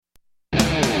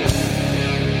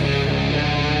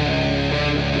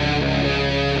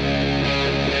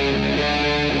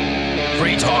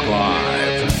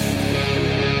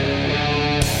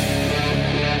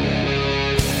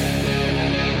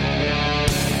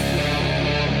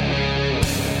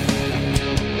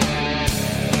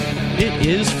It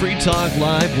is Free Talk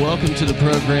Live. Welcome to the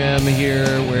program here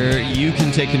where you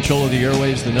can take control of the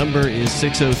airwaves. The number is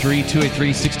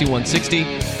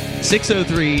 603-283-6160,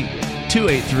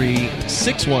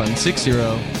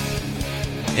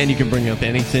 603-283-6160. And you can bring up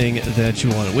anything that you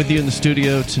want. With you in the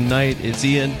studio tonight, it's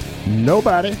Ian.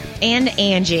 Nobody. And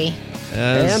Angie.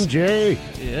 And Jay.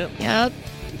 Yep.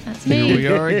 That's me. Here we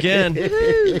are again.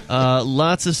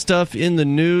 Lots of stuff in the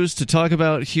news to talk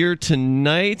about here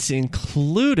tonight,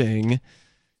 including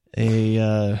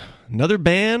another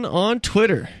ban on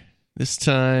Twitter. This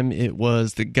time it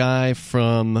was the guy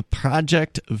from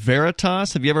Project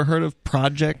Veritas. Have you ever heard of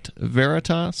Project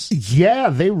Veritas? Yeah,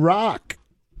 they rock.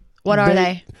 What are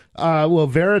they? Well,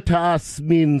 Veritas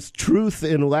means truth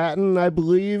in Latin, I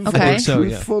believe. Okay. Or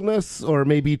truthfulness, or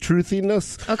maybe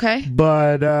truthiness. Okay.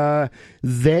 But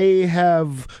they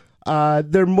have...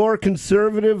 they're more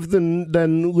conservative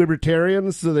than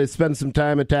libertarians, so they spend some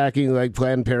time attacking like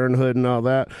Planned Parenthood and all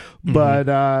that.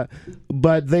 Mm-hmm.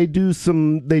 But they do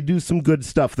some good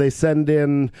stuff. They send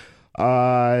in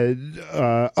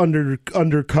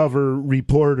undercover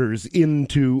reporters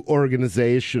into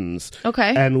organizations.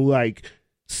 Okay. And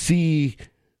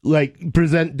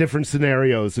present different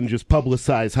scenarios and just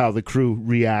publicize how the crew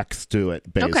reacts to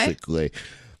it, basically. Okay.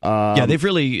 Yeah, they've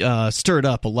really stirred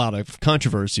up a lot of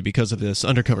controversy because of this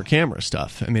undercover camera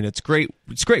stuff. I mean, it's great.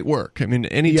 It's great work. I mean,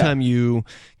 anytime you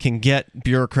can get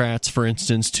bureaucrats, for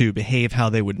instance, to behave how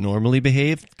they would normally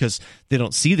behave, because they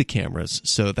don't see the cameras,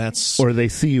 so that's... Or they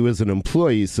see you as an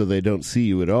employee, so they don't see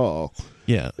you at all.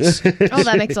 Yeah. Oh,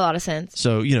 that makes a lot of sense.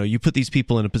 So, you put these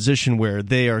people in a position where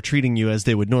they are treating you as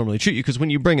they would normally treat you, because when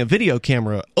you bring a video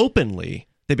camera openly,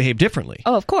 they behave differently.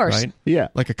 Oh, of course. Right? Yeah.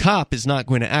 Like a cop is not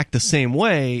going to act the same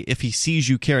way if he sees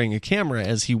you carrying a camera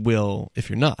as he will if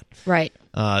you're not. Right.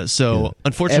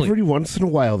 Unfortunately... Every once in a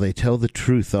while, they tell the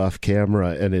truth off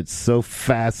camera, and it's so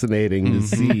fascinating to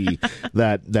see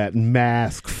that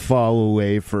mask fall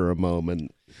away for a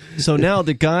moment. So now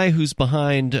the guy who's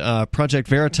behind Project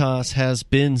Veritas has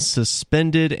been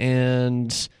suspended,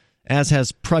 and as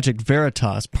has Project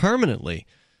Veritas permanently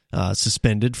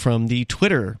suspended from the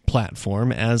Twitter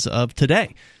platform as of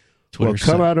today. Well,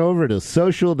 come on over to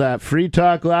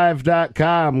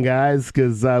social.freetalklive.com, guys,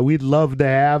 because we'd love to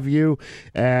have you,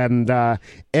 and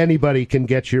anybody can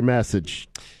get your message.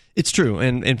 It's true,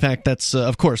 and in fact, that's,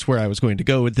 of course, where I was going to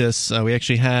go with this. We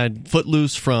actually had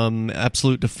Footloose from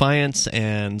Absolute Defiance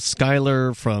and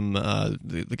Skylar from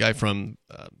the guy from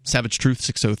Savage Truth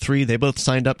 603. They both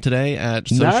signed up today at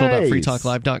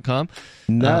social.freetalklive.com.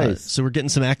 Nice. So we're getting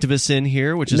some activists in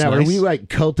here, which is now, nice. Are we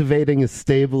cultivating a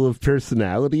stable of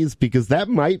personalities? Because that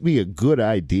might be a good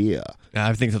idea.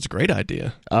 I think that's a great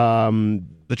idea.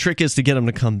 The trick is to get them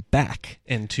to come back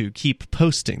and to keep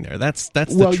posting there. That's the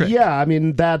trick. Well, yeah, I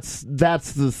mean that's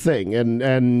the thing, and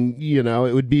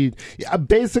it would be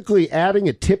basically adding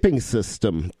a tipping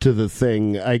system to the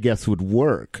thing. I guess would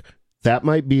work. That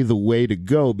might be the way to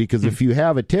go, because if you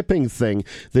have a tipping thing,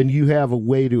 then you have a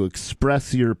way to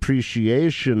express your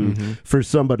appreciation for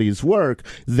somebody's work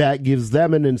that gives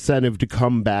them an incentive to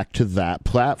come back to that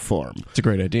platform. It's a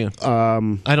great idea.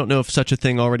 I don't know if such a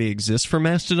thing already exists for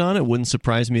Mastodon. It wouldn't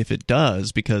surprise me if it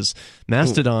does, because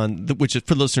Mastodon, which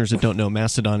for listeners that don't know,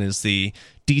 Mastodon is the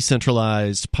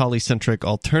decentralized, polycentric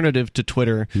alternative to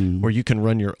Twitter, where you can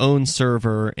run your own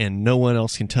server and no one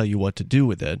else can tell you what to do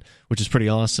with it, which is pretty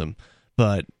awesome.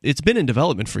 But it's been in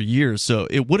development for years, so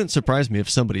it wouldn't surprise me if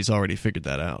somebody's already figured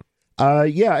that out.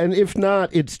 Yeah, and if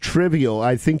not, it's trivial.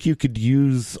 I think you could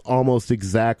use almost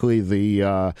exactly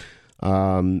the...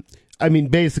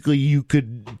 basically, you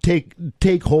could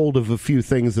take hold of a few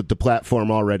things that the platform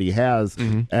already has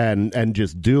and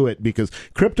just do it, because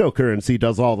cryptocurrency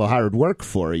does all the hard work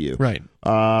for you. Right.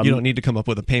 You don't need to come up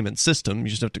with a payment system. You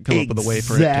just have to come up with a way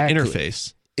for it to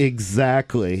interface.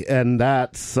 Exactly, and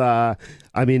that's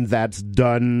that's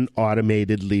done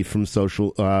automatedly from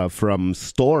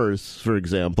stores, for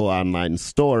example, online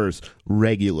stores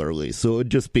regularly. So it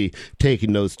would just be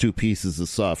taking those two pieces of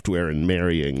software and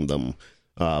marrying them,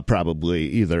 probably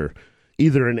either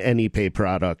an AnyPay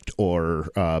product or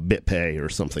BitPay or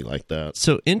something like that.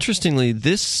 So interestingly,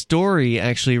 this story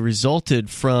actually resulted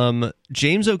from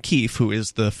James O'Keefe, who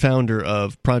is the founder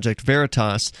of Project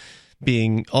Veritas,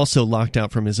 being also locked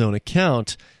out from his own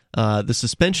account. The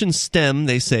suspension stemmed,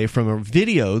 they say, from a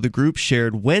video the group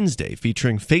shared Wednesday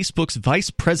featuring Facebook's Vice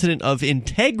President of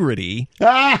Integrity. They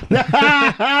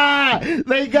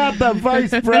got the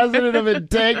Vice President of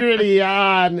Integrity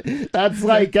on. That's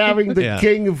like having the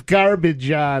King of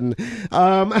Garbage on.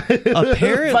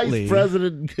 Apparently, Vice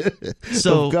President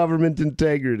of Government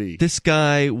Integrity. This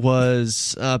guy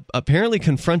was apparently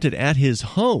confronted at his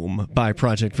home by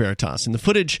Project Veritas. In the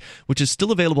footage, which is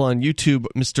still available on YouTube,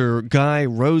 Mr. Guy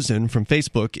Rosen from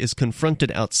Facebook is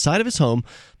confronted outside of his home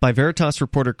by Veritas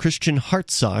reporter Christian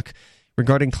Hartsock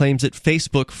regarding claims that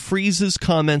Facebook freezes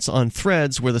comments on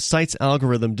threads where the site's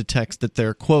algorithm detects that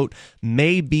they're, quote,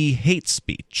 may be hate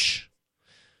speech.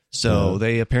 So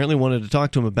they apparently wanted to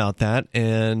talk to him about that,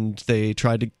 and they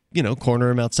tried to, corner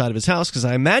him outside of his house, because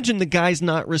I imagine the guy's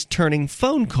not returning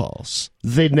phone calls.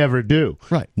 They never do.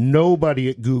 Right. Nobody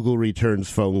at Google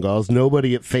returns phone calls.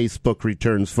 Nobody at Facebook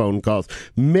returns phone calls.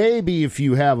 Maybe if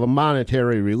you have a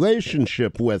monetary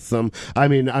relationship with them. I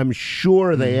mean, I'm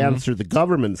sure they answer the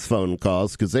government's phone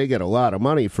calls because they get a lot of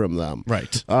money from them.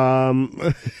 Right. While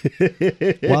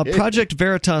Project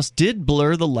Veritas did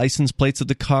blur the license plates of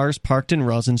the cars parked in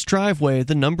Rosen's driveway,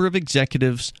 the number of the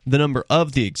executives'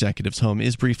 home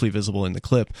is briefly visible in the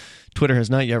clip. Twitter has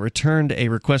not yet returned a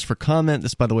request for comment.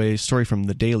 This, by the way, is a story from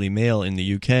the Daily Mail in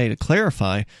the UK to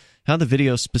clarify how the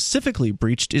video specifically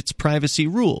breached its privacy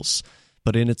rules.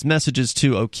 But in its messages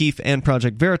to O'Keefe and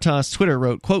Project Veritas, Twitter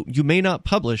wrote, quote, you may not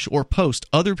publish or post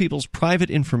other people's private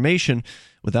information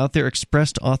without their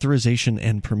expressed authorization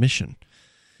and permission.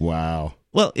 Wow.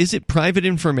 Well, is it private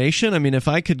information? I mean, if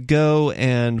I could go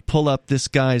and pull up this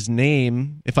guy's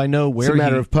name, if I know where it's a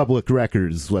matter of public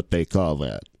records, what they call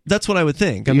that. That's what I would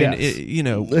think. I mean,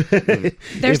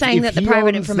 they're saying that the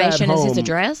private information is his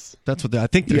address? That's what I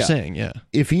think they're saying, yeah.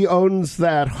 If he owns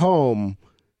that home,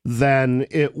 then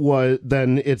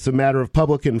it's a matter of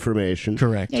public information.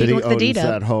 Correct. Yeah, that he owns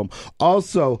that home.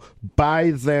 Also, by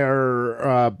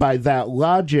that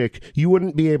logic, you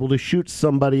wouldn't be able to shoot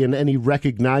somebody in any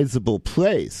recognizable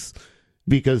place.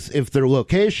 Because if their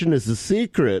location is a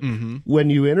secret,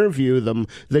 when you interview them,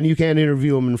 then you can't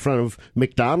interview them in front of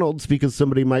McDonald's because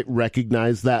somebody might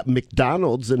recognize that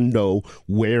McDonald's and know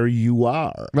where you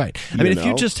are. Right. I mean, if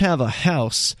you just have a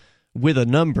house with a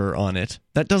number on it,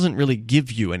 that doesn't really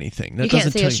give you anything. That you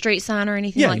can't see a street sign or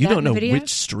anything like that. Yeah, you don't know video?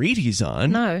 which street he's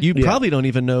on. No. You probably don't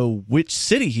even know which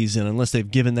city he's in unless they've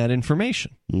given that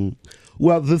information.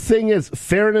 Well, the thing is,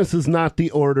 fairness is not the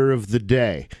order of the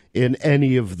day in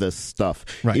any of this stuff.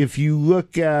 Right. If you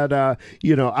look at,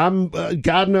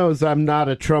 God knows I'm not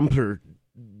a Trumper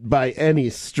by any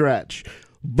stretch,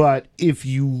 but if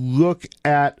you look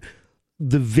at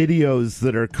the videos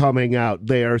that are coming out,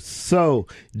 they are so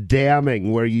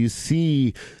damning, where you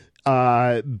see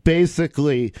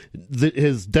basically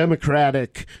his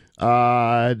Democratic,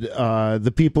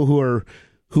 the people who are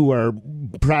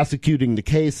prosecuting the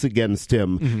case against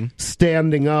him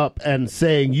standing up and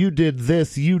saying, you did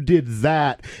this, you did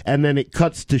that, and then it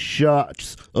cuts to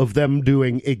shots of them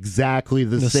doing exactly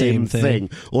the same thing,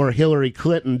 or Hillary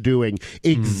Clinton doing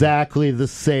exactly the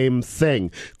same thing,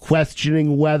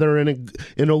 questioning whether an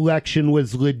election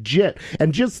was legit.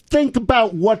 And just think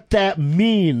about what that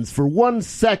means for 1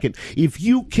 second. If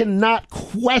you cannot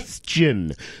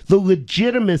question the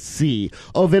legitimacy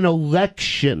of an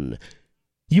election,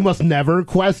 you must never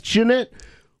question it.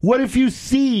 What if you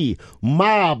see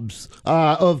mobs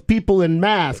of people in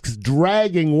masks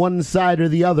dragging one side or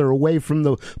the other away from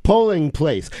the polling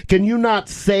place? Can you not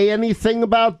say anything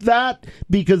about that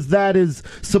because that is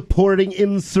supporting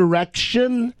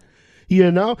insurrection?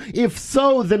 If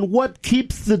so, then what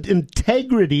keeps the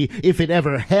integrity, if it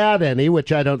ever had any,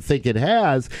 which I don't think it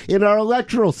has, in our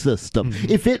electoral system?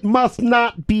 If it must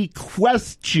not be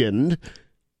questioned,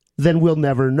 then we'll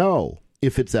never know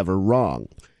if it's ever wrong.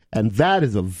 And that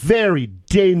is a very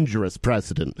dangerous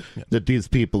precedent that these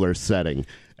people are setting.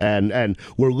 And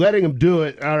we're letting them do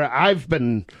it.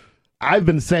 I've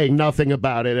been saying nothing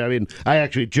about it. I mean, I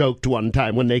actually joked one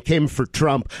time when they came for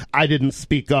Trump, I didn't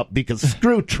speak up because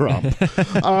screw Trump.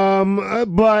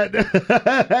 But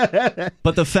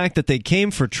the fact that they came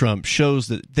for Trump shows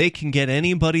that they can get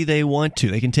anybody they want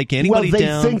to. They can take anybody down.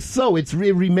 Well, they think so. It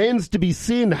remains to be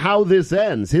seen how this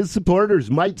ends. His supporters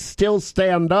might still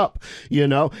stand up,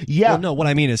 Yeah. Well, no, what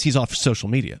I mean is he's off social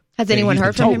media. Has anyone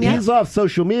heard from him yet? He's off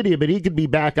social media, but he could be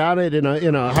back on it in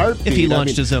a heartbeat. If he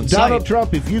launched his own Donald site.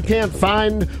 Trump, if you can't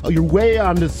find your way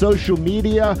onto social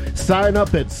media, sign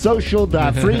up at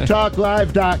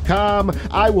social.freetalklive.com.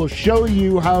 I will show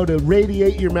you how to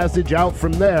radiate your message out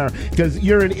from there, because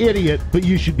you're an idiot, but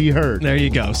you should be heard. There you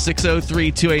go.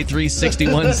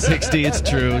 603-283-6160. It's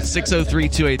true.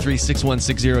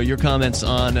 603-283-6160. Your comments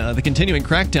on the continuing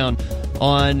crackdown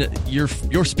on your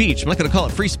speech. I'm not going to call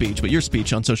it free speech, but your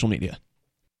speech on social media.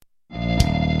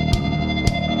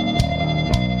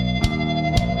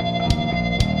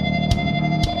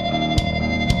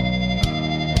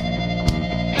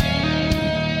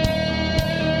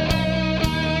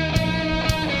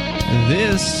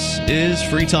 This is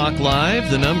Free Talk Live.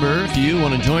 The number, if you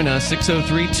want to join us,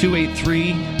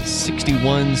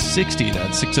 603-283-6160.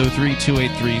 That's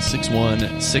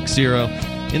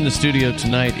 603-283-6160. In the studio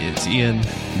tonight is Ian.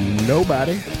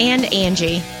 Nobody. And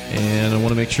Angie. And I want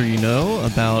to make sure you know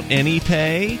about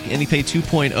AnyPay. AnyPay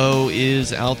 2.0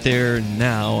 is out there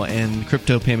now, and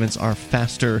crypto payments are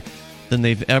faster than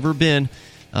they've ever been.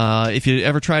 If you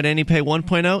ever tried AnyPay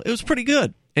 1.0, it was pretty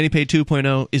good. AnyPay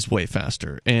 2.0 is way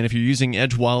faster. And if you're using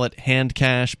Edge Wallet,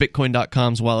 Handcash,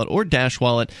 Bitcoin.com's wallet, or Dash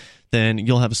Wallet, then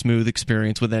you'll have a smooth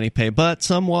experience with AnyPay. But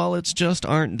some wallets just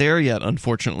aren't there yet,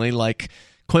 unfortunately, like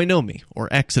Coinomi or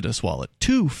Exodus Wallet.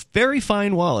 Two very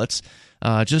fine wallets.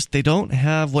 Just they don't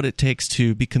have what it takes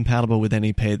to be compatible with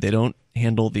AnyPay. They don't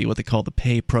handle what they call the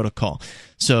pay protocol.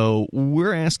 So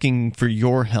we're asking for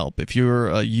your help. If you're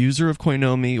a user of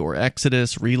Coinomi or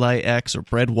Exodus, Relay X, or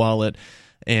Bread Wallet,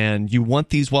 and you want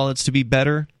these wallets to be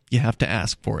better, you have to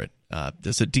ask for it.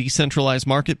 It's a decentralized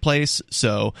marketplace,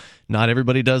 so not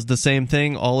everybody does the same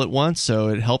thing all at once, so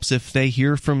it helps if they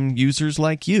hear from users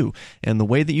like you. And the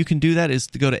way that you can do that is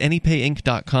to go to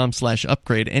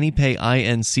anypayinc.com/upgrade,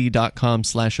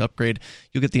 anypayinc.com/upgrade.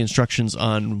 You'll get the instructions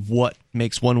on what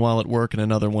makes one wallet work and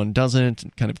another one doesn't,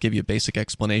 and kind of give you a basic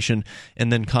explanation,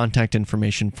 and then contact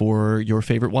information for your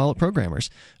favorite wallet programmers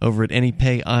over at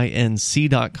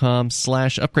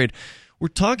anypayinc.com/upgrade. We're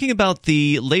talking about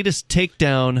the latest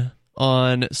takedown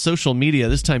on social media,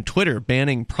 this time Twitter,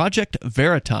 banning Project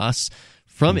Veritas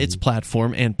from its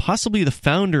platform, and possibly the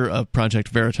founder of Project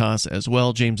Veritas as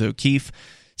well, James O'Keefe,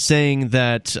 saying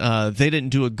that they didn't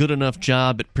do a good enough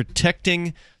job at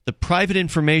protecting the private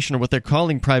information, or what they're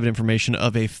calling private information,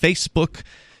 of a Facebook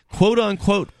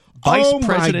quote-unquote vice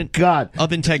president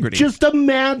of integrity. Just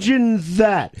imagine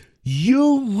that.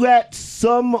 You let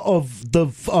some of the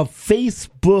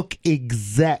Facebook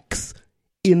execs'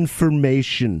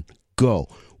 information go.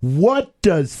 What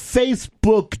does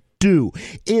Facebook do?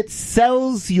 It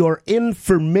sells your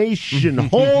information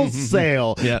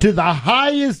wholesale to the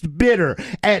highest bidder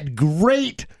at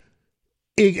great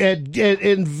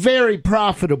and very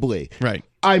profitably. Right.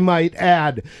 I might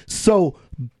add. So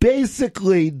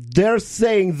basically, they're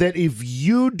saying that if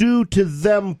you do to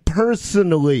them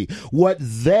personally when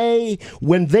they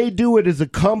do it as a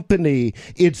company,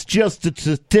 it's just a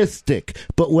statistic.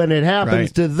 But when it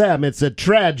happens to them, it's a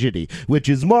tragedy, which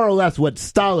is more or less what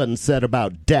Stalin said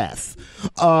about death.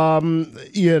 One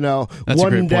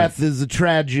death is a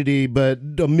tragedy, but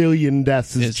a million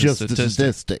deaths is just a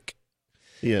statistic.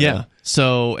 Yeah.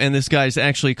 So, and this guy's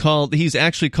actually called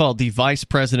the Vice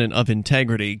President of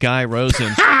Integrity, Guy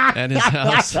Rosen, at his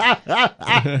house.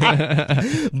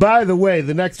 By the way,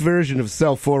 the next version of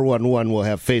Cell 411 will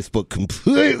have Facebook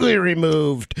completely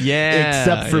removed.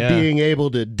 Except for being able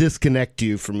to disconnect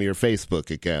you from your Facebook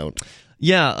account.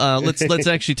 Yeah, let's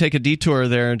actually take a detour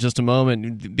there in just a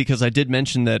moment, because I did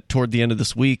mention that toward the end of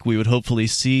this week we would hopefully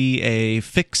see a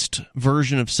fixed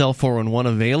version of Cell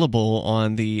 411 available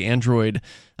on the Android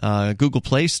Google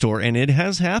Play Store, and it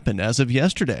has happened as of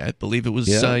yesterday. I believe it was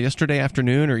yesterday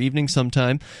afternoon or evening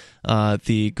sometime.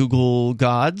 The Google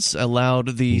gods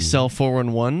allowed the Cell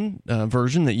 411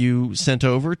 version that you sent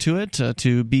over to it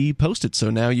to be posted. So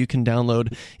now you can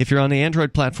download, if you're on the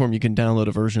Android platform, you can download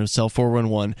a version of Cell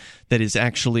 411 that is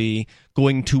actually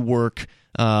going to work.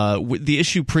 The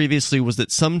issue previously was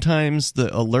that sometimes the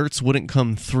alerts wouldn't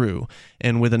come through.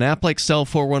 And with an app like Cell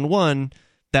 411,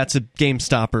 that's a game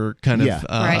stopper kind of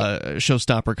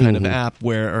showstopper kind of app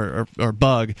or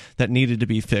bug that needed to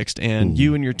be fixed. And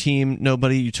you and your team,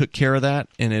 you took care of that,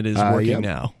 and it is working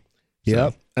now.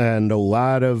 Yep, and a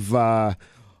lot of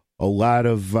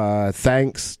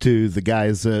thanks to the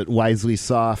guys at Wisely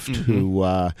Soft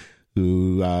who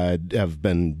who have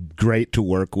been great to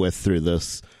work with through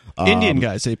this. Indian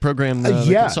guys, they program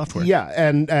the software. Yeah,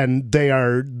 and they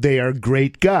are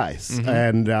great guys,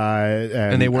 and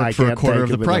they work for a quarter of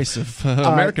the price of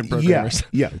American programmers.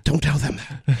 Yeah, don't tell them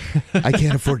that. I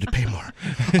can't afford to pay more.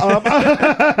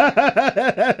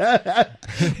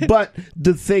 But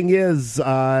the thing is,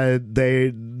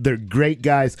 they're great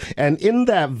guys, and in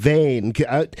that vein,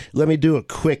 let me do a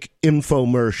quick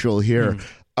infomercial here.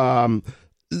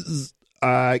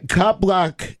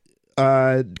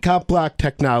 Cop Block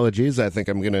Technologies, I think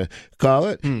I'm going to call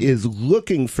it, is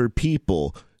looking for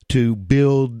people to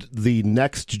build the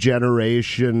next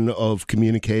generation of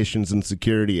communications and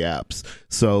security apps.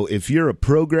 So if you're a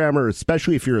programmer,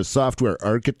 especially if you're a software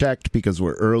architect, because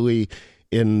we're early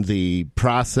in the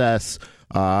process,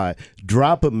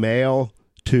 drop a mail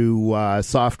to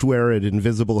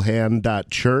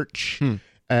software@invisiblehand.church,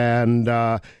 and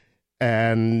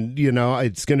you know,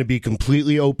 it's going to be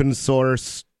completely open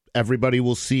source. Everybody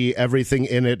will see everything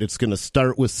in it. It's going to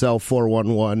start with Cell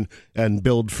 411 and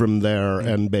build from there,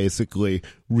 and basically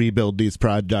rebuild these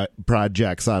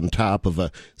projects on top of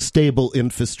a stable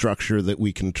infrastructure that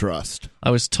we can trust.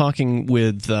 I was talking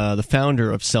with the founder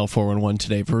of Cell 411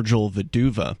 today, Virgil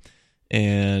Viduva,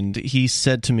 and he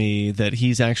said to me that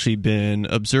he's actually been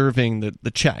observing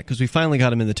the chat, because we finally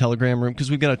got him in the Telegram room, because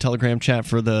we've got a Telegram chat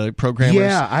for the programmers.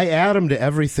 Yeah, I add him to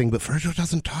everything, but Virgil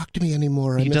doesn't talk to me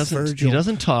anymore. He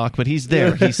doesn't talk, but he's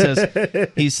there. He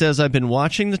says, I've been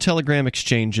watching the Telegram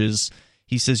exchanges.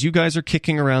 He says, you guys are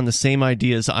kicking around the same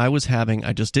ideas I was having.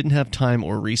 I just didn't have time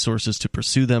or resources to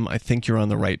pursue them. I think you're on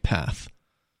the right path.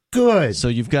 Good. So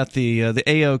you've got the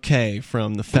AOK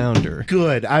from the founder.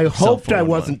 Good. I hoped I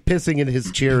wasn't pissing in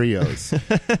his Cheerios,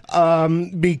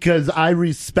 because I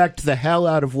respect the hell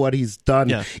out of what he's done.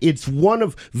 Yeah. It's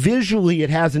visually it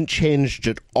hasn't changed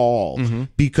at all,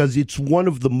 because it's one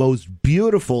of the most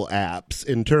beautiful apps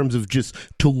in terms of just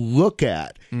to look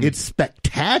at. It's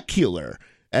spectacular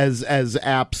as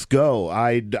apps go.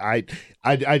 I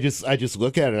just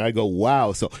look at it and I go,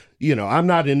 wow. So, you know, I'm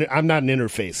not an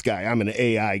interface guy. I'm an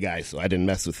AI guy, so I didn't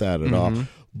mess with that at all.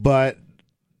 But,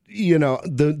 you know,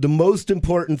 the most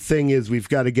important thing is we've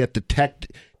got to get the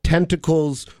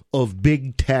tentacles of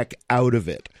big tech out of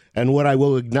it. And what I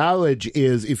will acknowledge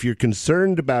is, if you're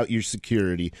concerned about your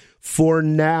security, for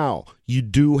now, you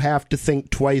do have to think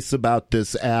twice about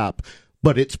this app,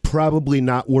 but it's probably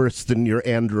not worse than your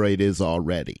Android is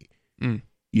already.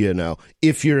 You know,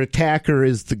 if your attacker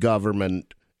is the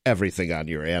government, everything on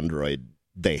your Android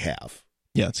they have.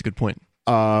 Yeah, that's a good point.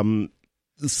 So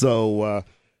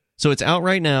it's out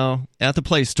right now at the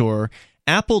Play Store.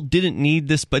 Apple didn't need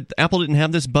this, but Apple didn't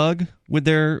have this bug with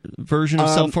their version of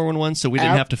Cell 411, so we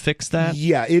didn't have to fix that.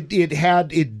 Yeah,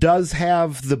 it does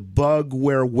have the bug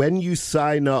where when you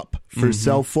sign up for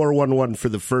Cell 411 for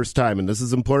the first time, and this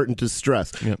is important to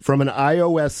stress, from an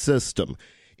iOS system,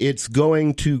 it's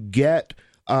going to get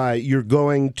you're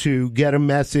going to get a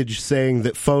message saying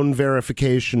that phone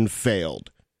verification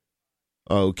failed.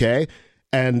 Okay?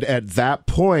 And at that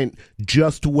point,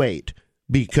 just wait,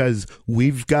 because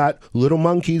we've got little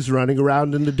monkeys running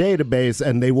around in the database,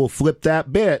 and they will flip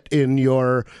that bit in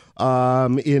your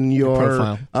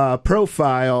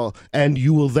profile, and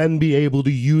you will then be able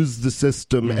to use the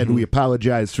system. And we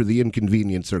apologize for the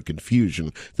inconvenience or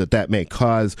confusion that may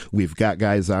cause. We've got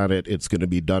guys on it. It's going to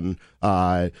be done,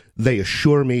 they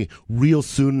assure me, real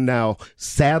soon now.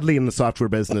 Sadly, in the software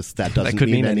business, that doesn't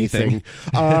mean anything.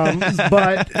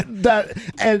 But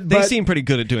they seem pretty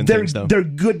good at doing things, though. They're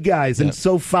good guys, and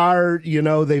so far, you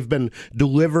know, they've been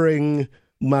getting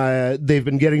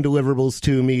deliverables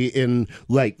to me in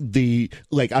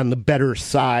on the better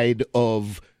side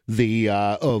of the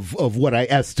of what I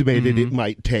estimated it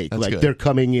might take. That's good. They're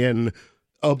coming in,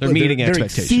 they're meeting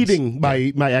expectations. Exceeding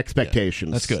my expectations.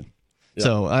 Yeah, that's good. Yeah.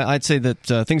 So I'd say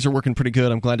that things are working pretty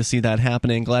good. I'm glad to see that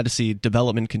happening. Glad to see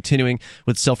development continuing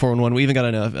with Cell 411. We even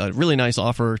got a really nice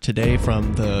offer today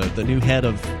from the new head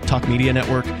of Talk Media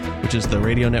Network, which is the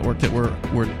radio network that we're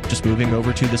just moving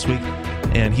over to this week.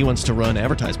 And he wants to run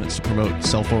advertisements to promote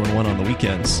Cell 411 on the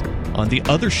weekends on the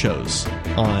other shows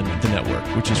on the network,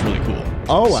 which is really cool.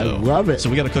 Oh, I love it. So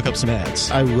we got to cook up some ads.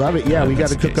 I love it. Yeah, we got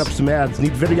to cook up some ads.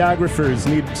 Need videographers,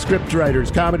 need script writers,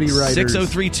 comedy writers.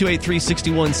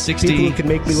 603-283-6160. People who can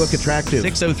make me look attractive.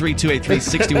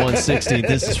 603-283-6160.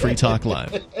 This is Free Talk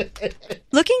Live.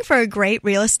 Looking for a great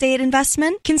real estate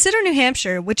investment? Consider New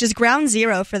Hampshire, which is ground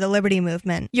zero for the Liberty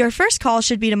Movement. Your first call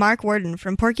should be to Mark Worden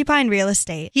from Porcupine Real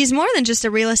Estate. He's more than just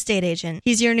a real estate agent.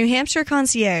 He's your New Hampshire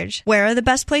concierge. Where are the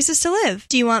best places to to live?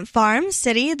 Do you want farm,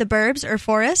 city, the burbs, or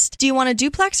forest? Do you want a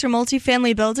duplex or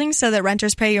multifamily building so that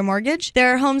renters pay your mortgage?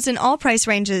 There are homes in all price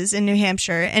ranges in New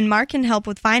Hampshire, and Mark can help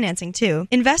with financing too.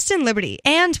 Invest in liberty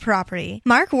and property.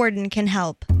 Mark Warden can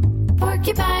help.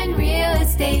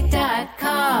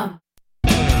 PorcupineRealEstate.com.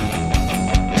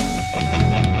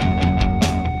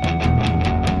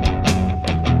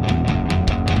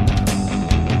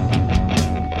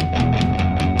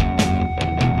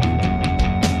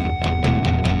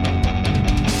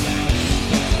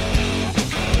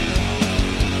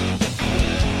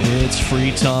 It's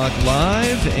Free Talk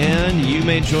Live, and you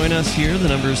may join us here. The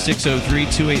number is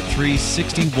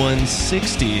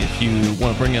 603-283-6160 if you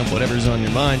want to bring up whatever's on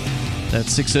your mind.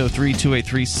 That's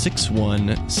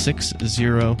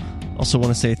 603-283-6160. Also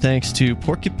want to say thanks to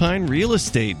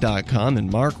PorcupineRealEstate.com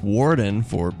and Mark Warden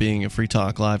for being a Free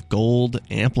Talk Live Gold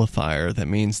amplifier. That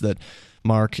means that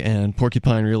Mark and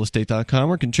PorcupineRealEstate.com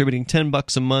are contributing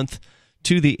 $10 a month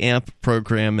to the AMP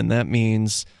program, and that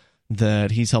means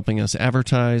that he's helping us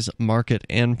advertise, market,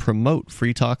 and promote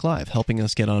Free Talk Live, helping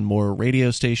us get on more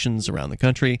radio stations around the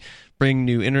country, bring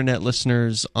new internet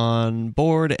listeners on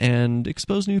board, and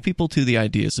expose new people to the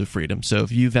ideas of freedom. So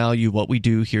if you value what we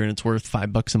do here and it's worth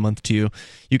 $5 a month to you,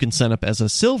 you can sign up as a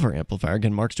silver amplifier.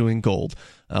 Again, Mark's doing gold,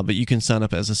 but you can sign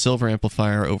up as a silver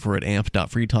amplifier over at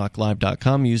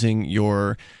amp.freetalklive.com using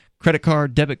your credit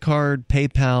card, debit card,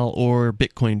 PayPal, or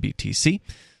Bitcoin BTC.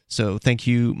 So thank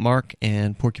you, Mark,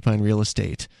 and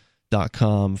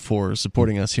PorcupineRealEstate.com for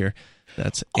supporting us here.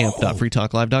 That's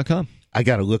amp.freetalklive.com. I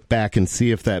got to look back and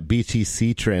see if that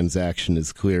BTC transaction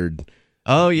is cleared.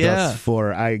 Oh, yeah.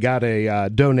 I got a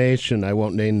donation. I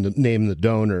won't name the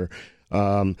donor,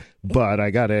 but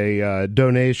I got a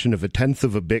donation of 1/10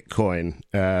 of a Bitcoin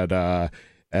at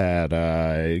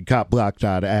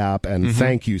copblock.app, and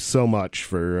thank you so much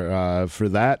for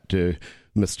that to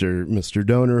Mr.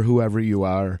 Donor, whoever you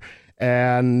are.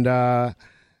 And but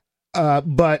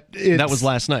that was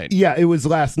last night. Yeah, it was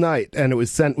last night, and it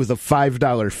was sent with a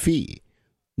 $5 fee,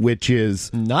 which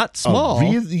is not small.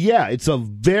 It's a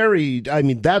very,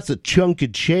 that's a chunk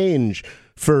of change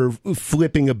for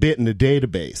flipping a bit in a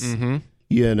database,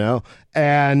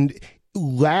 and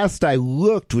last I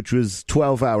looked, which was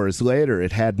 12 hours later,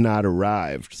 it had not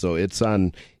arrived. So it's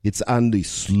on the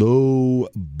slow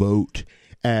boat.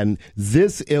 And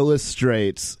this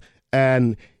illustrates,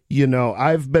 and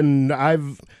I've been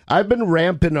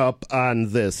ramping up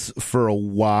on this for a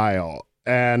while,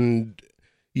 and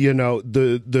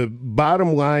the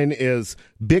bottom line is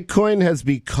Bitcoin has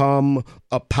become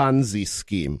a Ponzi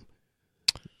scheme.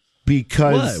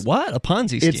 Because what? A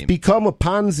Ponzi scheme? It's become a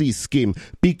Ponzi scheme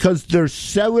because they're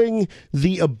selling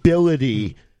the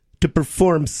ability to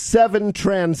perform 7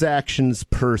 transactions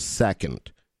per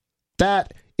second.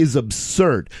 That is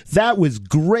absurd. That was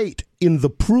great in the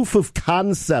proof of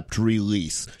concept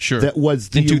release. Sure. That was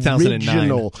the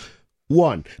original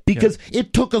one, because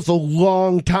it took us a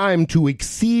long time to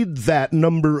exceed that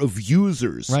number of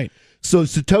users. Right. So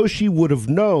Satoshi would have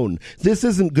known this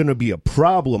isn't going to be a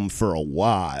problem for a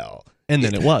while. And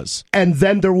then it was. And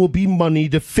then there will be money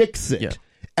to fix it. Yeah.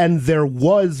 And there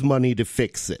was money to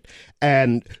fix it.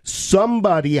 And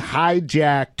somebody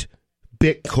hijacked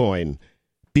Bitcoin,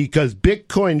 because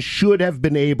Bitcoin should have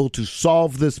been able to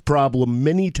solve this problem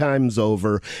many times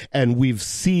over. And we've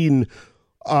seen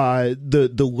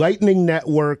the Lightning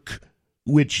Network,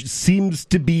 which seems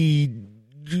to be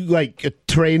like a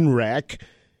train wreck.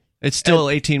 It's still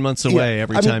 18 months away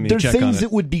every time you check on it. There's things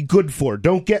it would be good for.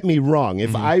 Don't get me wrong.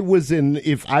 If I was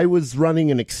running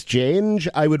an exchange,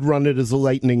 I would run it as a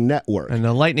Lightning Network. And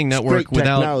the Lightning Network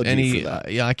without any,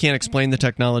 I can't explain the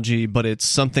technology, but it's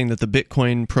something that the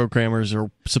Bitcoin programmers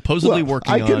are supposedly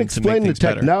working on to make things better. I can explain the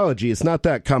technology. It's not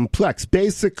that complex.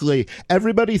 Basically,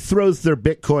 everybody throws their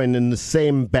Bitcoin in the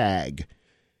same bag,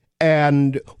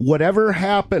 and whatever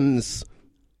happens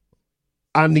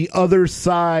on the other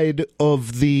side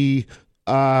of the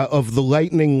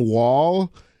lightning wall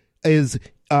is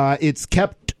it's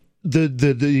kept,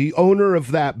 the owner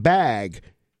of that bag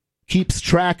keeps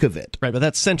track of it. Right, but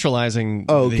that's centralizing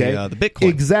the Bitcoin.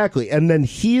 Exactly. And then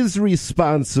he's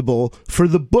responsible for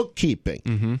the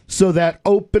bookkeeping. So that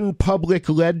open public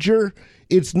ledger,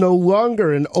 it's no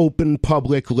longer an open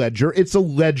public ledger. It's a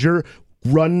ledger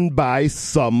run by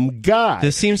some guy.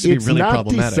 This seems to be really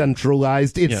problematic. It's not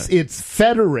decentralized. It's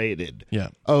federated. Yeah.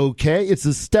 Okay? It's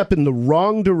a step in the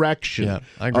wrong direction. Yeah,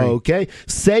 I agree. Okay?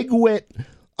 SegWit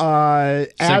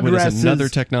addresses is another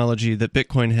technology that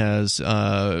Bitcoin has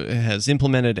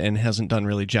implemented and hasn't done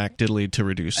really jack diddly to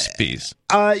reduce fees.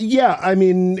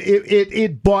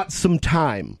 It bought some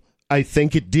time. I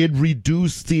think it did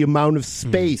reduce the amount of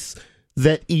space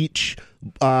that each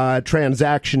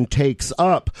transaction takes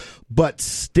up. But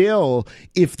still,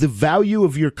 if the value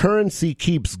of your currency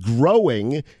keeps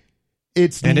growing,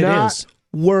 it's not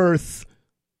worth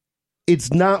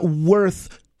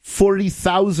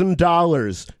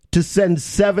 $40,000 to send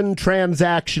 7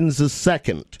 transactions a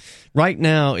second. Right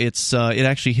now, it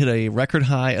actually hit a record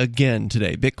high again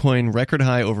today. Bitcoin record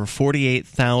high over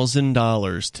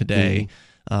 $48,000 today.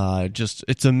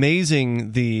 It's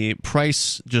amazing the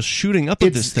price just shooting up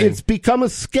of this thing. It's become a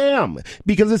scam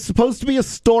because it's supposed to be a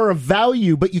store of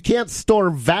value, but you can't store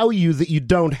value that you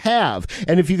don't have.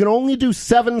 And if you can only do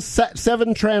seven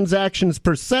transactions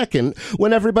per second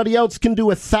when everybody else can do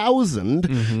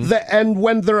 1,000, and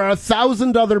when there are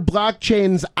 1,000 other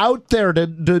blockchains out there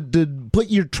to put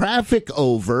your traffic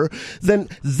over, then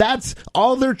that's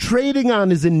all they're trading on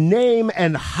is a name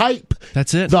and hype.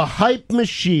 That's it. The hype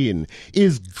machine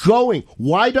is going.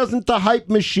 Why doesn't the hype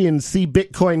machine see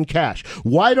Bitcoin Cash?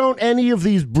 Why don't any of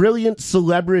these brilliant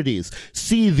celebrities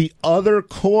see the other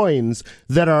coins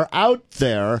that are out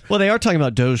there? Well, they are talking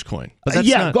about Dogecoin. But that's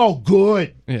not... Oh,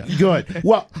 good. Yeah. Good.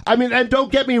 Well, I mean, and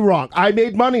don't get me wrong. I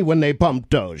made money when they pumped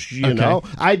Doge, you know.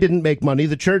 I didn't make money.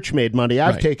 The church made money.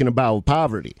 I've taken a bow of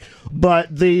poverty.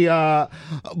 But you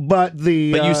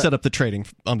set up the trading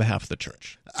on behalf of the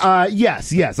church.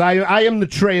 Yes. I am the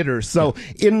trader. So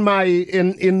in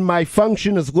my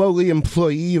function as lowly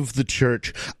employee of the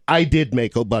church, I did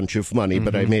make a bunch of money,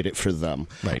 but I made it for them.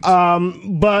 Right.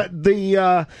 But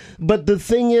the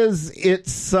thing is,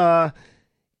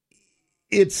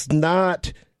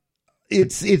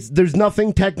 there's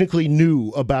nothing technically new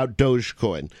about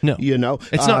Dogecoin. No. You know?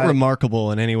 It's not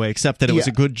remarkable in any way, except that it was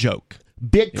a good joke.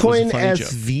 Bitcoin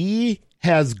SV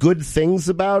has good things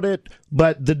about it,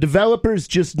 but the developers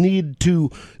just need to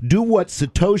do what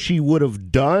Satoshi would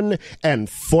have done and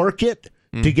fork it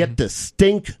to get the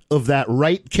stink of that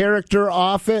Wright character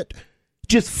off it.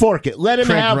 Just fork it. Let him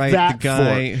Craig have Wright, that the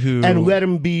guy fork, and let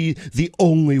him be the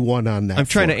only one on that. I'm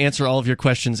trying fork. to answer all of your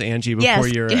questions, Angie, before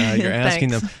you're asking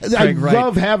them. I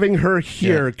love having her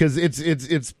here because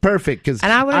it's perfect. And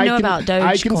I want to know about Dogecoin.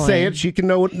 I can say it. She can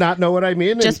not know what I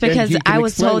mean. Just because I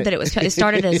was told that it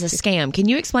started as a scam. Can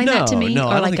you explain that to me? No,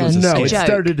 or like it was a no, joke. It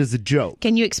started as a joke.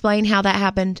 Can you explain how that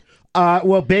happened?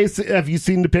 Well, basically, have you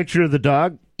seen the picture of the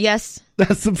dog? Yes.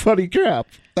 That's some funny crap.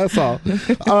 That's all.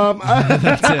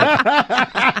 That's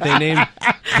it. They named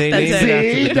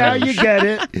See, now you get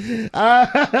it.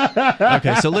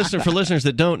 Okay, so for listeners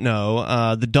that don't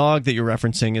know, the dog that you're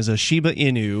referencing is a Shiba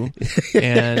Inu,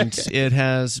 and it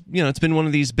has, it's been one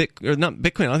of these not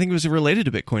Bitcoin. I don't think it was related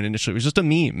to Bitcoin initially. It was just a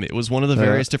meme. It was one of the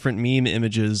various different meme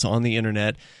images on the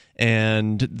internet,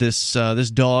 and this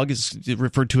dog is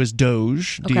referred to as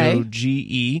Doge,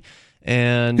 Doge.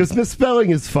 And because misspelling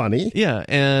is funny. Yeah,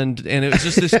 and it was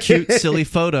just this cute, silly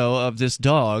photo of this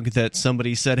dog that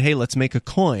somebody said, "Hey, let's make a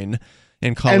coin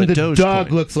and call it Dogecoin." And the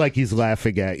dog looks like he's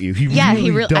laughing at you. He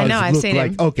really does. I know. I've seen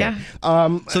him. Okay.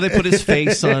 Yeah. So they put his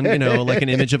face on, like an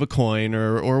image of a coin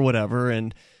or whatever,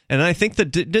 and I think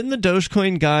that didn't the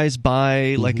Dogecoin guys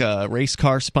buy like a race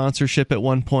car sponsorship at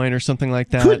one point or something like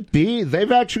that? Could be.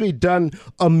 They've actually done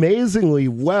amazingly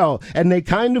well, and they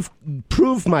kind of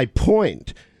prove my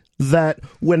point that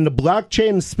when the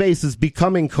blockchain space is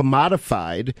becoming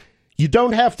commodified, you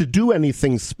don't have to do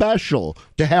anything special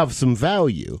to have some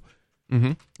value.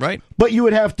 Mm-hmm. Right. But you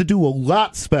would have to do a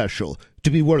lot special to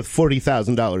be worth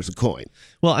 $40,000 a coin.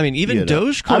 Well, I mean, even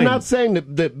Dogecoin... I'm not saying that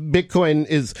Bitcoin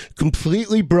is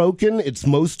completely broken. It's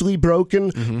mostly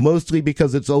broken, mostly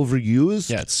because it's overused.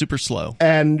 Yeah, it's super slow.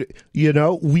 And,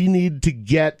 we need to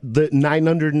get the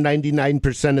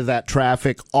 999% of that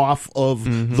traffic off of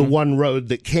the one road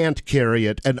that can't carry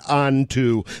it and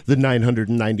onto the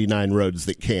 999 roads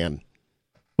that can.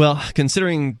 Well,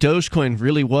 considering Dogecoin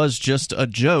really was just a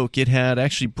joke, it had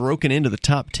actually broken into the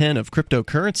top 10 of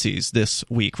cryptocurrencies this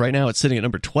week. Right now, it's sitting at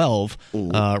number 12,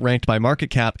 ranked by market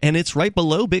cap, and it's right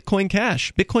below Bitcoin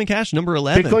Cash. Bitcoin Cash, number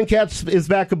 11. Bitcoin Cash is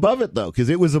back above it, though, because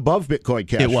it was above Bitcoin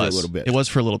Cash for a little bit. It was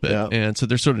for a little bit, and so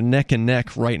they're sort of neck and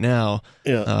neck right now.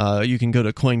 Yeah. You can go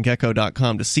to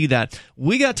CoinGecko.com to see that.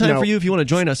 We got time for you if you want to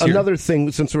join us here. Another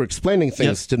thing, since we're explaining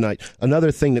things tonight,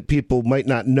 another thing that people might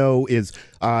not know is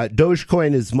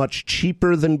Dogecoin is much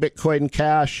cheaper than Bitcoin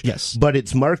Cash. Yes. But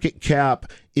its market cap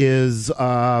is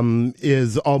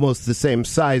almost the same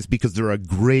size because there are a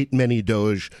great many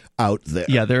Doge out there.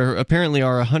 Yeah, there apparently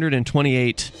are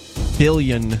 128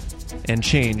 billion and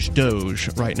change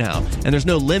Doge right now. And there's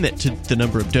no limit to the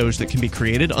number of Doge that can be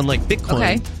created, unlike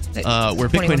Bitcoin, where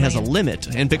Bitcoin has a limit,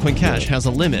 and Bitcoin Cash has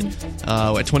a limit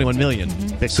at 21 million.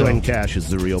 Bitcoin Cash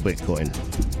is the real Bitcoin.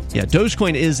 Yeah,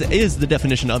 Dogecoin is the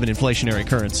definition of an inflationary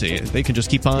currency. They can just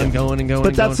keep on going and going.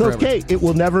 But that's going okay. It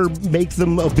will never make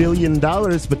them $1 billion,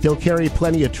 but they'll carry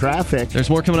plenty of traffic. There's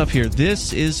more coming up here.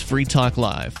 This is Free Talk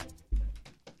Live.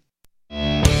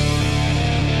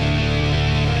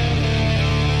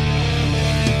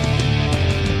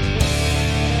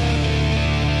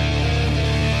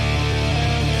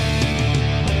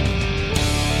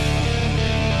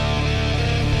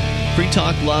 Free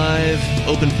Talk Live,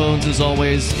 open phones as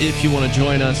always. If you want to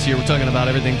join us here, we're talking about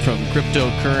everything from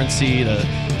cryptocurrency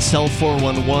to Cell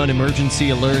 411 emergency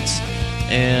alerts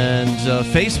and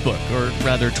Facebook, or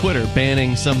rather Twitter,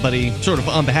 banning somebody, sort of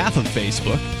on behalf of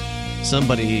Facebook.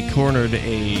 Somebody cornered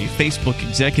a Facebook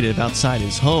executive outside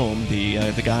his home,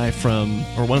 the guy from,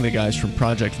 or one of the guys from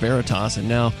Project Veritas, and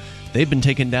now they've been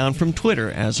taken down from Twitter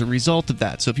as a result of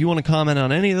that. So if you want to comment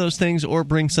on any of those things or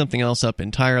bring something else up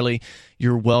entirely,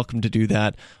 you're welcome to do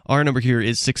that. Our number here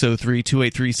is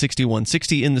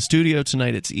 603-283-6160. In the studio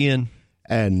tonight, it's Ian.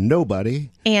 And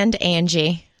nobody. And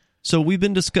Angie. So we've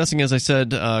been discussing, as I said,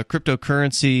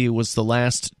 cryptocurrency was the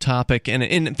last topic. And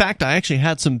in fact, I actually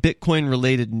had some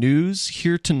Bitcoin-related news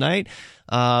here tonight.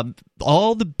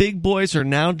 All the big boys are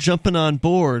now jumping on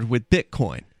board with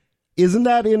Bitcoin. Isn't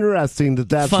that interesting that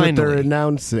that's Finally. what they're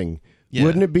announcing? Yeah.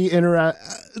 Wouldn't it be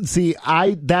interesting? See,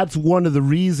 that's one of the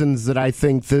reasons that I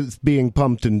think that's being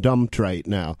pumped and dumped right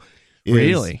now.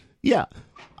 Really? Yeah.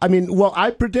 I mean, well,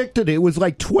 I predicted it was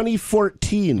like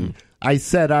 2014. I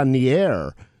said on the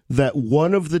air that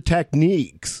one of the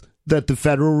techniques that the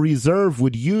Federal Reserve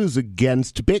would use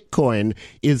against Bitcoin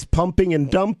is pumping and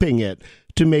dumping it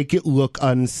to make it look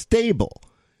unstable.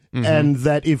 Mm-hmm. And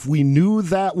that if we knew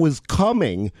that was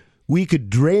coming, we could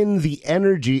drain the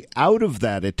energy out of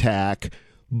that attack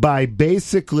by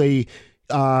basically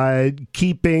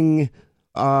keeping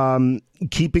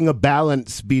a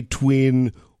balance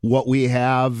between what we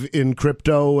have in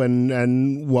crypto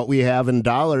and what we have in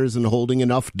dollars, and holding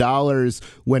enough dollars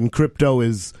when crypto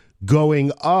is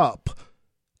going up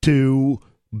to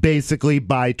basically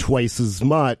buy twice as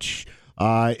much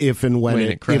if and when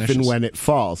it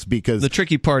falls. Because the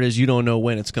tricky part is you don't know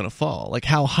when it's going to fall. Like,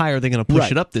 how high are they going to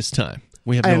push it up this time?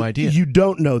 We have no idea. You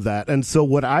don't know that. And so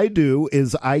what I do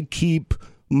is I keep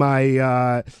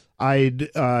my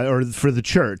or for the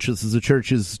church, this is the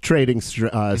church's trading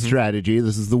strategy.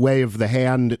 This is the way of the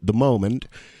hand at the moment.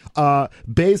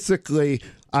 Basically,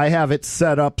 I have it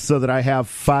set up so that I have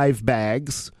 5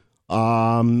 bags.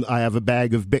 I have a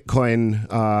bag of Bitcoin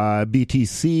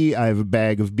BTC. I have a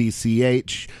bag of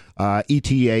BCH,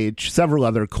 ETH, several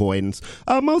other coins.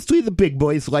 Mostly the big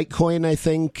boys, Litecoin, I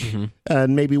think,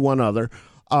 and maybe one other.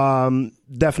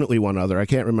 Definitely one other. I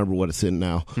can't remember what it's in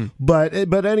now.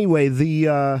 But anyway,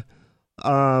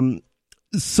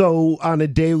 so on a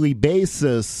daily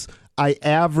basis, I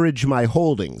average my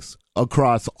holdings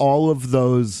across all of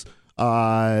those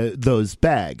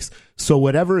bags. So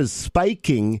whatever is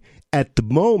spiking at the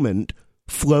moment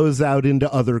flows out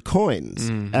into other coins.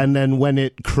 And then when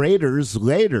it craters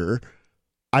later,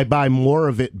 I buy more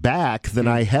of it back than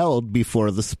I held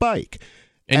before the spike.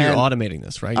 And you're automating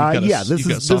this, right? This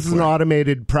is an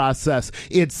automated process.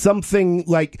 It's something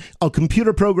like a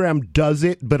computer program does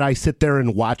it, but I sit there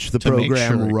and watch the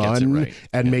program run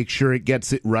and make sure it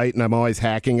gets it right, and I'm always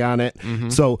hacking on it.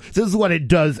 So this is what it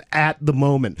does at the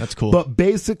moment. That's cool. But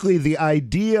basically the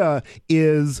idea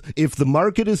is if the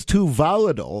market is too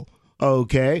volatile,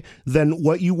 okay, then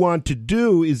what you want to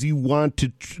do is you want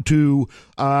to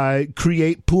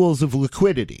create pools of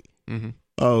liquidity.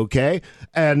 Okay,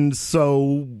 and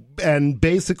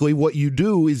basically what you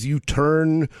do is you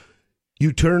turn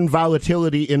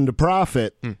volatility into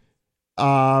profit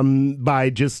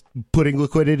by just putting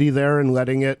liquidity there and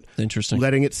letting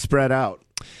it spread out.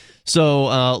 So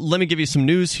let me give you some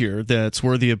news here that's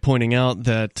worthy of pointing out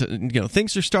that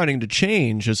things are starting to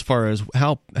change as far as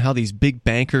how these big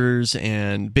bankers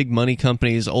and big money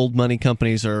companies, old money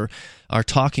companies are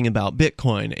talking about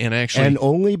Bitcoin and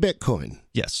only Bitcoin.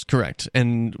 Yes, correct.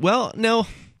 And well, no,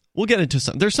 we'll get into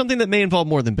some. There's something that may involve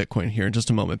more than Bitcoin here in just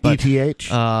a moment. But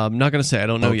ETH? I'm not going to say. I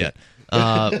don't know yet.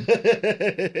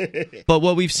 But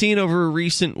what we've seen over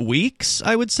recent weeks,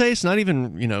 I would say, it's not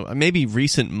even, maybe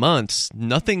recent months,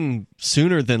 nothing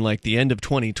sooner than like the end of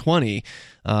 2020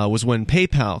 was when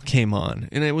PayPal came on.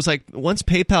 And it was like once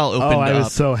PayPal opened up. I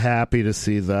was so happy to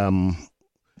see them.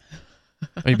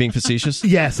 Are you being facetious?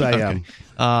 Yes, I am.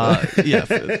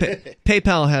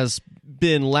 PayPal has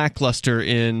been lackluster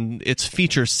in its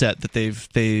feature set that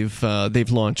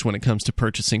they've launched when it comes to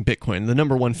purchasing Bitcoin. The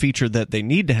number one feature that they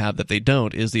need to have that they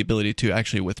don't is the ability to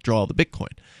actually withdraw the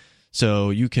Bitcoin. So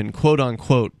you can quote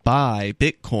unquote buy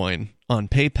Bitcoin on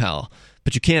PayPal,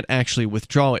 but you can't actually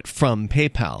withdraw it from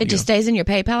PayPal. It just stays in your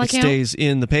PayPal account? It stays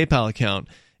in the PayPal account.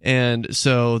 And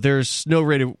so there's no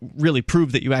way to really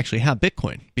prove that you actually have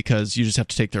Bitcoin because you just have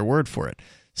to take their word for it.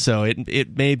 So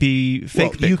it may be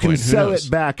fake Bitcoin. You can sell it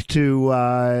back to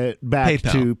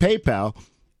PayPal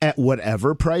at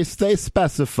whatever price they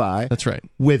specify. That's right.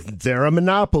 They're a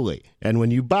monopoly. And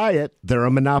when you buy it, they're a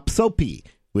monopsopy,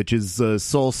 which is a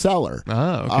sole seller.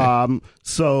 Oh, okay.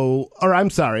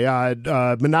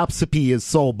 Monopsopy is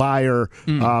sole buyer.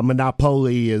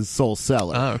 Monopoly is sole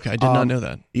seller. Oh, okay. I did not know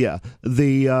that. Yeah.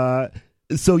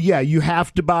 You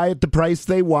have to buy at the price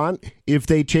they want. If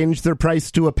they change their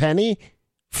price to a penny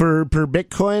per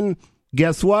Bitcoin,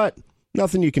 guess what?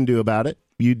 Nothing you can do about it.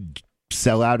 You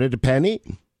sell out at a penny.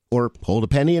 Or hold a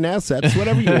penny in assets,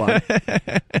 whatever you want.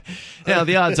 Yeah,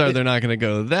 the odds are they're not going to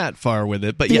go that far with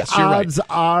it. But yes, you're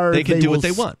right. They can do what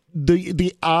they want.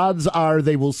 The odds are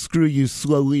they will screw you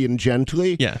slowly and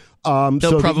gently. Yeah.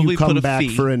 They'll probably that you come put a back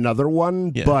fee for another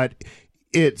one, Yeah. but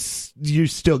you're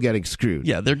still getting screwed.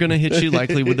 Yeah, they're going to hit you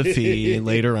likely with a fee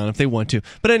later on if they want to.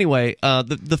 But anyway,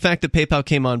 the fact that PayPal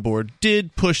came on board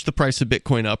did push the price of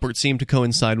Bitcoin up, or it seemed to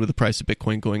coincide with the price of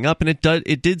Bitcoin going up, and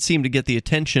it did seem to get the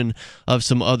attention of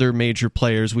some other major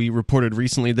players. We reported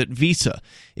recently that Visa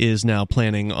is now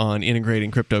planning on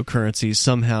integrating cryptocurrencies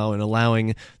somehow and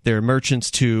allowing their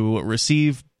merchants to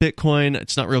receive Bitcoin.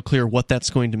 It's not real clear what that's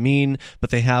going to mean, but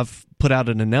they have put out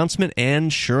an announcement,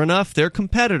 and sure enough, their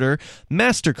competitor,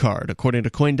 MasterCard, according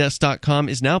to Coindesk.com,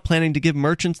 is now planning to give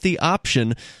merchants the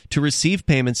option to receive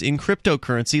payments in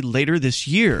cryptocurrency later this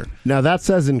year. Now, that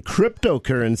says in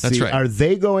cryptocurrency. That's right. Are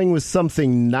they going with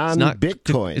something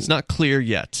non-Bitcoin? It's not clear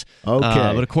yet.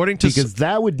 Okay. But according to... Because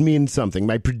that would mean something.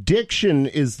 My prediction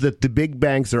is that the big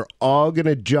banks are all going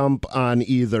to jump on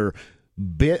either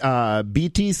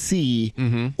BTC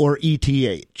or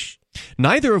ETH.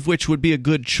 Neither of which would be a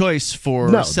good choice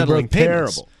for settling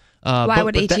payments. Terrible. Why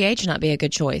would ETH not be a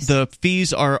good choice? The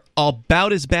fees are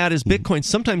about as bad as Bitcoin,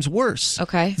 sometimes worse.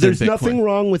 Okay. There's nothing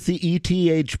wrong with the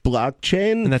ETH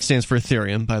blockchain. And that stands for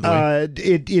Ethereum, by the way.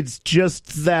 It's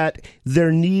just that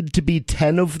there need to be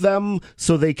 10 of them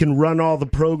so they can run all the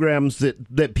programs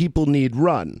that people need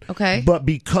run. Okay. But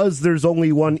because there's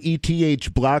only one ETH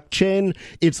blockchain,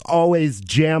 it's always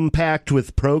jam-packed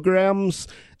with programs.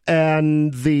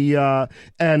 And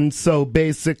so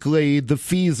basically the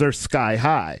fees are sky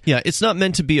high. Yeah, it's not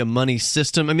meant to be a money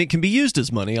system. I mean, it can be used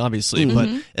as money, obviously, but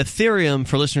Ethereum,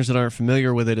 for listeners that aren't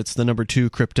familiar with it, it's the number 2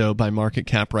 crypto by market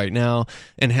cap right now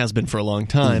and has been for a long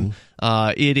time.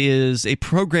 It is a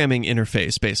programming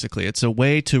interface, basically. It's a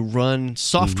way to run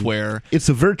software. It's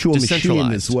a virtual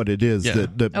machine is what it is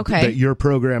that your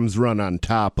programs run on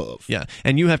top of. Yeah,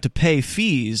 and you have to pay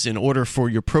fees in order for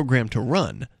your program to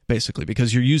run, basically,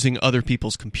 because you're using other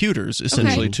people's computers,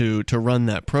 essentially, to run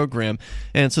that program.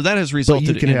 And so that has resulted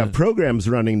in... But you can have programs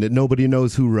running that nobody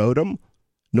knows who wrote them.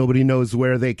 Nobody knows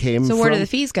where they came from. So where do the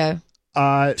fees go?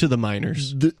 To the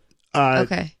miners.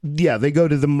 Okay. Yeah, they go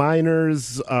to the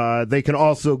miners. They can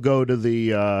also go to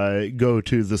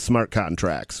the smart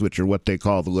contracts, which are what they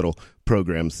call the little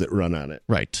programs that run on it.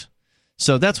 Right.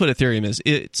 So that's what Ethereum is.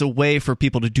 It's a way for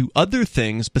people to do other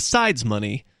things besides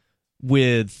money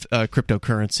with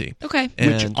cryptocurrency. Okay.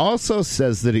 Which also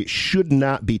says that it should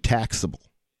not be taxable.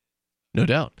 No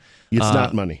doubt. It's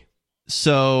not money.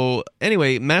 So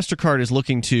anyway, MasterCard is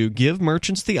looking to give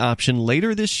merchants the option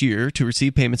later this year to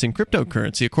receive payments in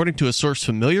cryptocurrency. According to a source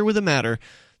familiar with the matter,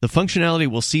 the functionality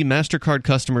will see MasterCard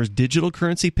customers' digital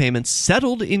currency payments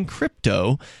settled in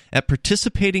crypto at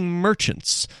participating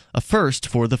merchants, a first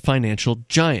for the financial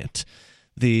giant.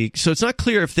 So it's not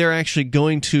clear if they're actually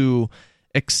going to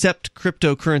accept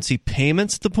cryptocurrency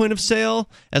payments at the point of sale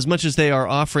as much as they are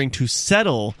offering to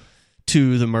settle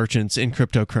to the merchants in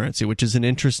cryptocurrency, which is an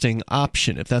interesting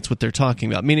option if that's what they're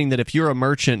talking about. Meaning that if you're a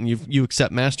merchant and you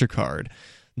accept MasterCard,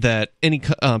 that any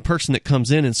person that comes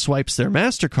in and swipes their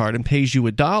MasterCard and pays you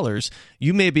with dollars,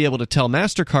 you may be able to tell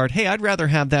MasterCard, hey, I'd rather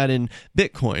have that in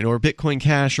Bitcoin or Bitcoin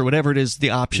Cash or whatever it is the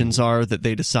options are that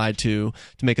they decide to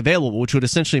make available, which would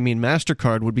essentially mean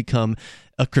MasterCard would become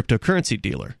a cryptocurrency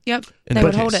dealer. Yep, they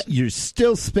would hold it. You're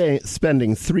still spending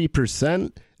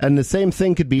 3%, and the same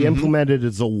thing could be implemented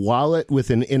as a wallet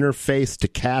with an interface to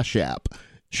Cash App.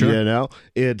 Sure. You know,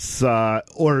 it's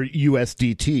or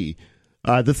USDT.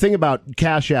 The thing about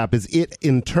Cash App is it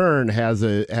in turn has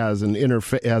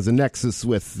a nexus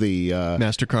with the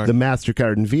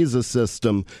MasterCard and Visa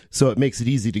system, so it makes it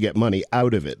easy to get money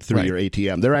out of it through your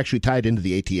ATM. They're actually tied into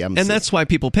the ATM system. And that's why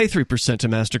people pay 3% to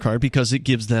MasterCard, because it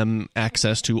gives them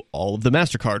access to all of the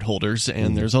MasterCard holders,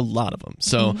 and there's a lot of them.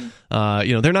 So,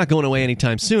 they're not going away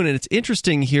anytime soon, and it's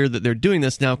interesting here that they're doing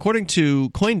this. Now, according to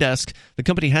CoinDesk, the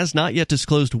company has not yet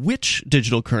disclosed which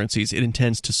digital currencies it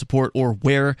intends to support or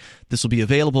where this will be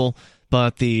available,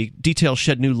 but the details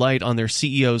shed new light on their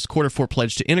CEO's Q4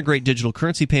 pledge to integrate digital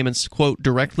currency payments, quote,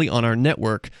 directly on our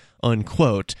network,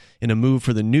 unquote, in a move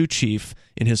for the new chief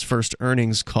in his first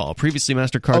earnings call. Previously,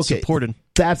 MasterCard supported...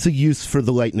 That's a use for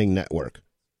the Lightning Network.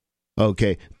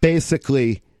 Okay.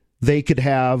 Basically, they could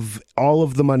have all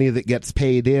of the money that gets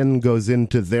paid in goes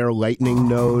into their Lightning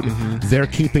node. They're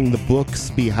keeping the books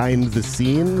behind the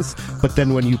scenes, but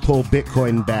then when you pull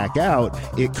Bitcoin back out,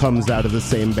 it comes out of the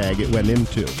same bag it went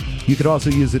into. You could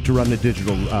also use it to run a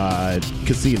digital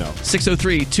casino.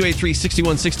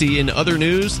 603-283-6160. In other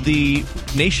news, the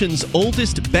nation's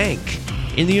oldest bank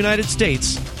in the United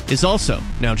States is also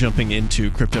now jumping into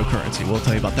cryptocurrency. We'll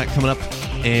tell you about that coming up,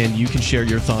 and you can share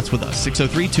your thoughts with us.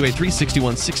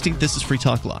 603-283-6160. This is Free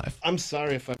Talk Live. I'm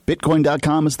sorry if I...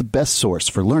 Bitcoin.com is the best source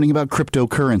for learning about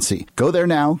cryptocurrency. Go there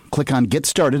now, click on Get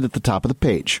Started at the top of the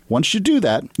page. Once you do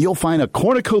that, you'll find a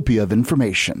cornucopia of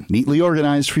information, neatly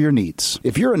organized for your needs.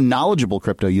 If you're a knowledgeable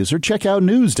crypto user, check out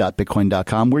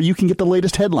news.bitcoin.com, where you can get the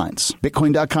latest headlines.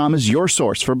 Bitcoin.com is your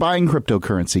source for buying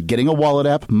cryptocurrency, getting a wallet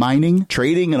app, mining,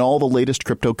 trading, and all the latest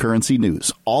cryptocurrency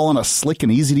news, all on a slick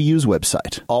and easy-to-use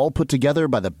website, all put together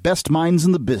by the best minds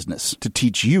in the business to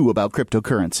teach you about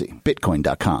cryptocurrency.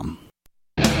 Bitcoin.com.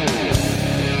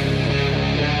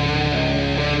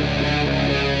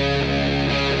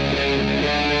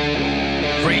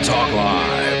 Free Talk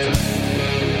Live.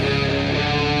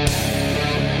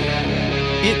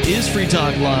 It is Free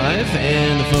Talk Live,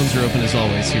 and the phones are open as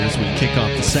always here as we kick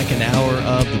off the second hour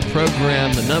of the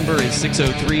program. The number is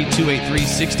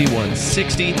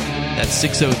 603-283-6160. That's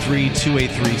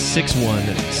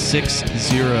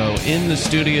 603-283-6160. In the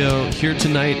studio here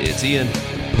tonight, it's Ian.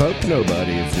 Pope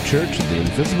Nobody of the Church of the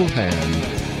Invisible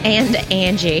Hand. And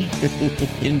Angie.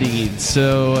 Indeed.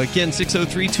 So, again,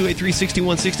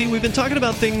 603-283-6160. We've been talking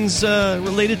about things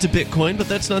related to Bitcoin, but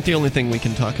that's not the only thing we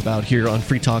can talk about here on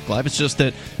Free Talk Live. It's just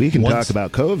that... We can talk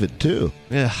about COVID, too.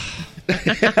 Yeah.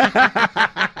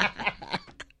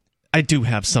 I do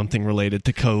have something related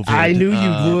to COVID. I knew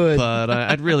you would. But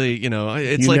I'd really,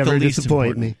 it's you like never the least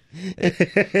disappoint important.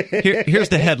 Me. Here's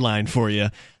the headline for you.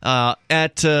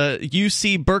 At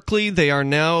UC Berkeley, they are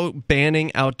now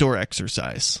banning outdoor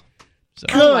exercise. So,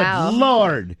 Good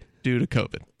Lord. Due to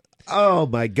COVID. Oh,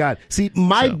 my God. See,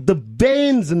 the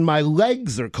veins in my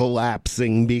legs are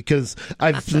collapsing because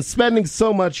I've been spending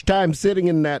so much time sitting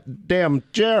in that damn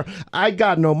chair. I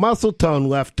got no muscle tone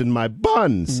left in my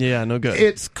buns. Yeah, no good.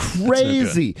 It's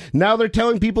crazy. Now they're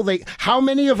telling people how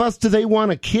many of us do they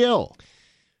want to kill?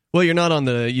 Well, you're not on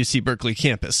the UC Berkeley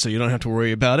campus, so you don't have to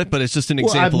worry about it, but it's just an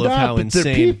example of how insane...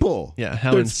 They're people. Yeah,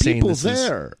 how There's insane this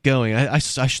there. is going. I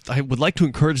would like to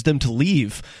encourage them to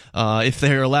leave, if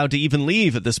they're allowed to even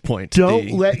leave at this point.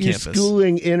 Don't let your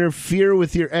schooling interfere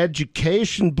with your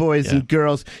education, boys and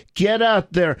girls. Get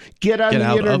out there. Get on the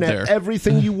internet.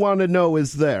 Everything you want to know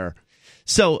is there.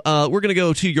 So we're going to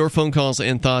go to your phone calls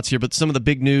and thoughts here, but some of the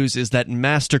big news is that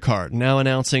MasterCard now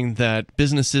announcing that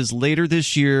businesses later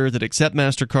this year that accept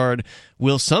MasterCard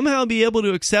will somehow be able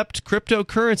to accept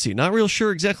cryptocurrency. Not real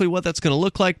sure exactly what that's going to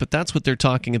look like, but that's what they're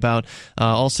talking about.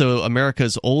 Also,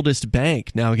 America's oldest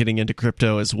bank now getting into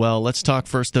crypto as well. Let's talk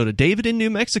first, though, to David in New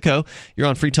Mexico. You're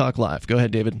on Free Talk Live. Go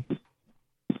ahead, David.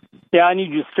 Yeah, I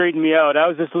need you to straighten me out. I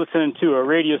was just listening to a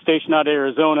radio station out of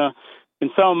Arizona, and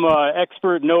some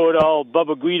expert know-it-all,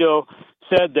 Bubba Guido,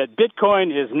 said that Bitcoin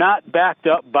is not backed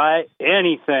up by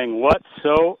anything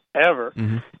whatsoever.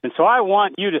 Mm-hmm. And so I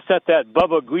want you to set that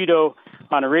Bubba Guido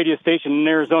on a radio station in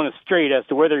Arizona straight as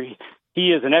to whether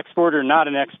he is an expert or not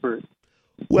an expert.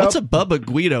 Well, what's a Bubba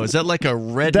Guido? Is that like a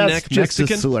redneck that's just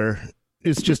Mexican? A slur.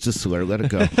 It's just a slur. Let it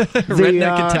go.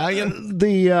 Redneck Italian?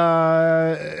 The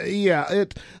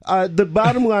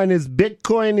bottom line is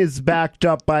Bitcoin is backed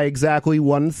up by exactly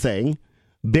one thing.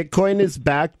 Bitcoin is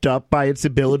backed up by its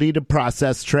ability to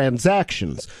process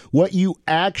transactions. What you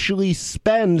actually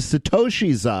spend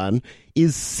Satoshis on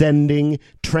is sending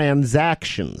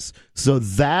transactions. So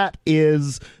that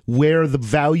is where the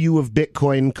value of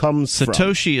Bitcoin comes from.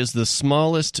 Satoshi is the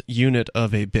smallest unit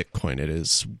of a Bitcoin. It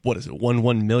is, what is it,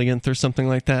 1/1,000,000th or something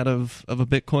like that of a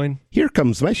Bitcoin? Here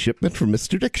comes my shipment from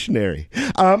Mr. Dictionary.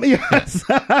 Yes.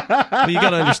 Well, you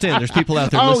got to understand, there's people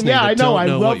out there listening that don't know I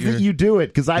love that you do it,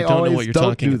 because I always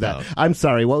don't do that. About. I'm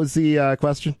sorry, what was the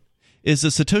question? Is the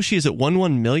Satoshi, is it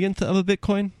 1/1,000,000th of a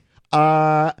Bitcoin?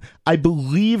 I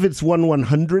believe it's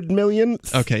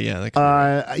 1/100,000,000th. Okay, yeah. I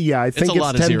think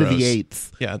it's 10 to the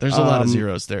 8th. Yeah, there's a lot of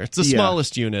zeros there. It's the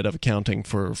smallest unit of accounting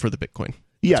for the Bitcoin.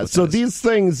 Yeah, so these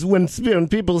things, when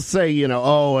people say, a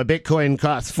Bitcoin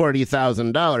costs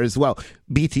 $40,000, well,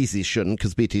 BTC shouldn't,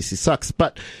 because BTC sucks,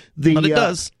 but it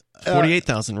does.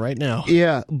 48,000 right now.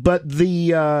 Yeah, but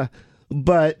you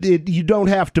don't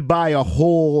have to buy a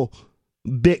whole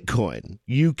Bitcoin.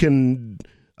 You can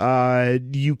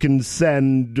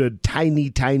send a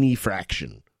tiny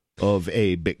fraction of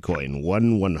a Bitcoin,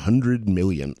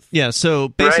 1/100,000,000th. Yeah, so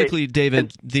basically, right.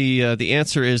 David, the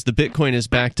answer is the Bitcoin is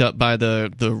backed up by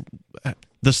the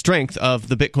strength of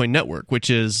the Bitcoin network,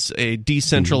 which is a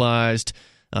decentralized,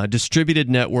 distributed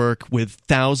network with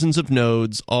thousands of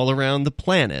nodes all around the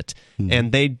planet.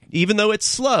 And they, even though it's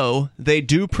slow, they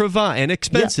do provide, and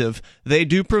expensive, they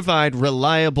do provide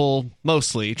reliable,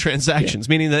 mostly, transactions,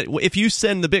 meaning that if you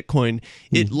send the Bitcoin,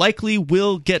 it likely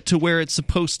will get to where it's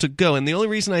supposed to go. And the only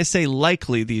reason I say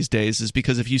likely these days is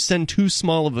because if you send too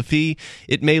small of a fee,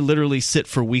 it may literally sit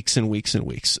for weeks and weeks and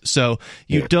weeks. So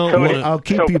you don't want to... I'll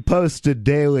keep you posted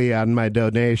daily on my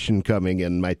donation coming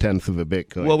in, my 10th of a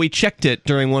Bitcoin. Well, we checked it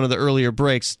during one of the earlier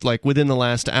breaks, like within the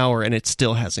last hour, and it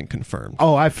still hasn't confirmed.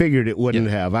 Oh, I figured it wouldn't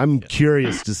have. I'm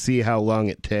curious to see how long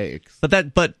it takes.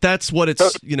 But that's what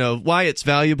it's, why it's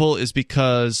valuable is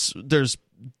because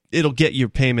it'll get your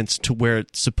payments to where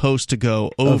it's supposed to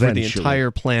go over eventually. The entire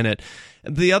planet.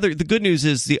 The good news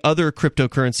is the other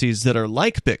cryptocurrencies that are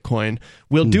like Bitcoin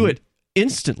will do it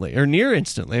instantly or near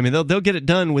instantly. I mean, they'll get it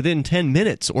done within 10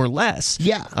 minutes or less.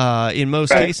 Yeah. In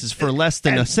most cases for less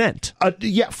than a cent.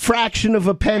 Fraction of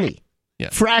a penny. Yeah.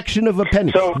 Fraction of a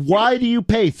penny. So, why do you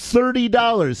pay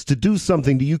 $30 to do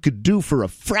something that you could do for a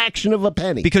fraction of a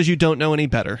penny? Because you don't know any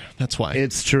better. That's why.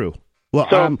 It's true.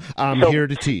 Well, I'm here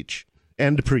to teach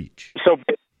and to preach. So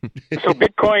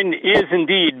Bitcoin is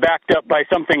indeed backed up by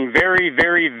something very,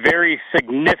 very, very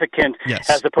significant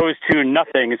as opposed to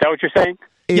nothing. Is that what you're saying?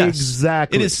 Yes.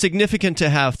 Exactly. It is significant to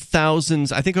have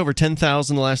thousands, I think over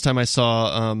 10,000 the last time I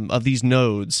saw, of these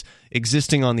nodes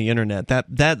existing on the internet.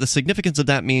 That the significance of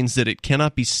that means that it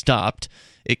cannot be stopped.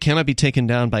 It cannot be taken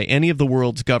down by any of the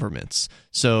world's governments.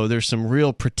 So there's some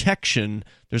real protection.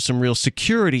 There's some real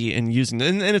security in using it.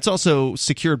 And it's also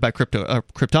secured by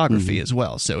cryptography as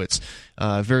well. So it's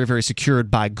very, very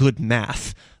secured by good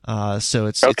math. So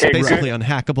it's basically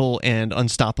unhackable and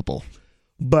unstoppable.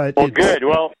 Good.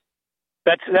 Well,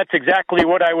 that's exactly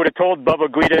what I would have told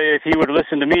Bubba Guida if he would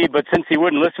listen to me. But since he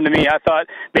wouldn't listen to me, I thought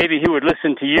maybe he would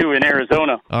listen to you in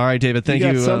Arizona. All right, David. Thank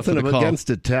you got for the call.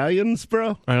 Against Italians,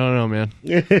 bro? I don't know, man.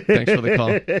 Thanks for the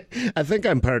call. I think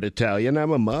I'm part Italian.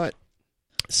 I'm a mutt.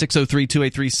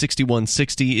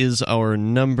 603-283-6160 is our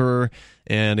number.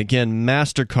 And again,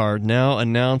 MasterCard now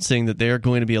announcing that they are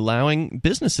going to be allowing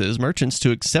businesses, merchants, to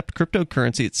accept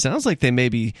cryptocurrency. It sounds like they may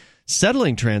be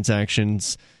settling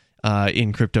transactions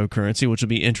in cryptocurrency, which will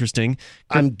be interesting.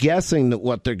 I'm guessing that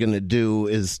what they're going to do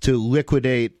is to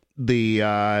liquidate the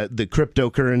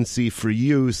cryptocurrency for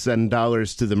you, send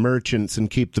dollars to the merchants, and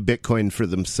keep the Bitcoin for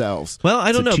themselves. Well,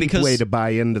 I don't know, because because way to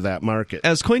buy into that market.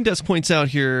 As CoinDesk points out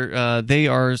here,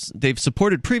 they've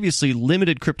supported previously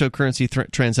limited cryptocurrency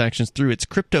transactions through its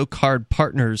crypto card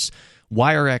partners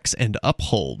WireX and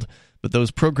Uphold. But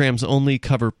those programs only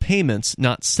cover payments,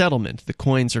 not settlement. The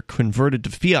coins are converted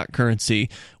to fiat currency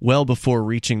well before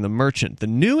reaching the merchant. The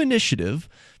new initiative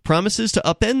promises to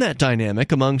upend that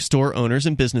dynamic among store owners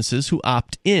and businesses who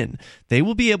opt in. They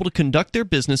will be able to conduct their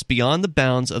business beyond the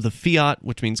bounds of the fiat,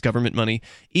 which means government money,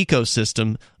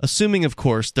 ecosystem, assuming, of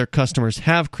course, their customers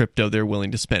have crypto they're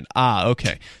willing to spend.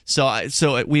 Okay.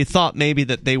 So we thought maybe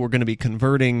that they were going to be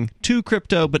converting to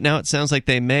crypto, but now it sounds like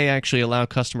they may actually allow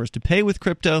customers to pay with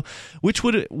crypto, which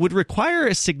would require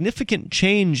a significant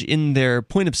change in their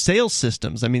point of sale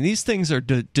systems. I mean, these things are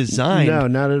designed... No,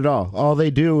 not at all. All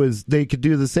they do is they could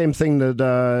do the same thing that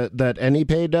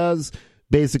AnyPay does,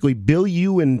 basically bill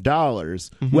you in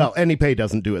dollars. Well, AnyPay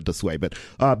doesn't do it this way, but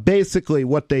basically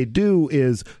what they do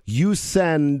is you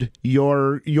send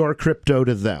your crypto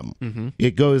to them.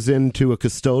 It goes into a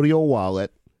custodial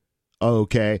wallet,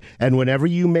 okay, and whenever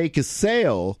you make a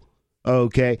sale,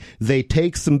 Okay, they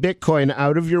take some Bitcoin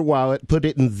out of your wallet, put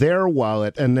it in their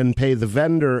wallet, and then pay the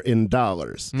vendor in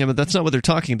dollars. Yeah, but that's not what they're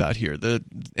talking about here.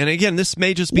 And again, this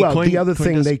may just be the other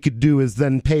thing they could do is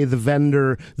then pay the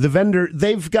vendor. The vendor,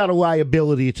 they've got a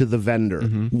liability to the vendor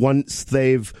once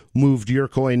they've moved your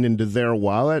coin into their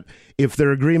wallet. If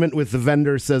their agreement with the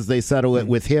vendor says they settle it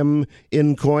with him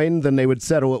in coin, then they would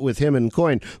settle it with him in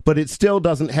coin. But it still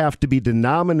doesn't have to be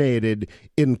denominated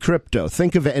in crypto.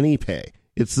 Think of AnyPay.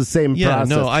 It's the same process.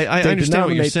 No, I understand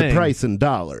what you're saying. The price in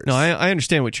dollars. No, I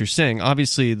understand what you're saying.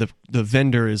 Obviously, the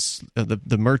vendor is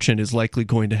the merchant is likely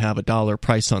going to have a dollar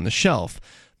price on the shelf.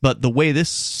 But the way this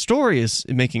story is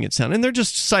making it sound, and they're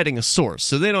just citing a source,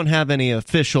 so they don't have any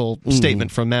official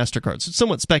statement from MasterCard. So it's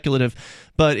somewhat speculative,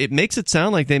 but it makes it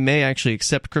sound like they may actually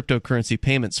accept cryptocurrency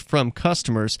payments from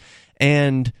customers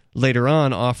and later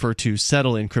on offer to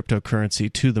settle in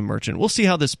cryptocurrency to the merchant. We'll see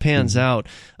how this pans out.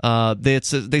 They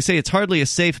say it's hardly a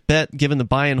safe bet given the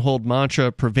buy and hold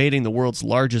mantra pervading the world's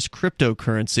largest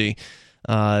cryptocurrency.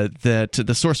 That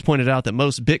the source pointed out that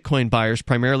most Bitcoin buyers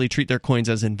primarily treat their coins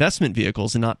as investment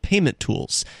vehicles and not payment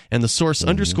tools. And the source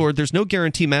underscored there's no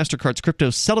guarantee MasterCard's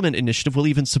crypto settlement initiative will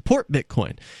even support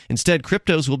Bitcoin. Instead,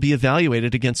 cryptos will be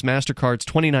evaluated against MasterCard's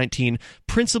 2019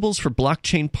 Principles for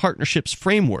Blockchain Partnerships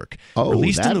framework.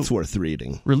 That's worth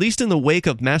reading. Released in the wake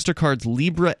of MasterCard's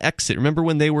Libra exit. Remember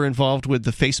when they were involved with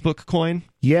the Facebook coin?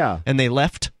 Yeah. And they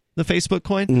left the Facebook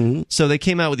coin? So they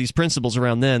came out with these principles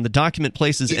around then. The document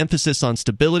places emphasis on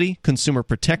stability, consumer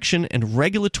protection, and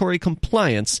regulatory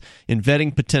compliance in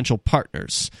vetting potential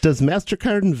partners. Does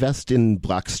MasterCard invest in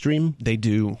Blockstream? They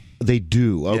do. They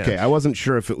do. Okay. Yeah. I wasn't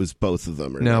sure if it was both of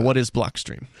them or not. Now, what is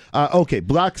Blockstream?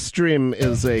 Blockstream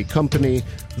is a company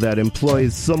that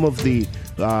employs some of the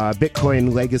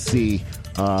Bitcoin legacy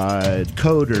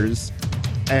coders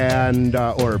and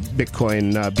or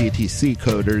Bitcoin BTC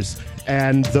coders.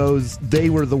 And they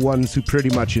were the ones who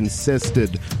pretty much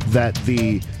insisted that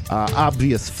the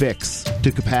obvious fix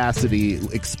to capacity,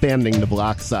 expanding the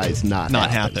block size, not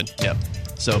happen. Yep.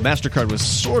 So MasterCard was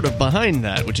sort of behind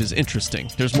that, which is interesting.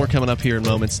 There's more coming up here in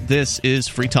moments. This is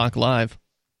Free Talk Live.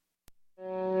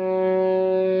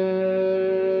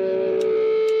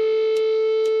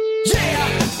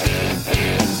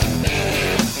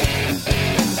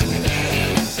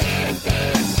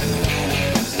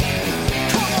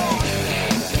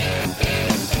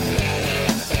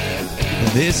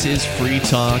 This is Free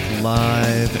Talk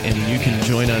Live, and you can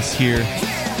join us here.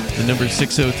 The number is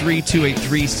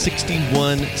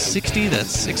 603-283-6160.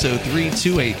 That's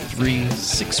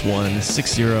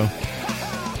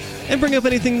 603-283-6160. And bring up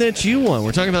anything that you want.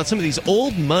 We're talking about some of these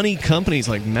old money companies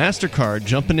like MasterCard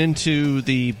jumping into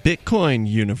the Bitcoin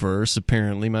universe.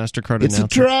 Apparently, MasterCard announced...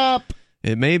 It's a trap!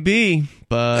 It may be,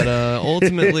 but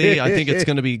ultimately, I think it's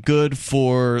going to be good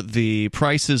for the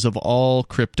prices of all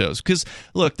cryptos. Because,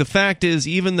 look, the fact is,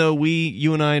 even though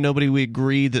you and I, we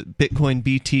agree that Bitcoin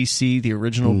BTC, the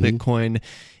original Bitcoin,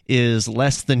 is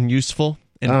less than useful.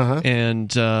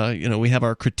 And we have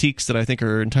our critiques that I think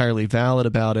are entirely valid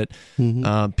about it.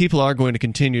 People are going to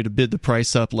continue to bid the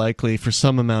price up likely for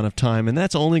some amount of time, and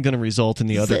that's only going to result in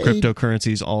the other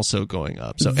cryptocurrencies also going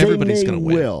up. So everybody's going to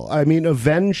win. Will. I mean,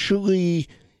 eventually,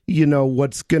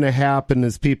 what's going to happen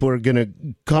is people are going to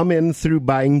come in through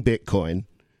buying Bitcoin.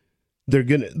 They're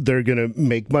gonna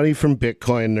make money from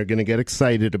Bitcoin. They're going to get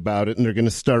excited about it, and they're going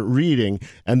to start reading,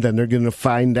 and then they're going to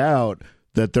find out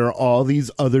that there are all these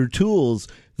other tools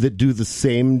that do the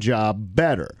same job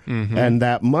better. And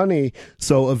that money,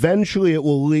 so eventually it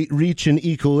will reach an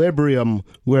equilibrium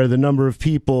where the number of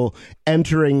people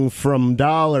entering from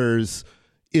dollars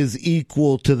is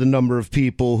equal to the number of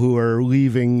people who are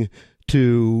leaving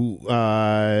to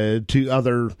other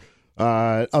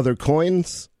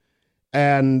coins.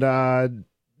 And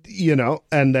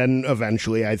and then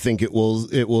eventually I think it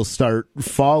will start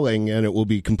falling, and it will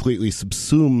be completely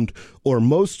subsumed or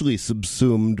mostly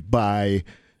subsumed by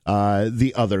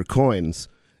the other coins.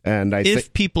 And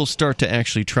if people start to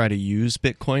actually try to use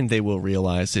Bitcoin, they will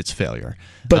realize its failure.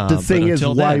 But the thing is,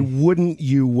 why wouldn't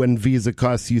you when Visa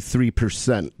costs you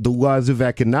 3%? The laws of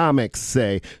economics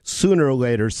say sooner or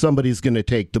later somebody's going to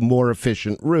take the more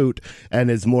efficient route,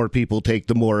 and as more people take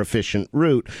the more efficient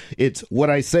route, it's what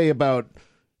I say about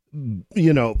the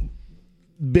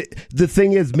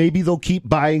thing is, maybe they'll keep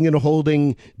buying and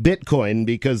holding Bitcoin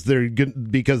because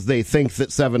they think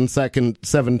that 7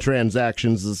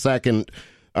 transactions a second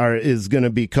is going to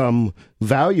become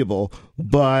valuable,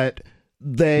 but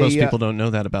most people don't know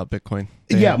that about Bitcoin.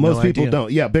 Most people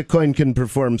don't. Yeah, Bitcoin can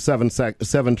perform 7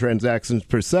 transactions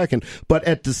per second, but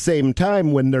at the same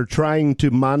time, when they're trying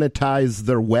to monetize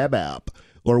their web app,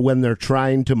 or when they're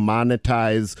trying to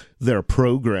monetize their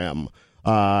program,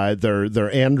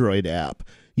 their Android app,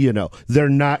 they're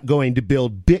not going to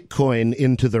build Bitcoin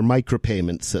into their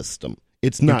micropayment system.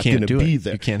 It's not going to be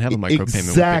there. You can't have a micropayment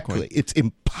exactly. with Bitcoin. It's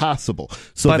impossible.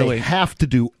 So By the they way, have to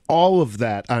do all of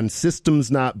that on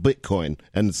systems, not Bitcoin.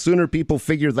 And the sooner people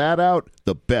figure that out,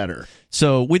 the better.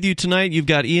 So with you tonight, you've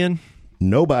got Ian.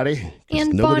 Nobody.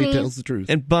 And nobody Bonnie. tells the truth.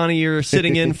 And Bonnie, you're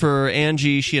sitting in for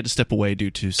Angie. She had to step away due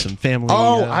to some family.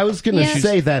 I was going to Yes.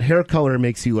 say that hair color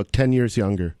makes you look 10 years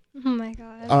younger. Oh my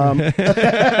god.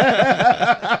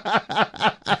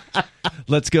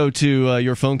 Let's go to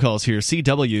your phone calls here.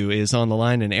 CW is on the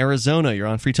line in Arizona. You're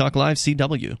on Free Talk Live,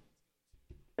 CW.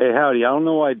 Hey, howdy. I don't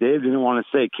know why Dave didn't want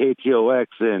to say KTOX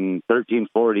in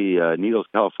 1340 Needles,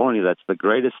 California. That's the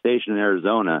greatest station in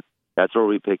Arizona. That's where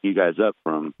we pick you guys up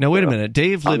from. Now, wait a minute.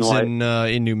 Dave lives in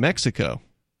New Mexico.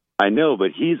 I know,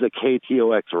 but he's a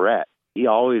KTOX rat. He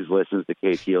always listens to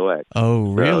KTOX.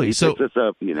 Oh, really? So he picks us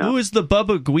up, Who is the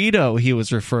Bubba Guido he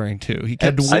was referring to? He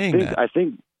kept saying that. I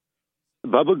think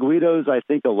Bubba Guido's, a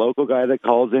local guy that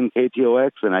calls in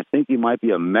KTOX, and I think he might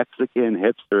be a Mexican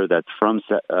hipster that's from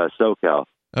SoCal.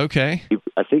 Okay.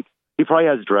 I think he probably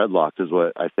has dreadlocks is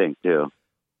what I think, too.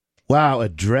 Wow, a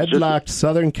dreadlocked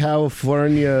Southern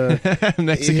California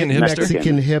Mexican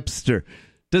hipster.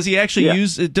 Does he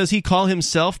actually does he call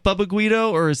himself Bubba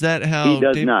Guido, or is that how... He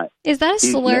does not. Is that a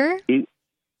slur?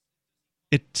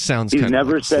 It sounds He's kind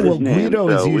never of said his name. Guido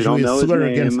is usually a slur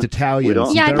against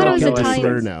Italians. Yeah, I thought it was Italian.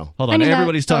 Italian. Now. Hold on,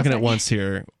 everybody's talking at once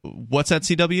here. What's that,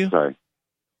 CW? Sorry.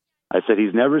 I said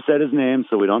he's never said his name,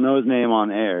 so we don't know his name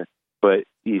on air, but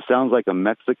he sounds like a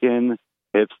Mexican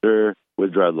hipster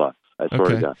with dreadlocks. I swear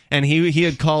to God. And he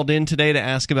had called in today to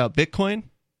ask about Bitcoin?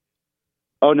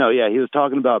 Oh, no, yeah, he was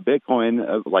talking about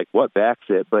Bitcoin, like what backs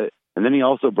it, and then he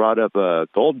also brought up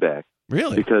Goldback.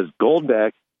 Really? Because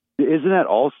Goldback,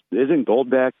 isn't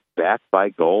Goldback backed by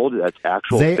gold? That's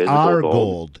actual physical gold. They are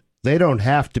gold. They don't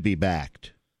have to be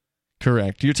backed.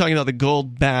 Correct. You're talking about the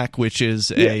gold back, which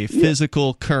is a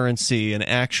physical currency, an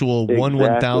actual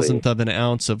 1/1000th of an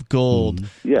ounce of gold.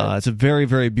 It's a very,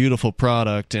 very beautiful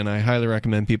product, and I highly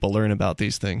recommend people learn about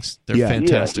these things. They're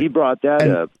fantastic. Yeah, he brought that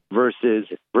up versus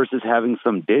having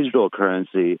some digital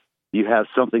currency. You have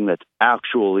something that's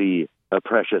actually a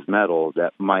precious metal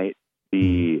that might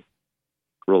be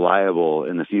reliable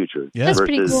in the future. Yeah. That's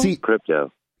pretty cool. Versus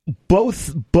crypto.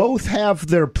 Both have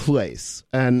their place,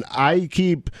 and I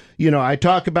keep, I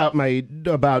talk about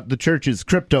the church's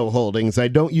crypto holdings. I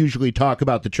don't usually talk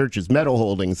about the church's metal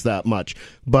holdings that much,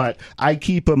 but I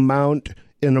keep an amount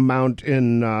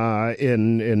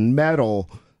in metal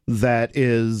that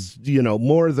is,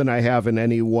 more than I have in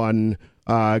any one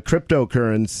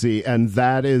cryptocurrency, and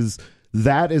that is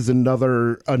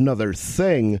another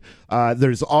thing.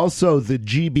 There's also the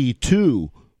GB2,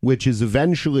 which is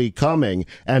eventually coming,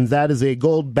 and that is a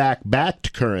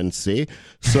gold-backed currency,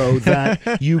 so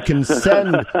that you can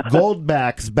send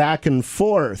goldbacks back and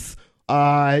forth,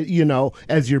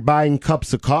 as you're buying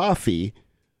cups of coffee,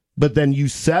 but then you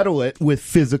settle it with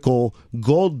physical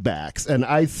goldbacks. And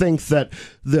I think that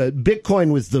the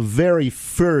Bitcoin was the very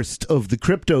first of the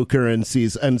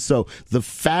cryptocurrencies, and so the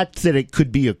fact that it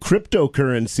could be a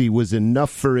cryptocurrency was enough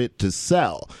for it to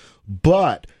sell.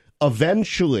 But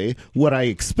eventually, what I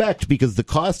expect, because the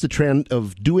cost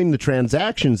of doing the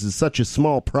transactions is such a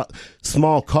small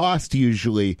cost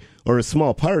usually, or a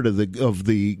small part of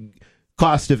the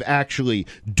cost of actually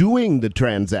doing the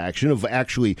transaction, of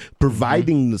actually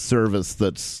providing the service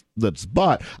that's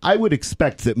bought, I would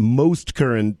expect that most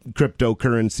current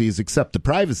cryptocurrencies, except the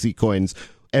privacy coins,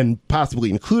 and possibly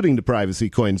including the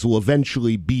privacy coins, will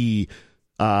eventually be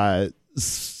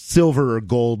silver or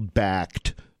gold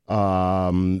backed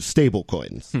stable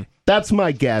coins. That's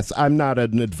my guess. I'm not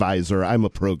an advisor. I'm a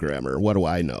programmer. What do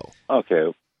I know?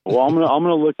 Okay. Well, I'm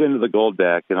gonna look into the gold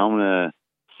back, and I'm gonna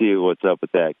see what's up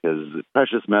with that, because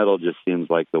precious metal just seems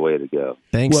like the way to go.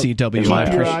 Thanks, CW.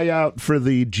 Keep your eye out for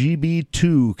the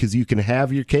GB2, because you can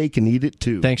have your cake and eat it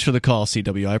too. Thanks for the call,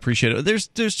 CW. I appreciate it. There's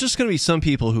just going to be some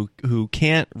people who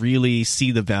can't really see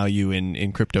the value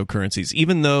in cryptocurrencies,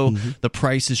 even though the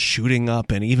price is shooting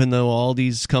up, and even though all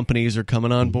these companies are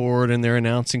coming on board and they're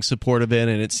announcing support of it,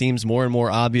 and it seems more and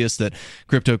more obvious that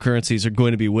cryptocurrencies are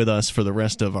going to be with us for the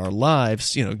rest of our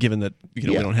lives, given that we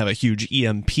don't have a huge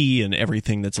EMP and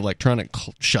everything that's electronic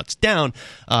shuts down,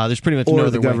 there's pretty much no other way.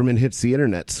 Or the government hits the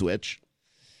internet switch.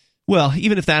 Well,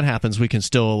 even if that happens, we can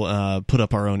still put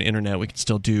up our own internet. We can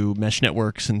still do mesh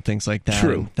networks and things like that.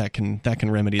 True. That can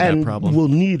remedy that problem. And we'll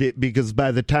need it, because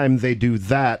by the time they do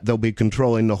that, they'll be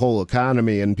controlling the whole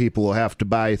economy, and people will have to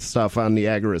buy stuff on the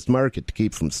agorist market to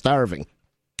keep from starving.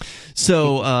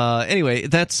 So anyway,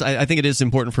 I think it is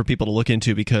important for people to look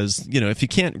into because, if you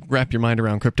can't wrap your mind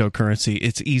around cryptocurrency,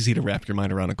 it's easy to wrap your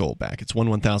mind around a gold back. It's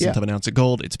 1/1000th of an ounce of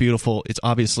gold. It's beautiful. It's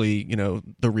obviously,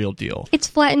 the real deal. It's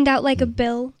flattened out like a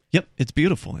bill. Yep, it's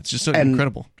beautiful. It's just so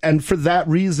incredible. And for that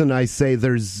reason, I say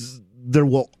there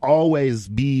will always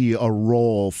be a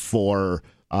role for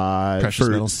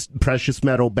precious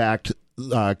metal backed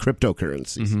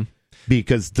cryptocurrencies,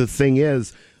 because the thing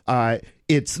is,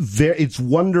 it's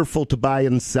wonderful to buy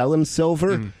and sell in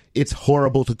silver. It's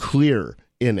horrible to clear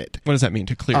in it. What does that mean,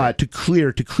 to clear?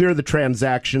 To clear the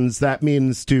transactions. That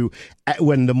means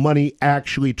when the money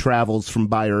actually travels from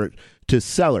buyer to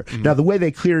seller. Now, the way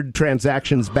they cleared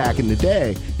transactions back in the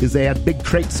day is they had big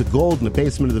crates of gold in the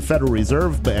basement of the Federal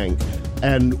Reserve Bank,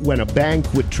 and when a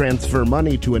bank would transfer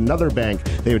money to another bank,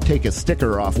 they would take a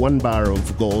sticker off one bar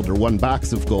of gold or one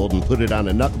box of gold and put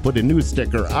a new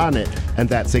sticker on it, and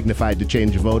that signified the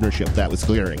change of ownership. That was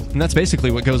clearing. And that's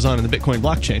basically what goes on in the Bitcoin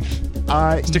blockchain.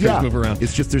 Stickers move around.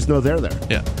 It's just there's no there.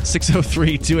 Yeah.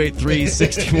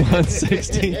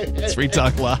 603-283-6160. It's Free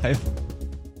Talk Live.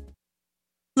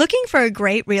 Looking for a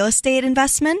great real estate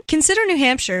investment? Consider New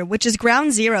Hampshire, which is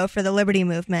ground zero for the Liberty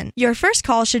Movement. Your first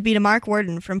call should be to Mark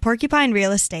Worden from Porcupine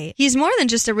Real Estate. He's more than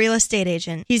just a real estate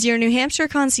agent. He's your New Hampshire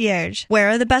concierge.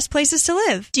 Where are the best places to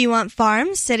live? Do you want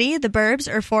farm, city, the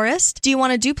burbs, or forest? Do you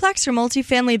want a duplex or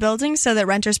multifamily building so that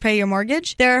renters pay your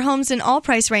mortgage? There are homes in all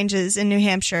price ranges in New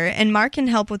Hampshire, and Mark can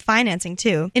help with financing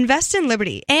too. Invest in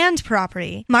liberty and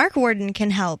property. Mark Worden can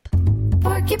help.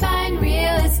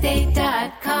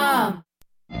 PorcupineRealEstate.com.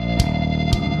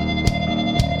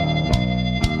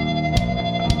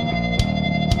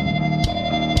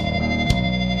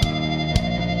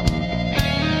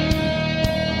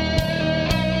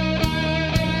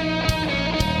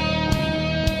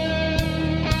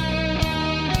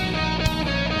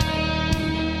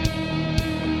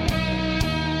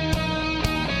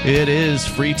 It is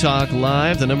Free Talk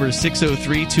Live. The number is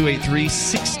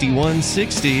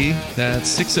 603-283-6160.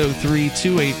 That's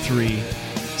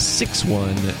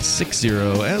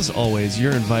 603-283-6160. As always,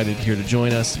 you're invited here to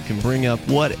join us. You can bring up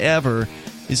whatever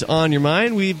is on your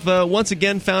mind. We've once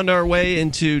again found our way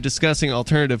into discussing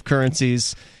alternative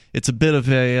currencies. It's a bit of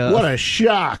a... what a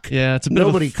shock. Yeah, it's a bit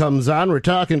Nobody comes on. We're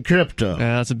talking crypto.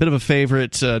 It's a bit of a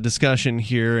favorite discussion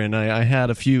here, and I had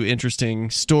a few interesting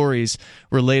stories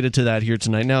related to that here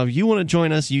tonight. Now, if you want to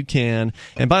join us, you can.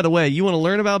 And by the way, you want to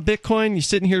learn about Bitcoin? You're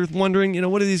sitting here wondering,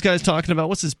 what are these guys talking about?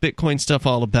 What's this Bitcoin stuff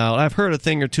all about? I've heard a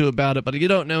thing or two about it, but you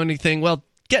don't know anything. Well,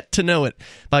 get to know it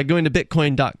by going to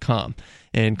Bitcoin.com.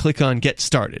 And click on Get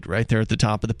Started right there at the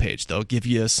top of the page. They'll give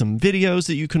you some videos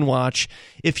that you can watch.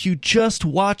 If you just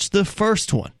watch the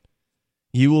first one,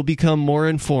 you will become more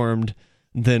informed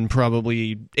than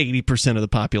probably 80% of the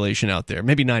population out there,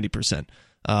 maybe 90%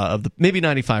 maybe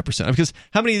 95%. Because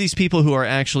how many of these people who are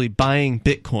actually buying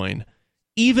Bitcoin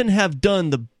even have done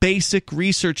the basic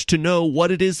research to know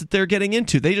what it is that they're getting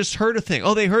into? They just heard a thing.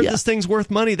 Oh, they heard this thing's worth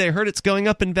money. They heard it's going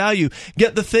up in value.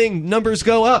 Get the thing, numbers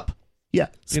go up. Yeah,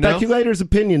 speculators'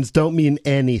 opinions don't mean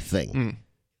anything,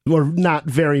 or not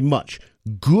very much.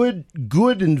 Good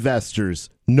investors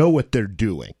know what they're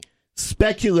doing.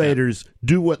 Speculators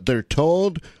do what they're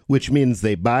told, which means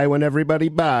they buy when everybody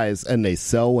buys, and they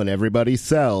sell when everybody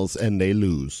sells, and they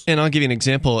lose. And I'll give you an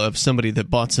example of somebody that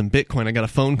bought some Bitcoin. I got a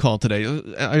phone call today.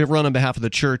 I run on behalf of the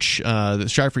church, the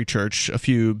Strive Free Church, a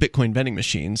few Bitcoin vending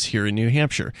machines here in New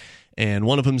Hampshire, and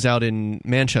one of them's out in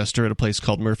Manchester at a place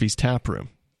called Murphy's Tap Room.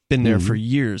 Been there for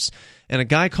years. And a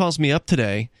guy calls me up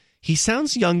today. He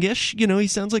sounds youngish. He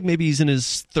sounds like maybe he's in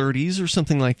his 30s or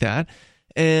something like that.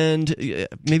 And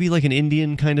maybe like an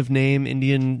Indian kind of name,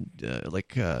 Middle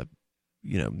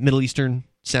Eastern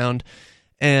sound.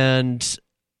 And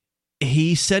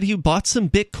he said he bought some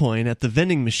Bitcoin at the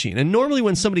vending machine. And normally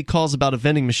when somebody calls about a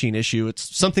vending machine issue,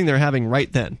 it's something they're having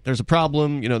right then. There's a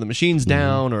problem, the machine's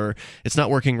down or it's not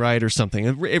working right or something.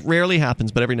 It rarely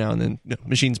happens, but every now and then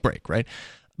machines break, right?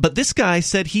 But this guy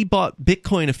said he bought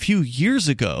Bitcoin a few years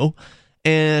ago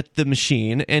at the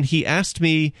machine, and he asked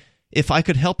me if I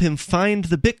could help him find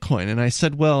the Bitcoin. And I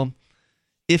said, well,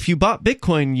 if you bought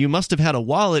Bitcoin, you must have had a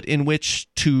wallet in which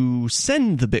to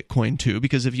send the Bitcoin to,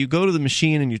 because if you go to the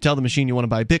machine and you tell the machine you want to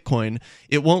buy Bitcoin,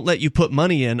 it won't let you put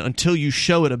money in until you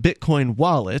show it a Bitcoin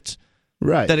wallet.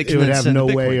 Right. That it would then have send no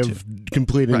the Bitcoin way to. of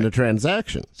completing the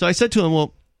transaction. So I said to him,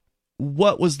 well,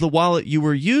 what was the wallet you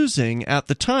were using at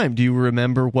the time? Do you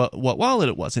remember what wallet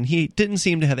it was? And he didn't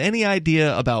seem to have any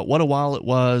idea about what a wallet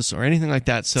was or anything like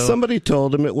that. So somebody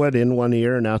told him it went in one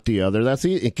ear and out the other.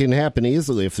 It can happen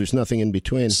easily if there's nothing in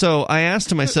between. So I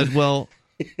asked him, I said, well,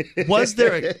 was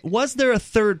there a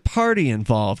third party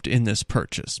involved in this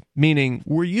purchase? Meaning,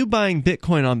 were you buying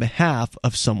Bitcoin on behalf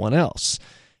of someone else?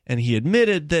 And he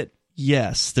admitted that,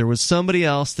 yes, there was somebody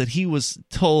else that he was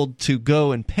told to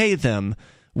go and pay them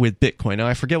with Bitcoin. Now,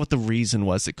 I forget what the reason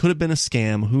was. It could have been a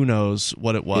scam. Who knows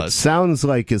what it was. It sounds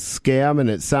like a scam, and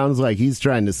it sounds like he's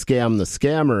trying to scam the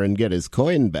scammer and get his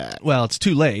coin back. Well, it's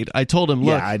too late. I told him,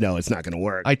 look. Yeah, I know. It's not going to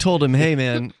work. I told him, hey,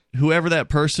 man, whoever that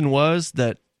person was,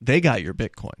 that they got your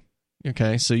Bitcoin.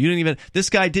 Okay, so this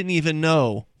guy didn't even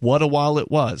know what a wallet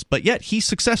was, but yet he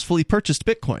successfully purchased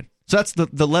Bitcoin. So that's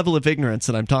the level of ignorance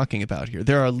that I'm talking about here.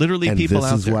 There are literally people out there.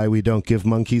 And this is why we don't give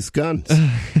monkeys guns.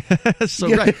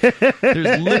 So, right.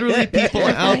 There's literally people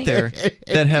out there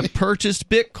that have purchased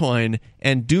Bitcoin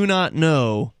and do not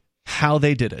know how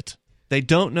they did it. They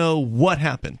don't know what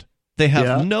happened. They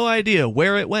have no idea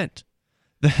where it went.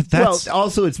 Well,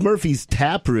 also, it's Murphy's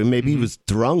Tap Room. Maybe he was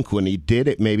drunk when he did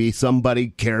it. Maybe somebody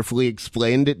carefully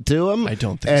explained it to him. I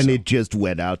don't think and so. It just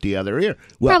went out the other ear.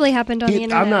 Well, probably happened on the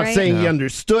internet, I'm not right? saying he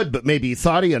understood, but maybe he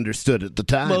thought he understood at the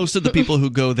time. Most of the people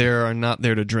who go there are not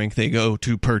there to drink. They go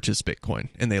to purchase Bitcoin,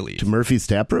 and they leave. To Murphy's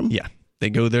Tap Room? Yeah. They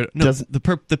go there. No,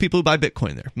 the people who buy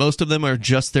Bitcoin there. Most of them are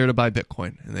just there to buy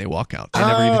Bitcoin, and they walk out. They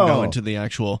never even go into the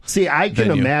actual See, I can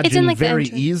venue. imagine very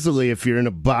easily if you're in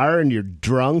a bar and you're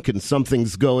drunk and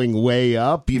something's going way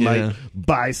up, you might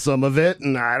buy some of it,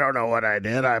 and I don't know what I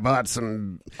did. I bought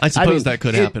some... I suppose that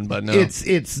could happen, but no.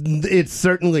 It's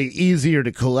certainly easier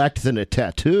to collect than a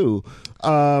tattoo.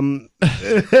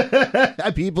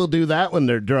 People do that when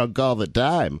they're drunk all the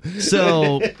time.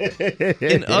 So,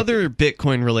 in other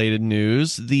Bitcoin-related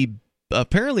news,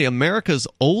 apparently America's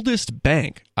oldest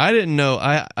bank. I didn't know.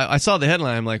 I saw the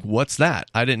headline. I'm like, what's that?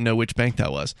 I didn't know which bank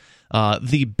that was.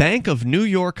 The Bank of New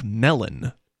York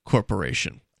Mellon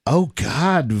Corporation. Oh,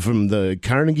 God, from the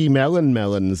Carnegie Mellon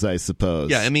melons, I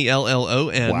suppose. Yeah,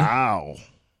 Mellon. Wow.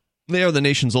 They are the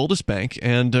nation's oldest bank,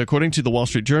 and according to the Wall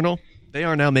Street Journal, they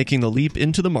are now making the leap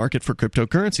into the market for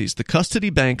cryptocurrencies. The custody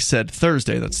bank said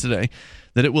Thursday, that's today,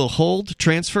 that it will hold,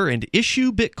 transfer, and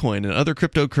issue Bitcoin and other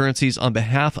cryptocurrencies on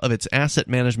behalf of its asset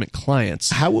management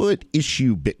clients. How will it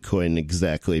issue Bitcoin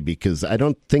exactly? Because I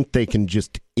don't think they can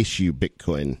just issue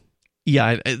Bitcoin.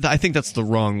 Yeah, I think that's the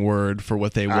wrong word for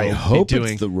what they will be doing. I hope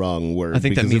it's the wrong word. I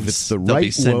think that means if it's the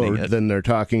right word, then they're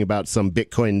talking about some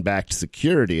Bitcoin-backed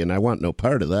security, and I want no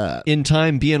part of that. In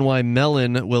time, BNY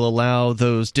Mellon will allow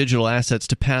those digital assets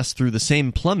to pass through the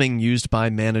same plumbing used by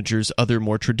managers' other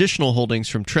more traditional holdings,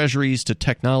 from treasuries to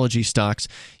technology stocks,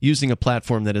 using a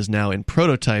platform that is now in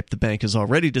prototype. The bank is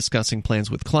already discussing plans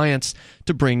with clients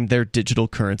to bring their digital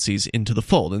currencies into the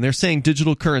fold. And they're saying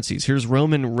digital currencies. Here's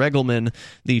Roman Regelman,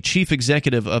 the chief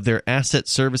executive of their asset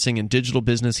servicing and digital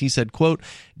business. He said, quote,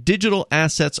 digital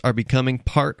assets are becoming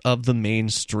part of the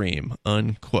mainstream,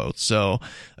 unquote. So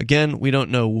again, we don't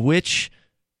know which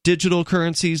digital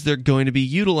currencies they're going to be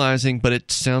utilizing, but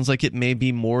it sounds like it may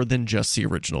be more than just the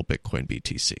original Bitcoin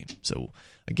BTC. So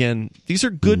again, these are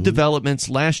good developments.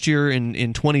 Last year in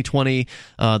 2020,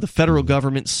 the federal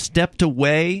government stepped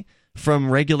away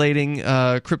from regulating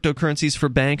cryptocurrencies for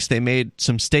banks. They made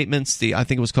some statements. I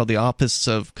think it was called the Office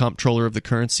of Comptroller of the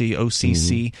Currency,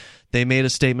 OCC. They made a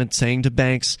statement saying to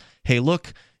banks, hey,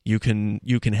 look, you can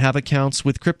have accounts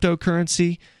with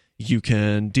cryptocurrency. You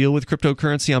can deal with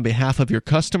cryptocurrency on behalf of your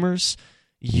customers.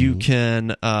 You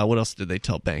can, what else did they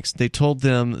tell banks? They told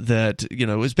them that,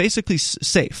 it was basically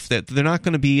safe, that they're not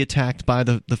going to be attacked by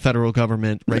the federal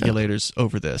government regulators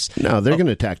over this. No, they're going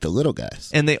to attack the little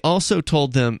guys. And they also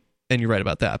told them, and you're right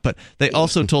about that, but they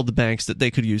also told the banks that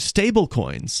they could use stable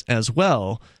coins as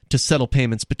well to settle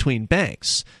payments between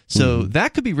banks. So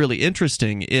that could be really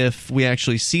interesting if we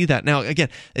actually see that. Now, again,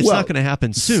 it's not going to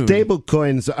happen soon. Stable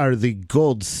coins are the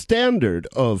gold standard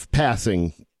of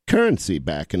passing currency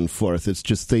back and forth. It's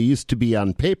just they used to be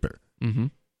on paper.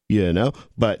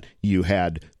 But you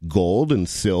had gold and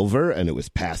silver, and it was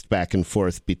passed back and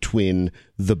forth between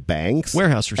the banks.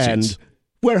 Warehouse receipts. And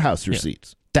warehouse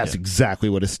receipts. That's exactly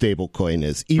what a stable coin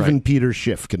is. Even Peter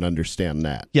Schiff can understand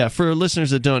that. Yeah, for listeners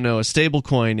that don't know, a stable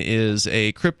coin is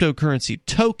a cryptocurrency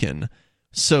token.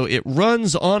 So it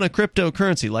runs on a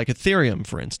cryptocurrency, like Ethereum,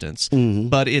 for instance.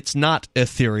 But it's not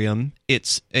Ethereum.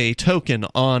 It's a token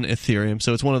on Ethereum.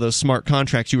 So it's one of those smart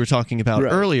contracts you were talking about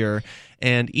earlier.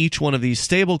 And each one of these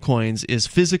stable coins is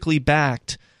physically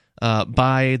backed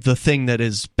by the thing that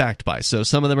is backed by. So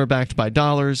some of them are backed by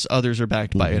dollars. Others are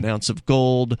backed by an ounce of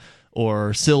gold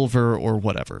or silver or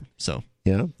whatever. So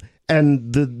yeah,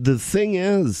 and the thing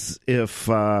is, if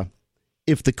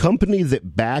the company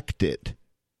that backed it,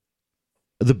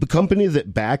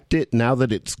 now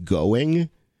that it's going,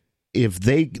 if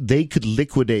they could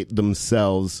liquidate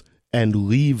themselves and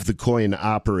leave the coin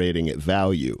operating at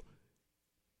value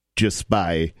just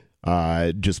by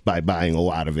buying a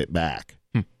lot of it back.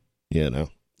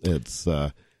 It's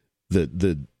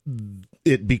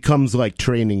it becomes like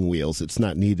training wheels. It's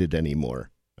not needed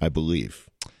anymore, I believe.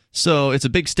 So it's a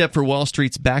big step for Wall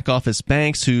Street's back-office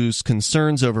banks, whose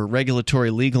concerns over regulatory,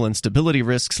 legal, and stability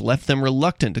risks left them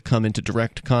reluctant to come into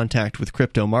direct contact with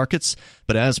crypto markets.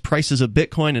 But as prices of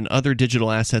Bitcoin and other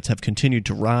digital assets have continued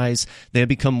to rise, they have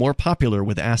become more popular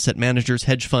with asset managers,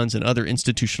 hedge funds, and other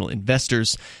institutional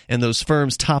investors. And those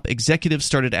firms' top executives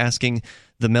started asking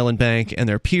the Mellon Bank and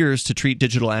their peers to treat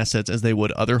digital assets as they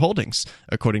would other holdings.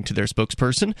 According to their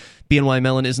spokesperson, BNY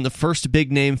Mellon isn't the first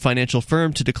big-name financial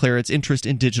firm to declare its interest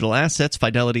in digital assets.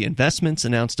 Fidelity Investments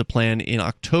announced a plan in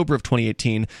October of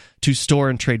 2018 to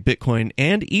store and trade Bitcoin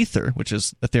and Ether, which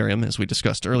is Ethereum, as we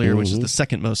discussed earlier, which is the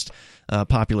second most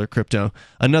popular crypto,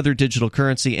 another digital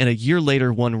currency, and a year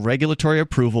later won regulatory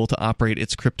approval to operate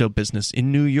its crypto business in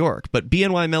New York. But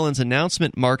BNY Mellon's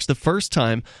announcement marks the first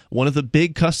time one of the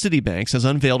big custody banks has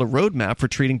unveiled a roadmap for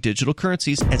treating digital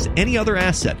currencies as any other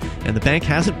asset, and the bank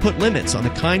hasn't put limits on the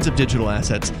kinds of digital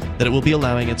assets that it will be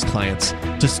allowing its clients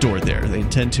to store there. They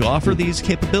intend to offer these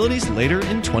capabilities later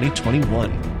in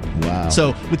 2021. Wow.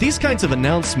 So with these kinds of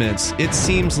announcements, it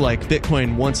seems like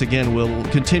Bitcoin once again will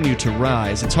continue to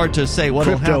rise. It's hard to say what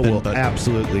will happen. Crypto will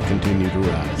absolutely continue to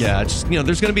rise. Yeah, just,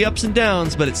 there's going to be ups and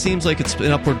downs, but it seems like it's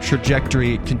an upward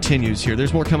trajectory continues here.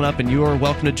 There's more coming up, and you are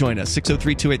welcome to join us.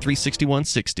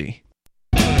 603-283-6160.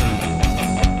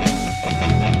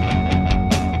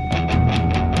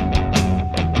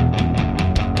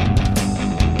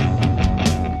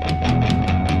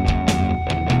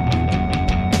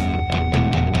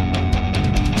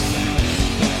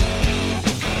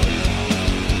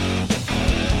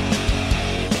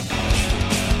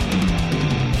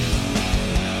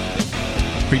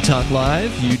 Free Talk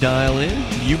Live, you dial in,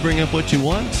 you bring up what you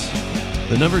want.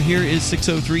 The number here is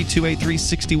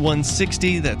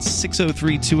 603-283-6160. That's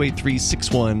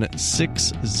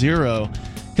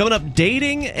 603-283-6160. Coming up,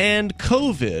 dating and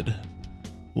COVID.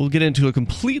 We'll get into a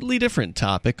completely different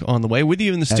topic on the way. With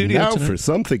you in the studio and now tonight, for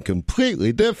something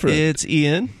completely different. It's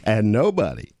Ian. And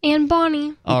nobody. And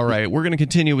Bonnie. All right, we're going to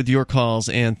continue with your calls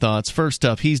and thoughts. First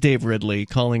up, he's Dave Ridley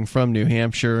calling from New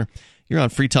Hampshire. You're on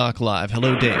Free Talk Live.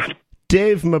 Hello, Dave.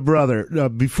 Dave, my brother,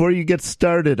 before you get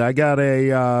started, I got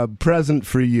a present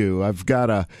for you. I've got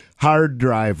a hard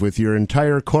drive with your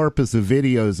entire corpus of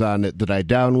videos on it that I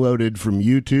downloaded from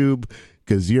YouTube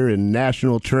because you're in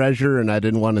national treasure and I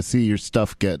didn't want to see your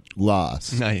stuff get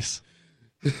lost. Nice.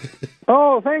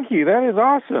 Oh, thank you. That is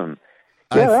awesome.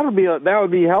 Yeah, that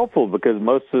would be helpful because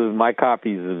most of my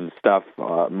copies of stuff,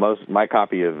 my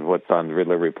copy of what's on the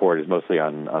Riddler Report is mostly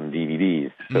on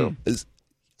DVDs. So.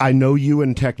 I know you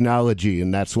in technology,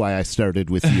 and that's why I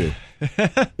started with you.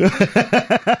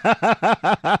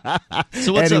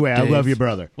 So what's anyway, up, Dave? I love you,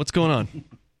 brother. What's going on?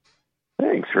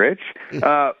 Thanks, Rich.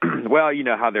 Well, you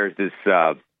know how there's this,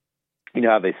 how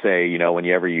they say,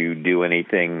 whenever you do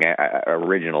anything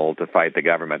original to fight the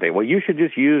government, you should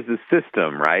just use the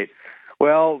system, right?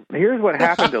 Well, here's what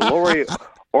happened to Lori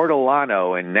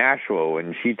Ortolano in Nashua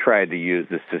when she tried to use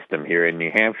the system here in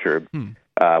New Hampshire.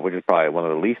 Which is probably one of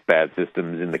the least bad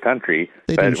systems in the country.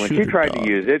 But when she tried to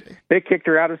use it, they kicked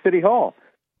her out of City Hall.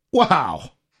 Wow.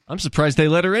 I'm surprised they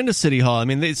let her into City Hall. I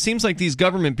mean, it seems like these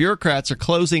government bureaucrats are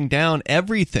closing down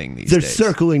everything these days. They're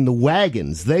circling the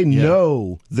wagons. They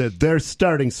know that they're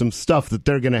starting some stuff that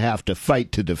they're going to have to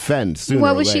fight to defend sooner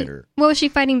or later. What was she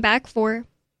fighting back for?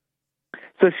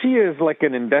 So she is like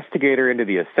an investigator into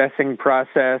the assessing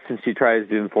process, and she tries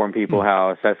to inform people how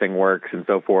assessing works and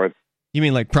so forth. You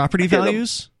mean like property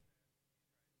values?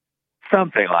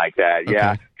 Something like that,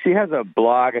 yeah. Okay. She has a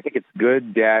blog. I think it's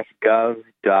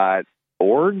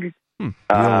good-gov.org. The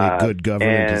only good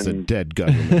government is a dead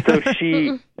government. So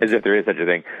she, as if there is such a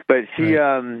thing. But she,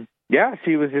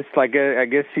 she was just like, I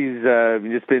guess she's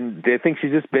they think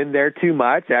she's just been there too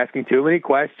much, asking too many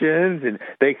questions, and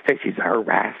they say she's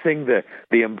harassing the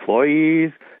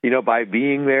employees, by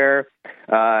being there.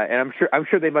 And I'm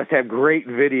sure they must have great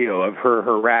video of her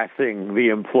harassing the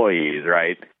employees,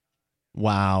 right?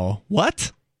 Wow.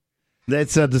 What? They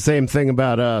said the same thing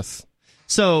about us.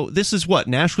 So this is what,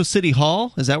 Nashua City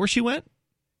Hall? Is that where she went?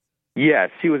 Yes,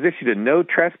 she was issued a no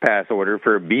trespass order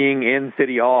for being in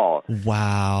City Hall.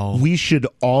 Wow. We should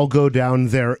all go down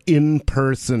there in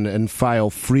person and file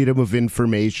Freedom of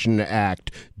Information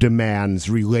Act demands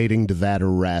relating to that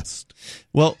arrest.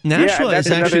 Well, Nashua that's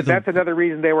is actually that's another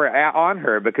reason they were on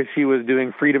her, because she was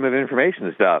doing freedom of information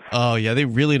stuff. Oh yeah, they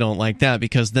really don't like that,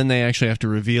 because then they actually have to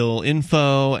reveal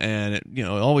info, and it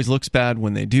always looks bad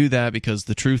when they do that, because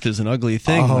the truth is an ugly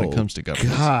thing when it comes to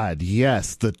government. God,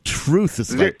 yes, the truth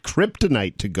is like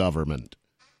kryptonite to government.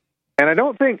 And I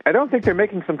don't think they're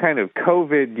making some kind of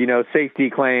COVID, safety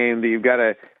claim that you've got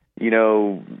to,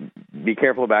 be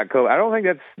careful about COVID. I don't think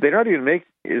they're not even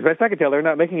as best I can tell, they're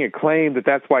not making a claim that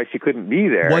that's why she couldn't be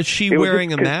there. Was she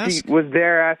wearing a mask? She was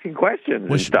there asking questions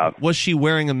and stuff. Was she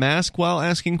wearing a mask while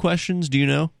asking questions? Do you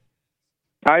know?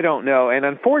 I don't know. And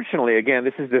unfortunately, again,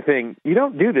 this is the thing. You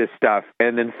don't do this stuff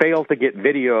and then fail to get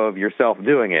video of yourself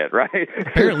doing it, right?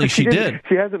 Apparently she did.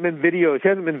 She hasn't been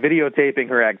videotaping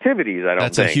her activities, I don't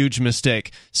think. That's a huge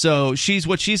mistake. So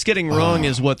what she's getting wrong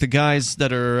is what the guys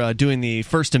that are doing the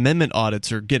First Amendment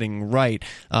audits are getting right.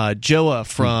 Joa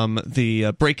from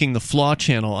the Breaking the Flaw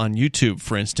channel on YouTube,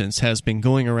 for instance, has been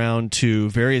going around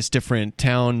to various different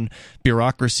town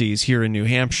bureaucracies here in New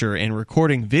Hampshire and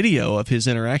recording video of his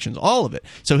interactions, all of it.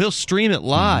 So he'll stream it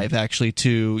live, actually,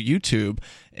 to YouTube,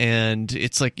 and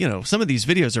it's like, some of these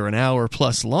videos are an hour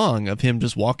plus long of him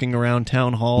just walking around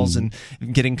town halls and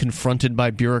getting confronted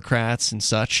by bureaucrats and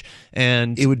such.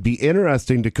 And it would be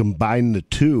interesting to combine the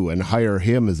two and hire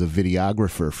him as a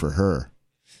videographer for her.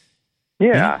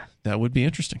 Yeah. That would be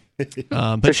interesting.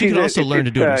 But she could also learn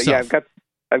to do it herself. Yeah,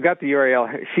 I've got the URL.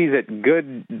 She's at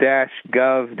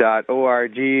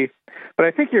good-gov.org. But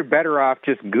I think you're better off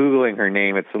just Googling her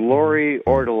name. It's Lori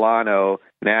Ortolano,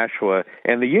 Nashua.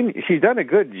 And she's done a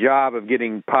good job of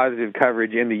getting positive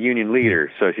coverage in the Union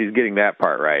Leader, so she's getting that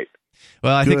part right.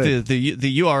 Well, I think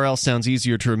the URL sounds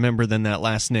easier to remember than that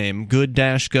last name.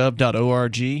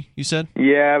 Good-gov.org, you said?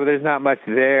 Yeah, but there's not much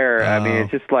there. I mean,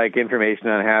 it's just like information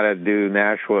on how to do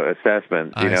Nashua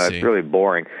assessments. It's really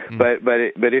boring. But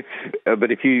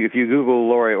if you Google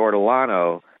Lori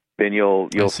Ortolano, then you'll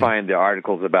find the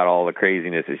articles about all the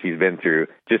craziness that she's been through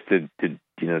just to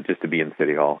be in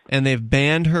City Hall. And they've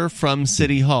banned her from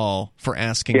City Hall for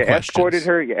asking questions.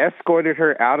 Escorted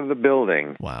her out of the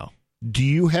building. Wow. Do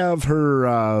you have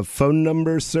her phone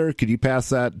number, sir? Could you pass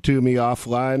that to me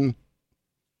offline?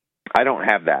 I don't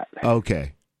have that.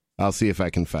 Okay. I'll see if I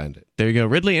can find it. There you go.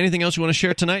 Ridley, anything else you want to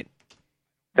share tonight?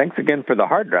 Thanks again for the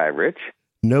hard drive, Rich.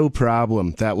 No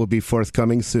problem. That will be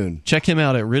forthcoming soon. Check him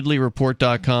out at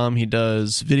ridleyreport.com. He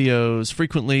does videos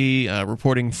frequently,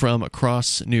 reporting from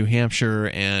across New Hampshire,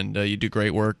 and you do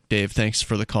great work. Dave, thanks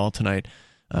for the call tonight.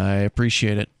 I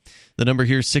appreciate it. The number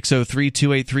here is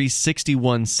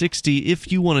 603-283-6160 if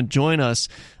you want to join us.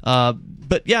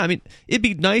 But yeah, I mean, it'd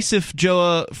be nice if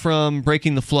Joa from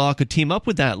Breaking the Flaw could team up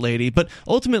with that lady, but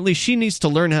ultimately she needs to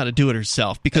learn how to do it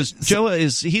herself, because Joa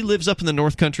he lives up in the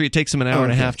North Country. It takes him an hour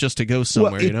and a half just to go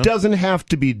somewhere. Well, it doesn't have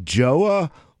to be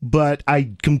Joa, but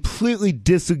I completely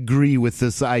disagree with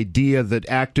this idea that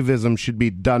activism should be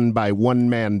done by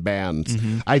one-man bands.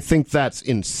 I think that's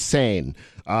insane.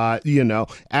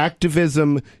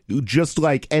 Activism, just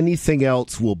like anything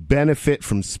else, will benefit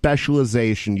from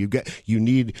specialization. You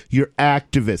need your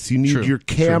activists. You need your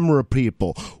camera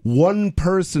people. One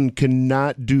person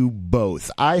cannot do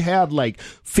both. I had like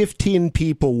 15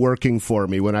 people working for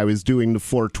me when I was doing the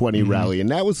 420 rally, and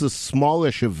that was a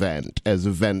smallish event as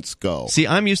events go. See,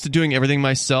 I'm used to doing everything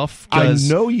myself. I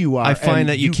know you are. I find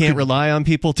that you can't rely on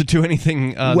people to do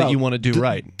anything that you want to do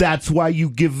right. That's why you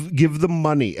give them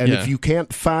money, and if you can't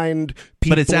find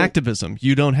people, but it's activism.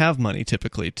 You don't have money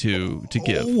typically to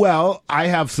give. Well, I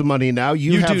have some money now.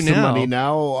 You have do some now, money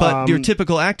now, but your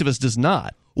typical activist does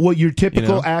not. Well, your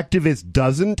typical activist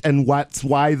doesn't, and that's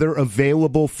why they're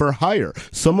available for hire.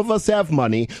 Some of us have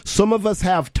money, some of us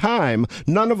have time,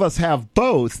 none of us have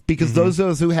both, because those of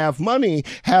us who have money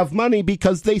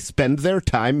because they spend their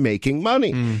time making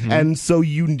money. And so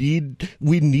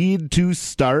we need to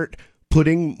start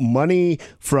moving money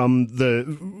from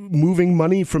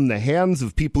the hands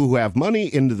of people who have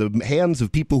money into the hands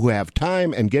of people who have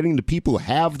time, and getting the people who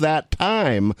have that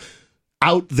time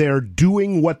out there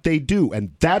doing what they do.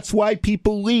 And that's why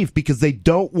people leave, because they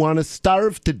don't want to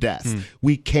starve to death.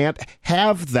 We can't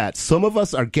have that. Some of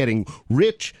us are getting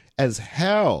rich as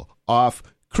hell off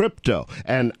crypto,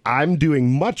 and I'm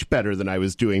doing much better than I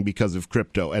was doing because of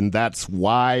crypto, and that's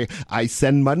why I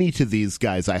send money to these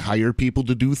guys. I hire people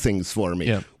to do things for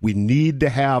me. We need to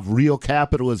have real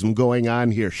capitalism going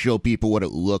on here, show people what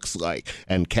it looks like,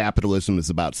 and capitalism is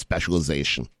about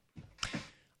specialization.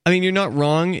 I mean, you're not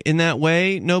wrong in that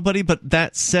way, nobody, but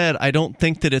that said, I don't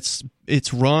think that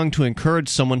it's wrong to encourage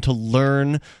someone to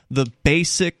learn the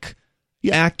basic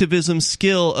activism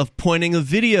skill of pointing a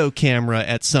video camera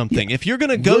at something. If you're going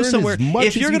to go somewhere,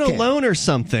 if you're going to loan her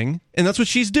something, and that's what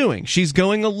she's doing, she's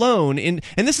going alone, and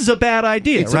this is a bad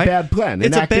idea, it's right? It's a bad plan.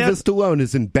 An activist alone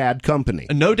is in bad company.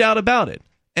 No doubt about it.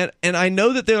 And I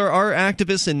know that there are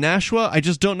activists in Nashua. I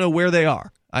just don't know where they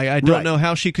are. I don't know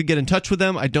how she could get in touch with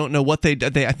them. I don't know what they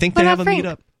I think they have a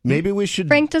meetup. Maybe we should...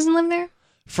 Frank doesn't live there?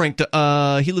 Frank,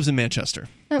 he lives in Manchester.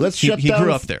 Oh. He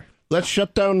grew up there. Let's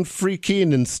shut down Free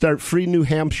Keene and start Free New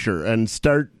Hampshire and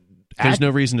start... There's no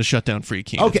reason to shut down Free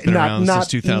Keene. Okay, it's been around not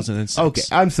since 2006. Okay,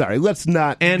 I'm sorry. Let's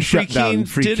not shut down Free Keene. And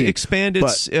Free Keene did expand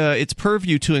its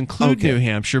purview to include New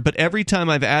Hampshire, but every time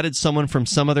I've added someone from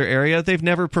some other area, they've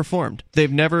never performed.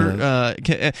 They've never,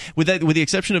 with the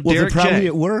exception of Derek J. Well, they're probably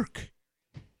at work.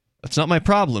 That's not my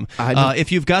problem.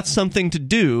 If you've got something to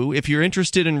do, if you're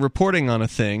interested in reporting on a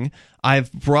thing,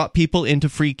 I've brought people into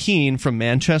Free Keene from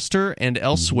Manchester and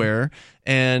elsewhere,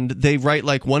 and they write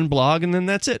like one blog, and then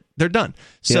that's it. They're done.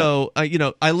 So,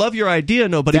 I love your idea,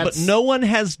 but no one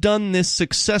has done this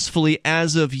successfully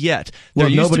as of yet.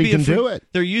 Nobody can do it.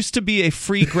 There used to be a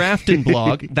Free Grafton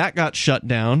blog. That got shut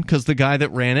down because the guy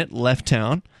that ran it left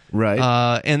town.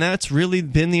 Right. And that's really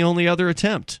been the only other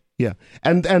attempt. Yeah,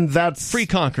 and that's Free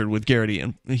Concord with Garrity,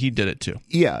 and he did it too.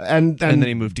 Yeah, and then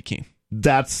he moved to Keene.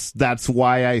 That's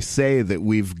why I say that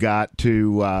we've got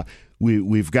to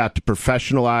we've got to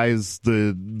professionalize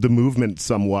the movement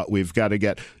somewhat. We've got to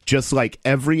get, just like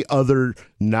every other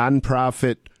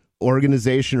nonprofit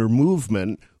organization or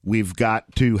movement, we've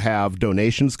got to have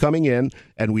donations coming in,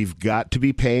 and we've got to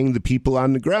be paying the people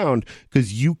on the ground,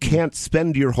 because you can't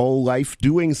spend your whole life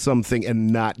doing something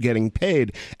and not getting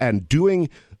paid. And doing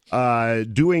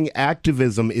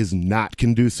activism is not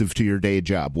conducive to your day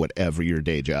job, whatever your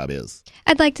day job is.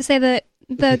 I'd like to say that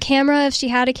the camera, if she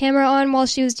had a camera on while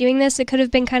she was doing this, it could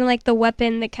have been kind of like the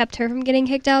weapon that kept her from getting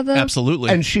kicked out of the...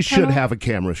 Absolutely. And she should have a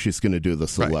camera if she's going to do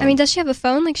this alone. I mean, does she have a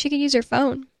phone? Like, she could use her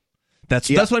phone. That's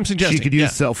what I'm suggesting. She could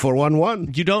use Cell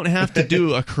 411. You don't have to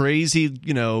do a crazy,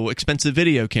 expensive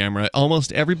video camera.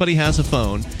 Almost everybody has a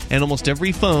phone, and almost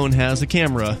every phone has a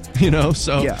camera,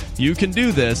 so you can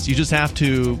do this. You just have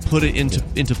to put it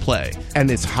into play. And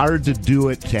it's hard to do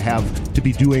it, to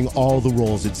be doing all the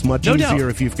roles. It's much easier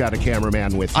if you've got a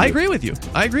cameraman with you. I agree with you.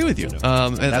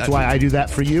 And that's why I do that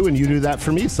for you, and you do that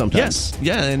for me sometimes.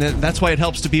 Yes, and that's why it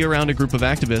helps to be around a group of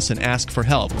activists and ask for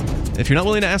help. If you're not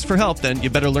willing to ask for help, then you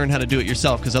better learn how to do it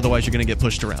yourself, because otherwise you're going to get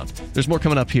pushed around. There's more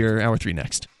coming up here, hour 3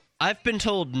 next. I've been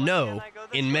told no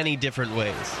in many different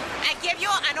ways. I give you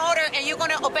an order and you're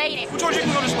going to obey it. George, you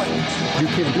can go this way. You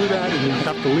can do that and you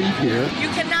have to leave here. You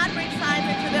cannot bring signs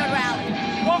into the rally.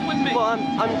 Walk with me. Well,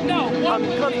 I'm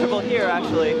comfortable here,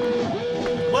 actually.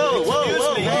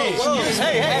 Whoa.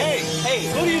 Hey.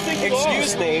 Who do you think you are?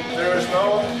 Excuse me. There is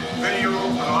no video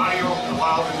and audio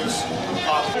allowed in this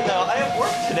office. No, I have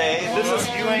work today. You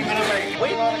ain't gonna make it.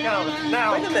 Wait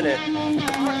a minute.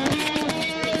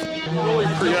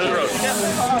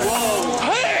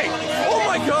 Hey! Oh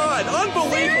my God!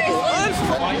 Unbelievable!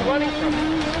 Why are you running from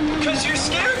me? Because you're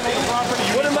scared me.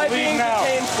 What am I being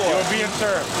detained for? You're being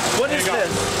served. What is this?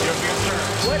 You're being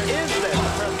served. What is this?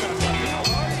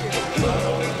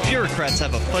 Bureaucrats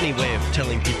have a funny way of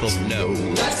telling people no.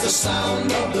 That's the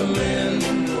sound of the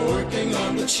men working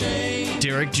on the chain.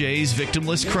 Derek J's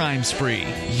Victimless Crime Spree.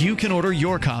 You can order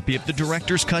your copy of the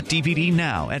Director's Cut DVD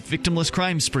now at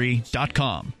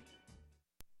victimlesscrimespree.com.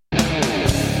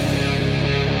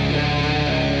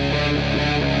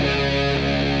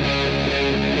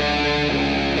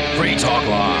 Free Talk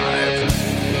Live.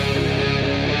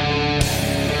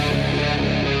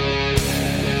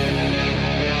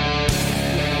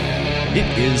 It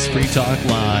is Free Talk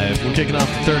Live. We're kicking off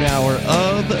the third hour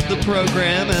of the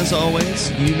program. As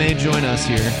always, you may join us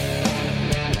here.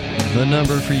 The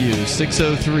number for you,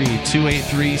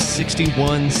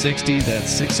 603-283-6160.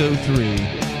 That's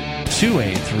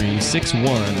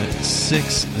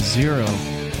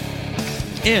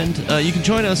 603-283-6160. And you can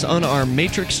join us on our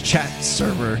Matrix chat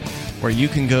server, where you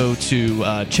can go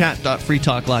to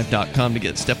chat.freetalklive.com to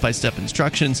get step-by-step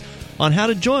instructions on how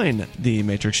to join the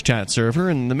Matrix chat server.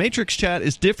 And the Matrix chat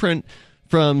is different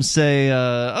from, say,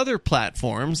 other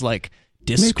platforms like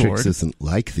Discord. Matrix isn't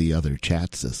like the other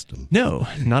chat system. No,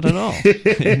 not at all.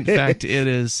 In fact, it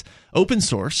is open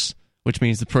source, which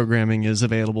means the programming is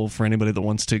available for anybody that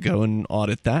wants to go and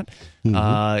audit that.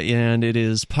 And it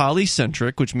is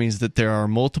polycentric, which means that there are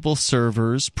multiple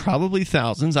servers, probably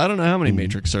thousands. I don't know how many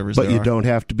Matrix servers there are. But you don't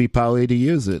have to be poly to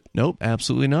use it. Nope,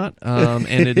 absolutely not. And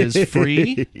it is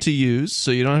free to use,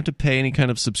 so you don't have to pay any kind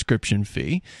of subscription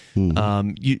fee.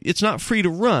 It's not free to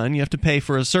run. You have to pay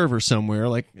for a server somewhere,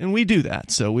 and we do that,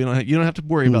 so you don't have to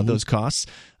worry about those costs.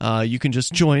 You can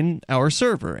just join our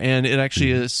server, and it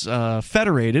actually is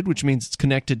federated, which means it's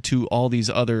connected to all these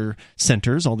other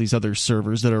centers, all these other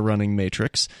servers that are running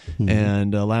Matrix,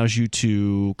 and allows you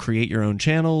to create your own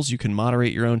channels. You can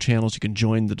moderate your own channels. You can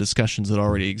join the discussions that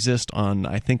already exist on,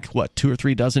 I think, 2 or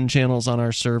 3 dozen channels on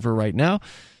our server right now.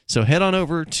 So head on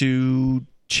over to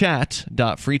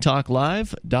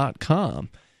chat.freetalklive.com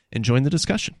and join the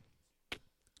discussion.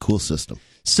 Cool system.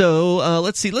 So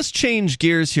let's see. Let's change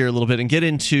gears here a little bit and get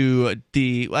into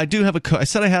I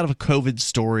said I had a COVID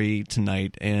story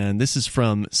tonight, and this is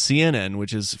from CNN,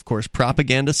 which is, of course,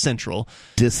 Propaganda Central.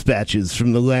 Dispatches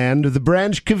from the land of the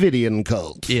Branch Covidian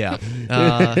cult. Yeah.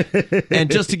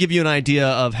 And just to give you an idea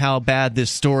of how bad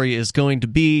this story is going to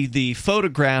be, the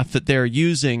photograph that they're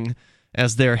using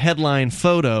as their headline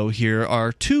photo here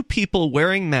are 2 people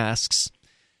wearing masks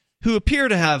who appear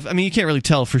to have, you can't really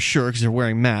tell for sure because they're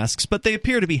wearing masks, but they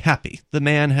appear to be happy. The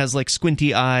man has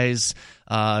squinty eyes.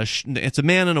 It's a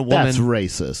man and a woman. That's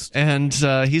racist. And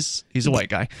he's a white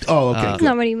guy. Oh, okay. That's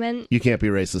not what he meant. You can't be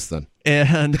racist then.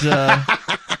 And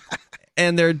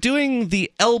and they're doing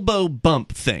the elbow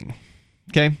bump thing,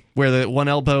 okay, where the one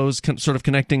elbow's sort of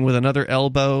connecting with another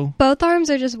elbow. Both arms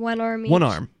or just one arm each? One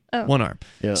arm. Oh. One arm.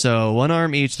 Yeah. So one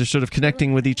arm each. They're sort of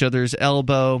connecting with each other's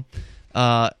elbow.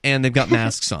 And they've got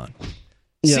masks on.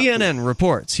 Yeah. CNN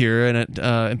reports here,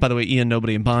 and by the way, Ian,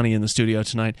 Nobody, and Bonnie in the studio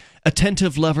tonight.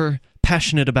 Attentive lover,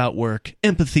 passionate about work,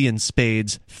 empathy in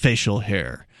spades, facial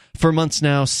hair. For months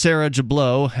now, Sarah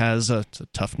Jablow it's a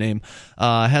tough name,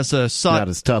 has a not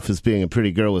as tough as being a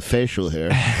pretty girl with facial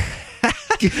hair.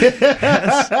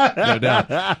 No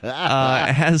doubt.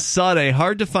 Has sought a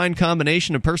hard-to-find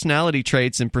combination of personality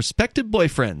traits in prospective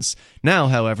boyfriends. Now,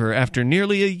 however, after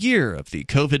nearly a year of the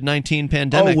COVID-19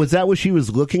 pandemic... Oh, was that what she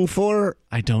was looking for?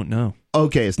 I don't know.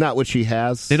 Okay, it's not what she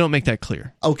has. They don't make that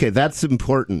clear. Okay, that's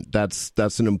important. That's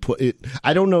an important.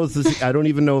 I don't know if this. I don't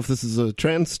even know if this is a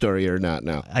trans story or not.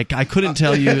 Now, I couldn't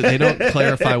tell you. They don't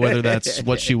clarify whether that's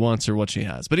what she wants or what she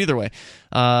has. But either way,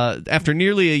 after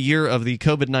nearly a year of the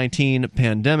COVID-19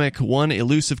 pandemic, one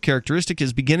elusive characteristic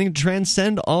is beginning to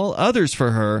transcend all others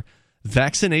for her: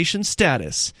 vaccination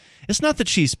status. It's not that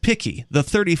she's picky. The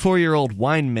 34-year-old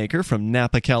winemaker from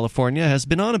Napa, California, has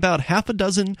been on about half a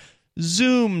dozen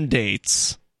Zoom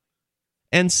dates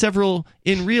and several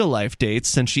in real life dates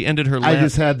since she ended her I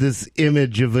just had this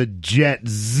image of a jet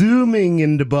zooming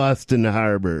into Boston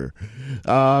Harbor.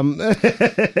 No,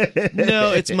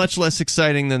 it's much less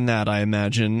exciting than that, I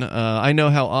imagine. I know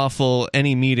how awful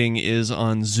any meeting is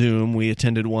on Zoom. We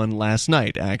attended one last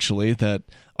night, actually, that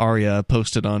Aria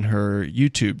posted on her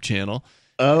YouTube channel.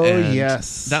 Oh, and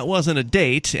yes. That wasn't a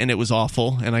date, and it was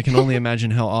awful, and I can only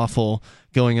imagine how awful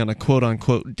going on a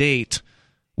quote-unquote date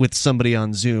with somebody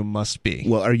on Zoom must be.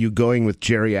 Well, are you going with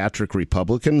geriatric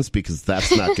Republicans? Because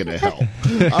that's not going to help.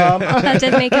 That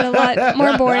did make it a lot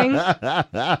more boring.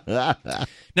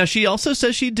 Now, she also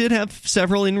says she did have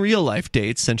several in real-life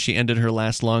dates since she ended her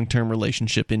last long-term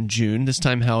relationship in June. This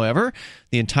time, however,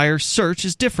 the entire search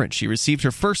is different. She received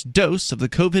her first dose of the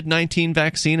COVID-19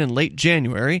 vaccine in late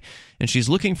January, and she's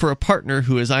looking for a partner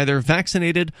who is either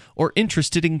vaccinated or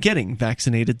interested in getting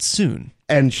vaccinated soon.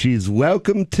 And she's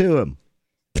welcome to him.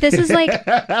 This is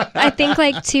I think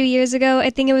 2 years ago, I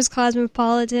think it was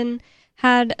Cosmopolitan,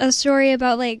 had a story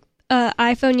about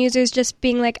iPhone users just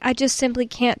being I just simply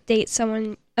can't date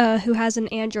someone who has an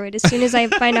Android. As soon as I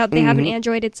find out they have an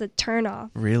Android, it's a turnoff.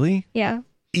 Really? Yeah.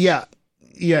 Yeah.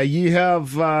 Yeah, you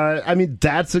have,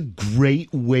 that's a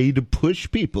great way to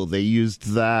push people. They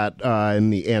used that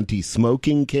in the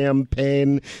anti-smoking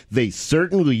campaign. They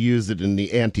certainly use it in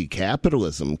the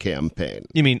anti-capitalism campaign.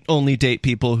 You mean only date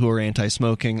people who are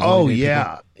anti-smoking? Oh,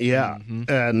 yeah, yeah.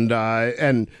 Mm-hmm.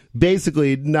 And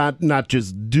basically not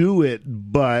just do it,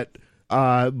 but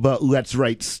let's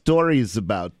write stories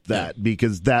about that,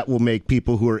 because that will make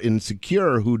people who are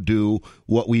insecure, who do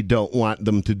what we don't want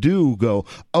them to do, go,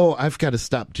 oh, I've got to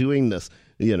stop doing this.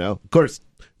 Of course,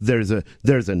 there's a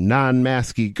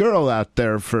non-masky girl out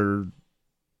there for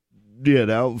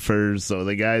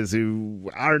the guys who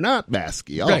are not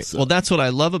masky also. Right. Well, that's what I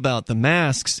love about the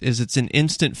masks is it's an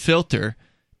instant filter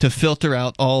to filter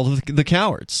out all of the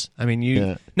cowards. I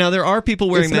mean, now there are people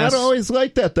wearing masks. It's not always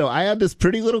like that, though. I had this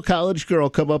pretty little college girl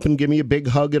come up and give me a big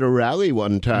hug at a rally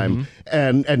one time,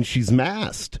 and she's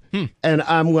masked, and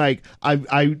I'm like,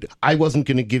 I wasn't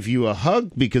going to give you a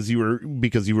hug because you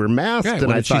were masked,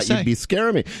 and I thought you'd be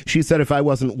scaring me. She said if I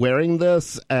wasn't wearing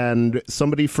this and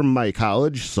somebody from my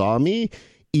college saw me,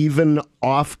 even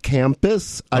off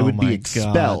campus, I would be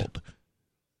expelled.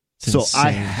 So I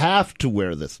have to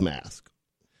wear this mask.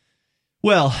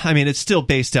 Well, I mean, it's still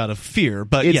based out of fear,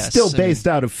 but it's still based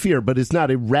out of fear, but it's not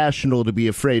irrational to be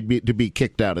afraid to be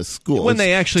kicked out of school. When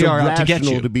they actually are out to get you. It's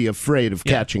irrational to be afraid of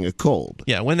catching a cold.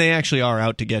 Yeah, when they actually are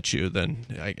out to get you, then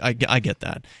I get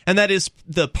that. And that is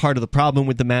the part of the problem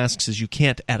with the masks is you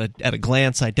can't at a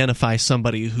glance identify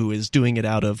somebody who is doing it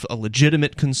out of a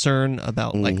legitimate concern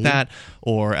about like that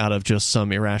or out of just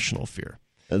some irrational fear.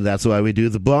 And that's why we do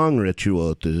the bong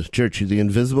ritual at the Church of the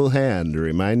Invisible Hand to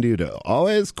remind you to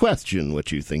always question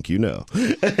what you think you know.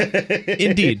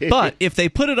 Indeed. But if they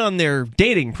put it on their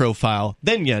dating profile,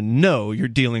 then you know you're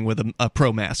dealing with a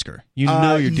pro-masker. You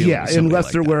know you're dealing with somebody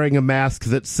unless they're like that. wearing a mask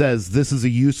that says, this is a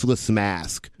useless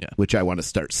mask, which I want to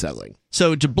start selling.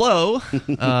 So Jablo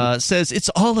says, it's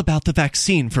all about the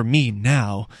vaccine for me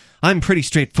now. I'm pretty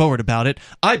straightforward about it.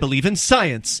 I believe in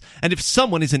science. And if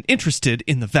someone isn't interested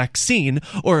in the vaccine,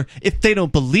 or if they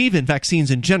don't believe in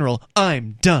vaccines in general,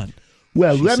 I'm done.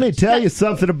 Well, let me tell you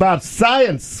something about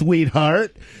science,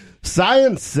 sweetheart.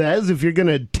 Science says if you're going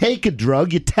to take a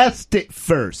drug, you test it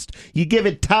first. You give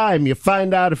it time. You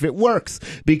find out if it works,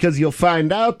 because you'll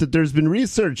find out that there's been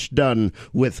research done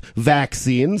with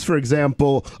vaccines. For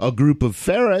example, a group of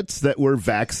ferrets that were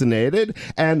vaccinated,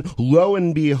 and lo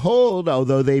and behold,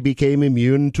 although they became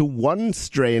immune to one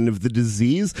strain of the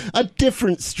disease, a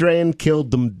different strain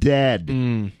killed them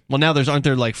dead. Well, now aren't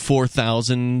there like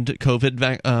 4,000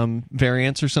 COVID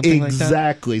variants or something like that?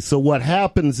 Exactly. So what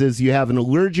happens is you have an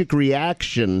allergic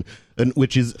reaction,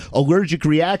 which is allergic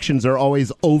reactions are always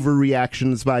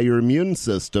overreactions by your immune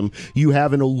system. You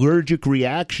have an allergic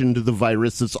reaction to the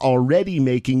virus that's already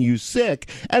making you sick,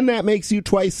 and that makes you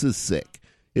twice as sick.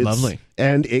 Lovely.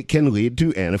 And it can lead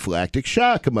to anaphylactic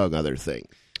shock, among other things.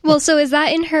 Well, so is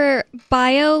that in her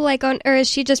bio, or is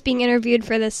she just being interviewed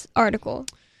for this article?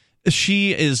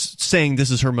 She is saying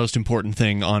this is her most important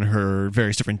thing on her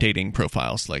various different dating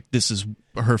profiles. Like, this is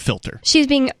her filter. She's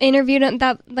being interviewed, and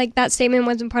that statement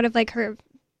wasn't part of her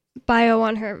bio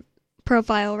on her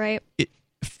profile, right?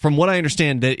 From what I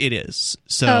understand, that it is.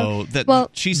 So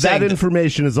she's that saying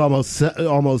information is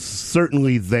almost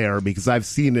certainly there, because I've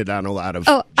seen it on a lot of.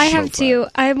 I have too.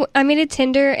 I made a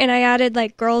Tinder and I added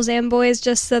girls and boys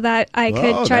just so that I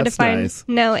could try to find. Nice.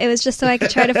 No, it was just so I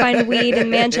could try to find weed in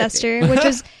Manchester, which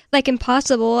was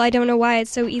impossible. I don't know why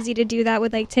it's so easy to do that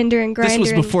with Tinder and Grindr. This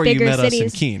was before in bigger you met cities.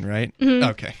 us in Keene, right? Mm-hmm.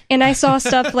 Okay. And I saw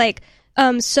stuff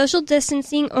social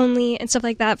distancing only and stuff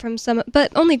like that from some,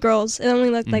 but only girls. It only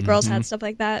looked like girls had stuff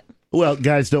like that. Well,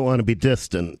 guys don't want to be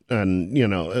distant,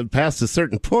 and past a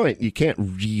certain point, you can't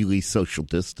really social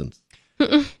distance.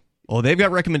 Well, they've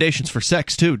got recommendations for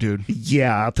sex too, dude.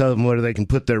 Yeah, I'll tell them where they can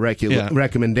put their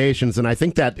recommendations, and I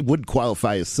think that would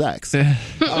qualify as sex.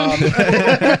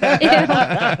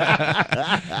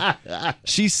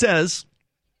 She says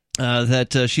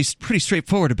that she's pretty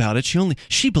straightforward about it.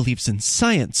 She believes in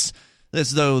science,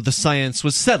 as though the science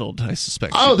was settled, I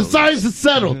suspect. Oh, the science is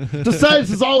settled. The science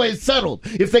is always settled.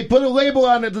 If they put a label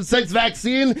on it that says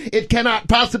vaccine, it cannot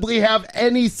possibly have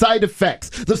any side effects.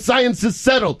 The science is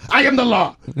settled. I am the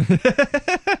law. I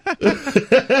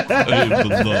am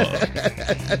the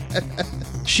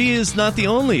law. She is not the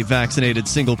only vaccinated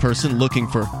single person looking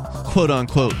for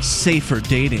quote-unquote safer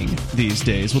dating these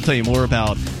days. We'll tell you more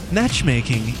about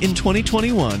matchmaking in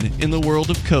 2021 in the world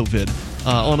of COVID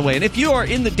on the way. And if you are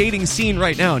in the dating scene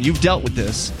right now and you've dealt with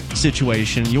this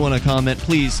situation, you want to comment,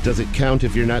 please. Does it count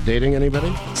if you're not dating anybody?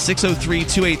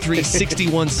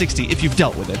 603-283-6160 if you've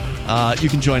dealt with it. You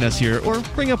can join us here or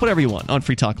bring up whatever you want on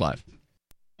Free Talk Live.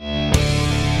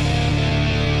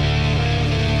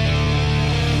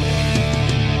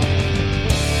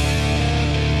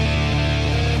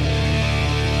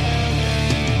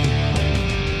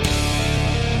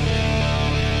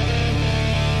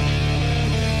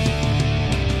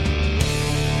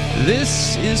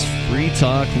 This is Free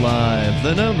Talk Live.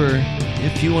 The number,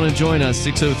 if you want to join us,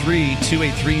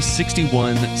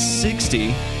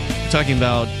 603-283-6160. Talking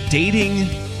about dating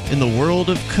in the world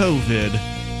of COVID.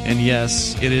 And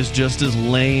yes, it is just as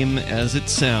lame as it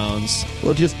sounds.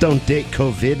 Well, just don't date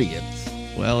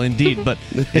COVIDians. Well, indeed, but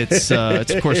it's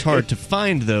of course hard to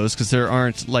find those because there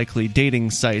aren't likely dating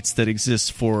sites that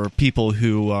exist for people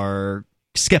who are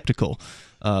skeptical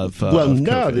No,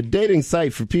 the dating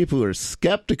site for people who are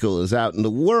skeptical is out in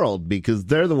the world because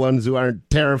they're the ones who aren't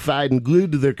terrified and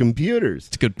glued to their computers.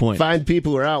 It's a good point. Find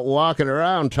people who are out walking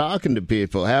around talking to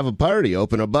people, have a party,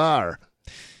 open a bar.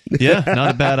 Yeah,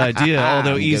 not a bad idea,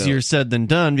 although easier said than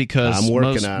done because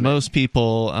most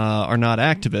people are not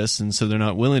activists, and so they're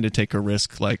not willing to take a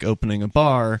risk like opening a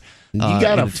bar. You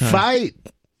got to fight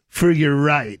for your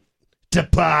right to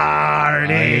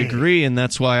party. I agree, and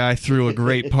that's why I threw a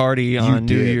great party on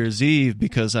New Year's Eve,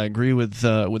 because I agree with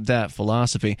that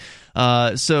philosophy.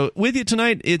 So with you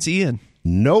tonight, it's Ian.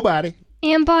 Nobody.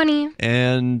 And Bonnie.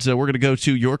 And we're going to go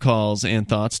to your calls and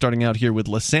thoughts, starting out here with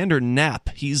Lysander Knapp.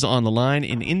 He's on the line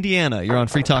in Indiana. You're on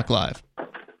Free Talk Live.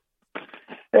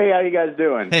 Hey, how you guys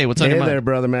doing? Hey, what's on your mind? Hey there,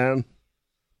 brother man.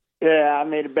 Yeah, I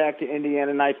made it back to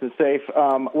Indiana nice and safe.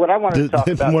 What I wanted to talk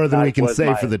about more than we can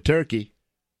say for the turkey.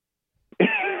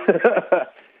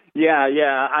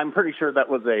 Yeah, I'm pretty sure that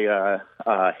was a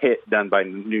hit done by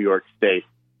New York State.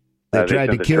 They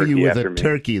tried to kill you with a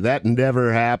turkey. That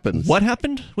never happens. What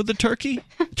happened with the turkey?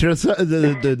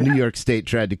 The New York State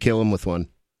tried to kill him with one.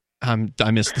 I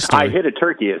missed the story. I hit a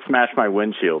turkey. It smashed my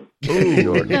windshield.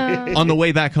 On the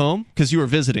way back home? Because you were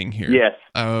visiting here. Yes.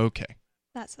 Okay.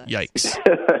 That sucks. Yikes.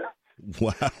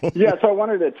 Wow. Yeah, so I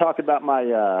wanted to talk about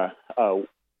my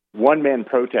one-man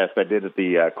protest I did at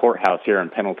the courthouse here in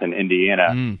Pendleton,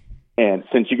 Indiana. And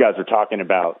since you guys are talking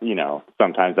about,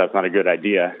 sometimes that's not a good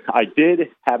idea, I did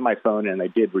have my phone and I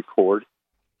did record.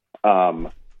 But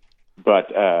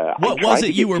what was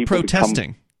it you were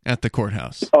protesting at the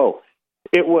courthouse? Oh,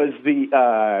 it was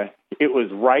it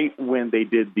was right when they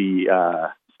did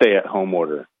the stay-at-home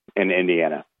order in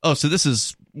Indiana. Oh, so this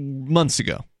is months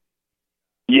ago.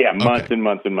 Yeah, months and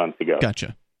months and months ago.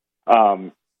 Gotcha.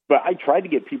 But I tried to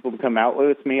get people to come out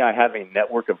with me. I have a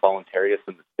network of voluntarists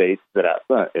in the States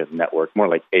network, more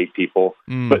like 8 people,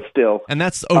 but still. And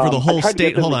that's over the whole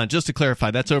state? Hold on, just to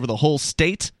clarify, that's over the whole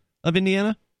state of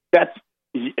Indiana? That's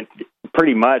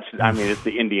pretty much. I mean, it's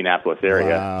the Indianapolis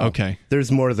area. Wow. Okay.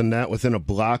 There's more than that within a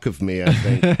block of me, I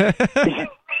think.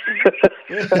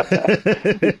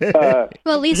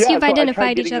 Well, at least you've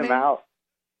identified each other.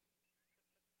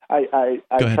 I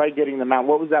tried getting them out.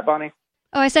 What was that, Bonnie?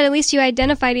 Oh, I said at least you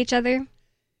identified each other.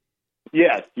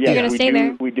 Yes. You're going to stay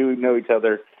there. We do know each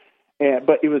other.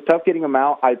 But it was tough getting them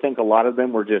out. I think a lot of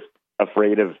them were just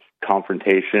afraid of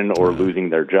confrontation or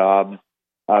losing their jobs.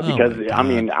 Because, I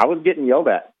mean, I was getting yelled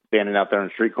at standing out there on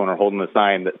the street corner holding a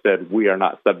sign that said, "We are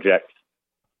not subjects.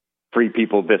 Free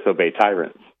people disobey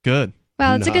tyrants." Good.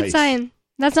 Wow, it's a good sign.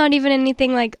 That's not even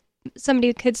anything like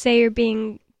somebody could say you're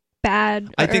being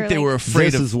bad. I think they were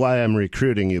afraid This is why I'm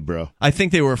recruiting you, bro. I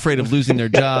think they were afraid of losing their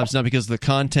jobs, not because of the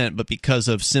content, but because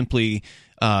of simply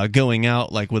going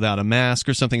out like without a mask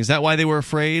or something. Is that why they were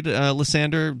afraid,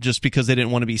 Lysander? Just because they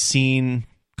didn't want to be seen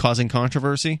causing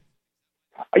controversy?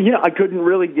 I couldn't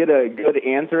really get a good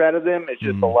answer out of them. It's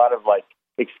just a lot of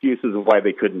excuses of why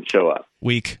they couldn't show up.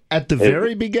 Weak. At the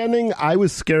very beginning, I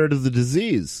was scared of the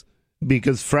disease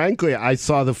because, frankly, I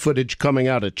saw the footage coming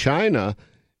out of China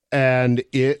and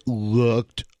it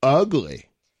looked ugly.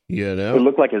 It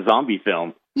looked like a zombie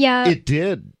film. Yeah. It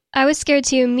did. I was scared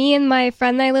too. Me and my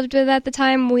friend that I lived with at the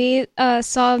time, we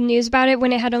saw news about it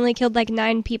when it had only killed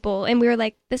 9 people. And we were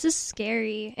like, this is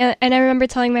scary. And I remember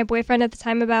telling my boyfriend at the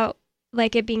time about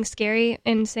it being scary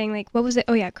and saying what was it?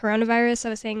 Oh yeah, coronavirus. I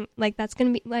was saying that's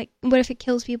going to be what if it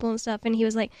kills people and stuff? And he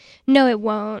was like, no, it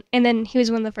won't. And then he was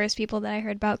one of the first people that I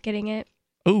heard about getting it.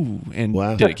 Oh, and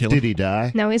wow. Did it kill him? Did he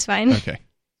die? No, he's fine. Okay.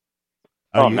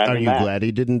 Are you glad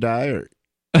he didn't die or?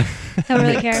 I don't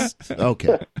really care. Okay.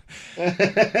 All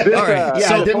right.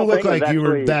 Yeah, it didn't look like you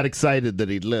were that excited that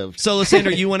he lived. So,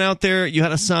 Lysander, you went out there, you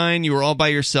had a sign, you were all by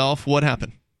yourself. What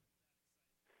happened?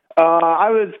 I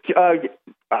was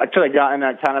actually got in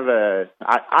a kind of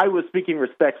I was speaking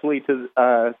respectfully to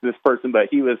this person, but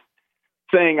he was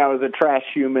saying I was a trash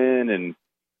human, and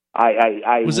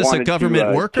I was this wanted a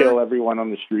government to worker? Kill everyone on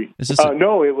the street. Is this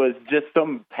no, it was just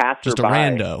some passerby. Just a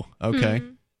rando. Okay. Mm-hmm.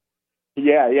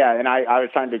 Yeah, and I was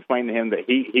trying to explain to him that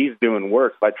he's doing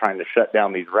work by trying to shut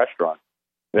down these restaurants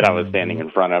that I was standing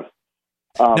in front of.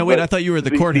 No, wait, I thought you were at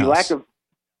the courthouse.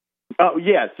 Oh,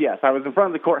 yes, I was in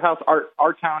front of the courthouse.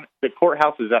 Our town, the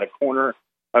courthouse is at a corner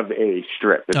of a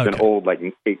strip. It's an old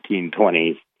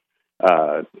 1820s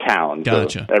town.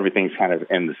 Gotcha. So everything's kind of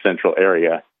in the central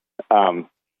area.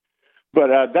 But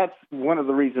that's one of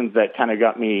the reasons that kind of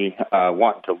got me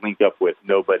wanting to link up with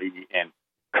Nobody and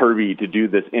Kirby to do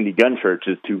this indie gun church,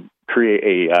 is to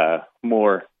create a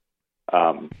more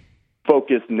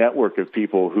focused network of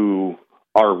people who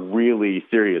are really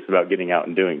serious about getting out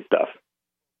and doing stuff.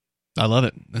 I love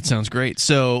it. That sounds great.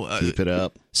 So keep it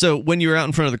up. So when you were out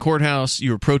in front of the courthouse,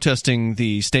 you were protesting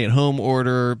the stay-at-home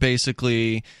order,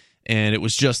 basically, and it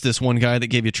was just this one guy that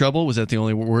gave you trouble. Was that the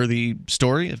only worthy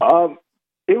story? I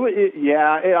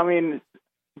mean,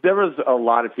 there was a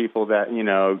lot of people that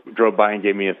drove by and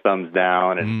gave me a thumbs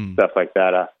down and stuff like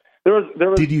that. There was.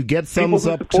 Did you get thumbs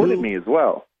up who supported me as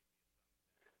well?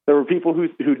 There were people who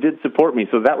did support me,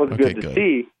 so that was good to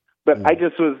see. But I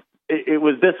just was. It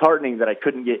was disheartening that I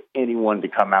couldn't get anyone to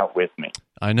come out with me.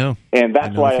 I know. And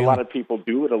that's why a lot of people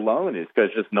do it alone, is because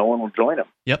just no one will join them.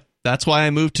 Yep. That's why I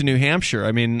moved to New Hampshire.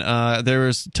 I mean, there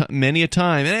was many a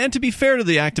time, and to be fair to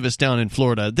the activists down in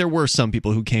Florida, there were some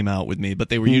people who came out with me, but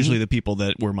they were usually the people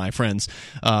that were my friends,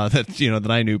 that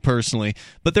I knew personally.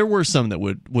 But there were some that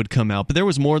would come out. But there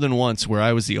was more than once where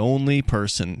I was the only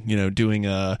person, doing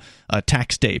a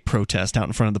tax day protest out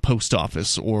in front of the post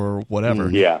office or whatever.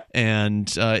 Yeah.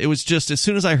 And it was just, as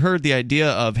soon as I heard the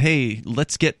idea of, hey,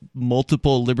 let's get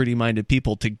multiple liberty-minded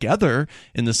people together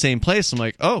in the same place, I'm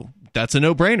like, oh, that's a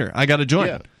no-brainer. I got to join.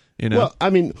 Yeah. Well, I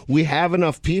mean, we have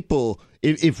enough people.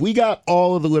 If we got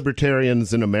all of the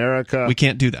libertarians in America, we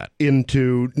can't do that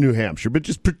into New Hampshire, but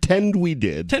just pretend we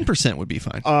did. 10% would be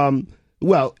fine.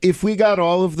 Well, if we got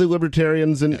all of the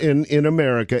libertarians in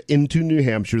America into New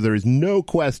Hampshire, there is no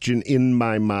question in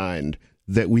my mind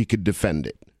that we could defend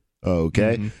it.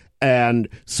 Okay? Mm-hmm. And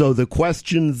so the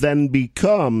question then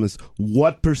becomes,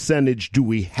 what percentage do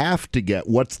we have to get?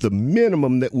 What's the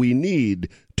minimum that we need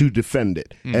to defend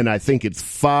it? And I think it's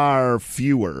far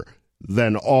fewer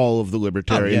than all of the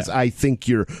libertarians. Oh, yeah. I think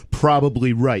you're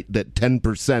probably right that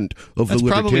 10% of That's the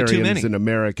libertarians in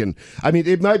American... I mean,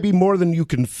 it might be more than you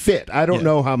can fit. I don't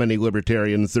know how many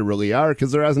libertarians there really are,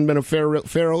 because there hasn't been a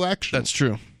fair election. That's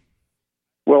true.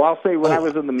 Well, I'll say when I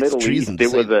was in the Middle East,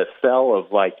 it was a cell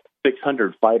of like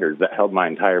 600 fighters that held my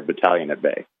entire battalion at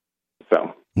bay.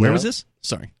 So where was this?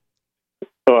 Sorry.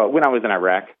 When I was in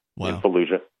Iraq, in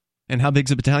Fallujah. And how big's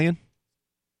a battalion?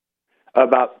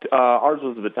 About ours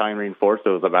was a battalion reinforced,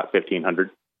 so it was about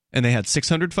 1,500. And they had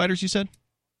 600 fighters, you said?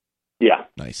 Yeah.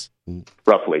 Nice.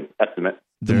 Roughly, estimate.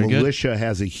 The militia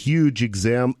has a huge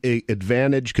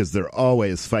advantage because they're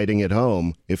always fighting at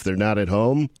home. If they're not at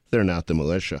home, they're not the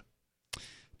militia.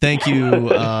 Thank you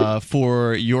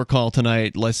for your call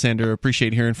tonight, Lysander.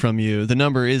 Appreciate hearing from you. The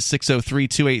number is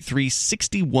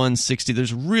 603-283-6160.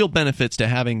 There's real benefits to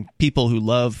having people who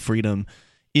love freedom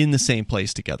in the same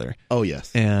place together. Oh, yes.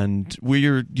 And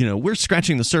we're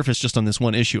scratching the surface just on this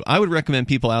one issue. I would recommend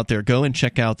people out there go and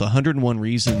check out the 101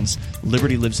 Reasons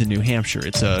Liberty Lives in New Hampshire.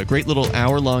 It's a great little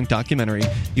hour-long documentary.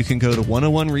 You can go to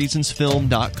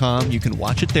 101reasonsfilm.com. You can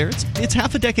watch it there. It's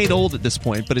half a decade old at this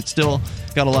point, but it's still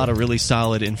got a lot of really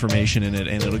solid information in it,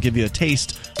 and it'll give you a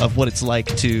taste of what it's like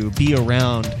to be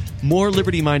around more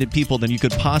liberty-minded people than you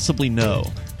could possibly know.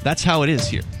 That's how it is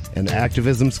here. And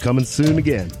activism's coming soon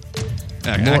again.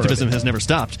 Activism has never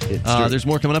stopped. There's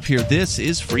more coming up here. This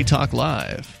is Free Talk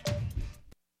Live.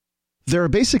 There are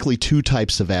basically two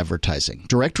types of advertising: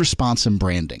 direct response and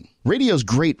branding. Radio's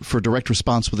great for direct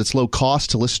response with its low cost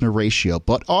to listener ratio,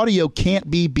 but audio can't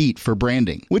be beat for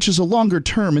branding, which is a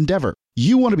longer-term endeavor.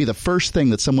 You want to be the first thing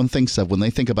that someone thinks of when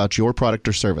they think about your product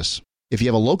or service. If you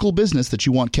have a local business that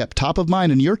you want kept top of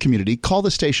mind in your community, call the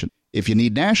station. If you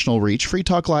need national reach, Free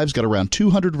Talk Live's got around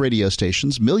 200 radio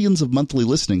stations, millions of monthly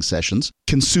listening sessions,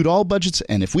 can suit all budgets,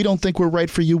 and if we don't think we're right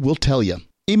for you, we'll tell you.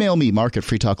 Email me,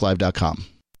 mark@freetalklive.com.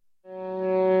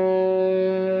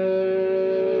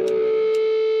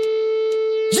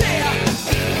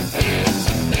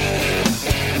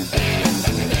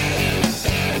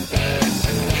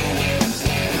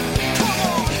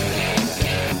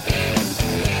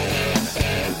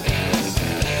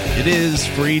 It is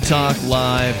Free Talk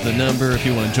Live. The number, if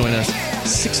you want to join us,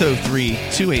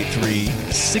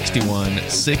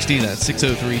 603-283-6160. That's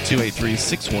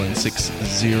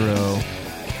 603-283-6160.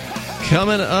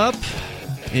 Coming up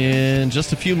in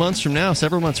just a few months from now,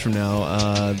 several months from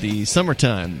now, the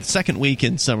summertime, the second week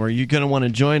in summer, you're going to want to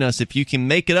join us if you can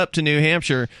make it up to New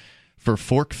Hampshire for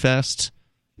Fork Fest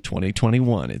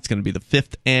 2021. It's going to be the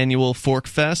 5th annual Fork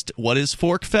Fest. What is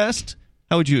Fork Fest?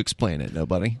 How would you explain it,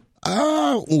 Nobody?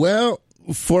 Well,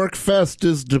 Fork Fest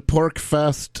is to Pork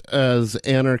Fest as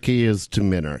anarchy is to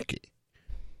minarchy.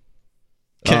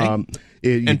 Okay.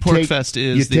 And Pork Fest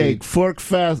is take Fork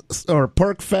Fest or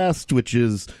Pork Fest, which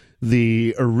is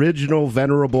the original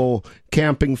venerable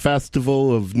camping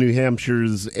festival of New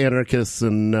Hampshire's anarchists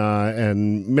and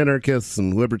minarchists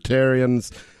and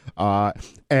libertarians,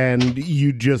 and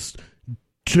you just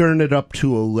turn it up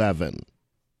to 11.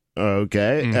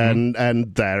 Okay,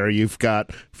 and there you've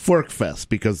got Fork Fest,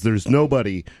 because there's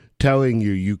nobody telling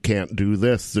you can't do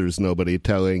this. There's nobody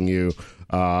telling you.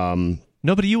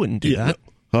 Nobody, you wouldn't do that.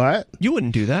 What? You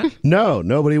wouldn't do that. No,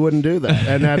 nobody wouldn't do that.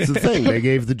 And that's the thing. They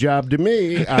gave the job to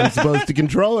me. I'm supposed to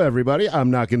control everybody.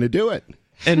 I'm not going to do it.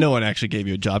 And no one actually gave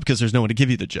you a job because there's no one to give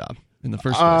you the job in the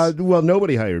first place. Well,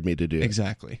 nobody hired me to do it.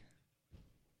 Exactly.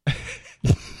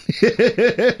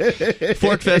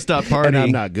 Forkfest.party and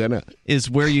I'm not gonna. is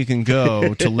where you can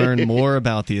go to learn more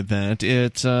about the event.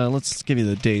 Let's give you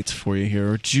the dates for you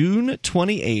here. June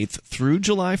 28th through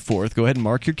July 4th. Go ahead and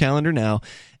mark your calendar now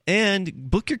and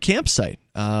book your campsite.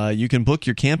 You can book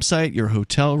your campsite, your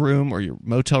hotel room or your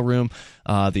motel room,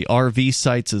 the RV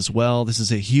sites as well. This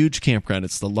is a huge campground.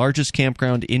 It's the largest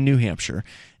campground in New Hampshire,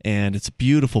 and it's a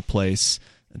beautiful place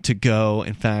to go.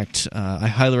 In fact, I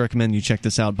highly recommend you check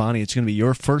this out, Bonnie. It's going to be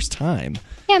your first time.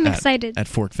 Yeah, I'm excited. At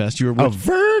Forkfest. You were a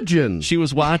virgin. She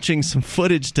was watching some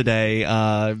footage today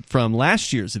from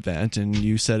last year's event, and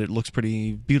you said it looks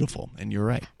pretty beautiful, and you're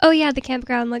right. Oh, yeah, the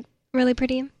campground looked really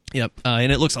pretty. Yep,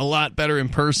 and it looks a lot better in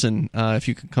person if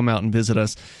you could come out and visit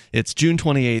us. It's June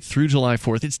 28th through July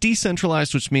 4th. It's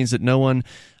decentralized, which means that no one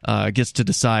gets to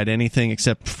decide anything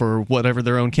except for whatever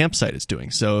their own campsite is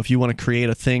doing. So if you want to create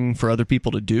a thing for other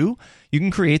people to do, you can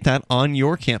create that on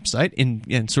your campsite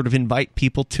and sort of invite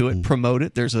people to it, promote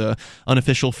it. There's a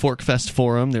unofficial Forkfest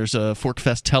forum. There's a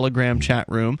Forkfest Telegram chat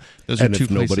room. Those are two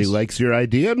places. Nobody likes your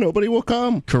idea, nobody will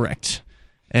come. Correct.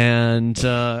 And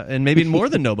maybe more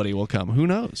than nobody will come. Who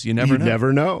knows? You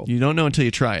never know. You don't know until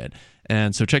you try it.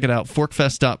 And so check it out,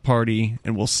 forkfest.party,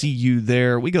 and we'll see you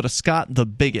there. We go to Scott the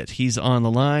Bigot. He's on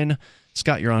the line.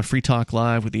 Scott, you're on Free Talk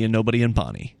Live with Ian, Nobody, and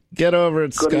Bonnie. Get over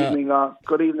it, Scott.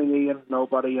 Good evening, Ian,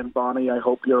 Nobody, and Bonnie. I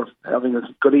hope you're having a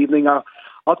good evening. I'll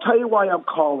tell you why I'm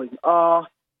calling. I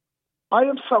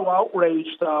am so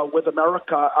outraged with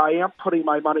America. I am putting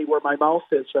my money where my mouth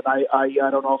is, and I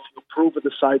don't know if you approve of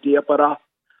this idea, but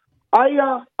I'm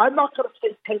not going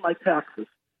to pay my taxes.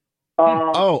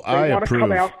 I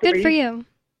approve. Good for you.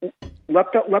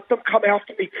 Let them come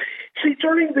after me. See,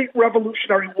 during the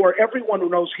Revolutionary War, everyone who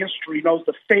knows history knows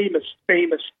the famous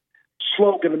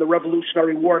slogan in the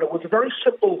Revolutionary War, and it was a very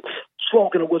simple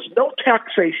slogan. It was no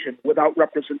taxation without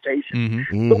representation.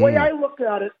 Mm-hmm. The way I look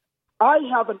at it, I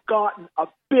haven't gotten a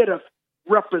bit of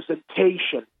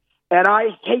representation, and I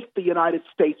hate the United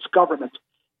States government.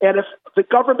 And if the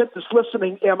government is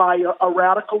listening, am I a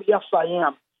radical? Yes, I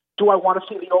am. Do I want to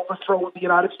see the overthrow of the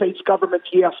United States government?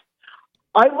 Yes.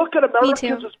 I look at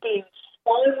Americans as being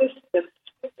spineless and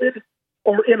stupid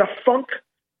or in a funk,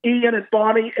 Ian and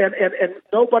Bonnie and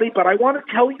nobody, but I want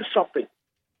to tell you something.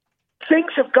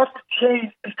 Things have got to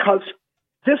change because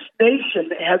this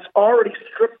nation has already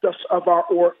stripped us of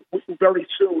or very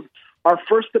soon, our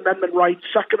First Amendment rights,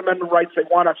 Second Amendment rights. They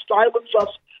want to silence us.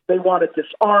 They want to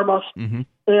disarm us. Mm-hmm.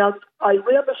 And I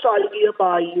ran this idea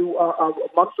by you a few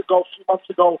months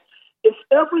ago. If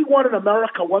everyone in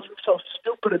America wasn't so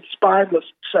stupid and spineless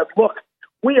and said, look,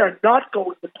 we are not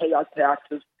going to pay our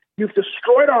taxes. You've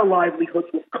destroyed our livelihoods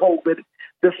with COVID.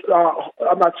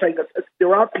 I'm not saying that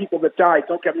there are people that died,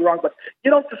 don't get me wrong, but you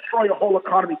don't destroy a whole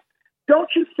economy. Don't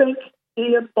you think,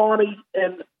 Ian, Bonnie,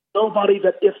 and nobody,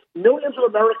 that if millions of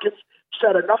Americans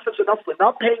said enough is enough, we're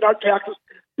not paying our taxes,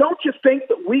 don't you think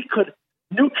that we could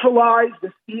neutralize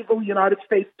this evil United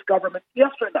States government?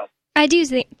 Yes or no? I do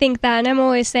think that, and I'm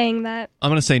always saying that. I'm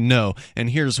going to say no, and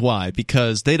here's why.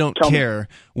 Because they don't care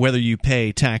whether you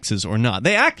pay taxes or not.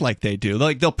 They act like they do.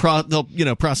 Like they'll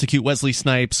prosecute Wesley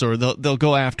Snipes, or they'll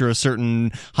go after a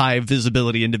certain high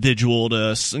visibility individual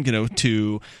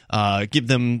to give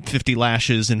them 50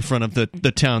 lashes in front of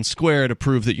the town square to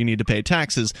prove that you need to pay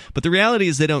taxes. But the reality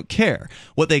is they don't care.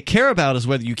 What they care about is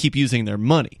whether you keep using their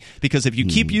money. Because if you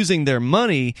keep using their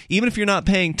money, even if you're not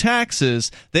paying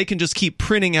taxes, they can just keep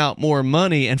printing out more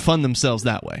money and fund themselves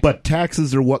that way. But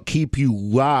taxes are what keep you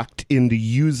locked into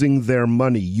using their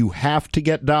money. You have to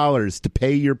get dollars to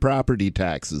pay your property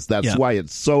taxes. That's why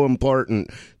it's so important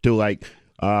to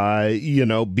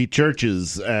be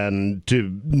churches and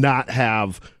to not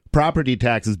have property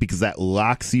taxes, because that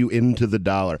locks you into the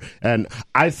dollar. And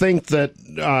I think that,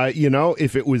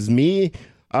 if it was me,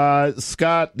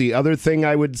 Scott, the other thing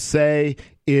I would say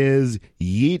is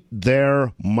yeet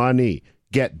their money.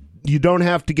 You don't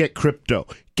have to get crypto.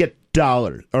 Get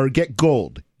dollars or get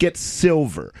gold. Get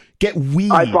silver. Get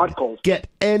weed. I bought gold. Get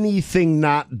anything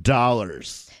not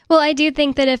dollars. Well, I do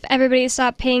think that if everybody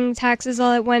stopped paying taxes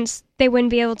all at once, they wouldn't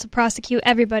be able to prosecute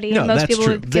everybody. No, most people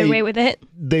would get away with it.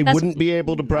 They wouldn't be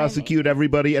able to prosecute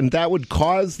everybody, and that would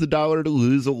cause the dollar to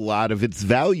lose a lot of its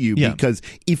value, because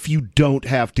if you don't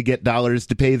have to get dollars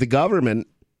to pay the government,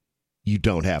 you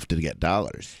don't have to get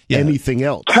dollars. Anything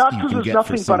else taxes you can is get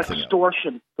nothing for but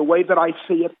extortion. The way that I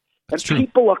see it, and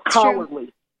people are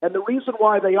cowardly. And the reason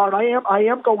why they aren't, I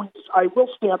will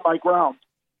stand my ground.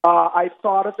 I've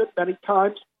thought of it many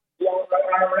times. The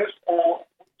IRS,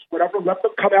 whatever, let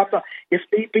them come out. If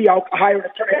need be, I'll hire an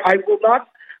attorney. I'm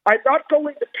not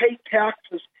going to pay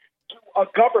taxes to a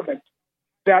government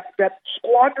that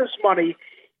squanders money.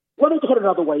 Let me put it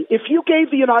another way. If you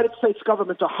gave the United States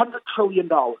government $100 trillion,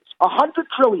 $100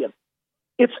 trillion,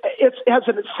 it has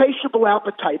an insatiable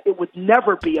appetite. It would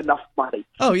never be enough money.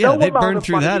 Oh, yeah, they burned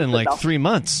through that in like 3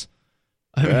 months.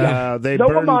 They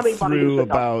burned through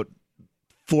about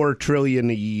 $4 trillion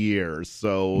a year.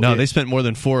 So no, they spent more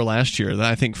than 4 last year.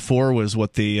 I think 4 was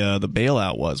what the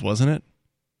bailout was, wasn't it?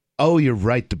 Oh, you're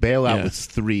right. The bailout was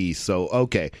 3. So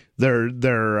okay, they're going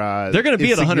to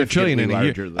be at $100 trillion in a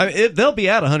year. I mean, they'll be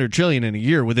at $100 trillion in a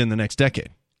year within the next decade.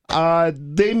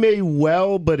 They may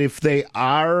well, but if they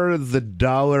are, the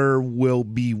dollar will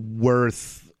be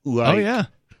worth a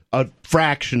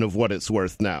fraction of what it's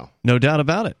worth now. No doubt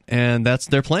about it, and that's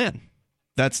their plan.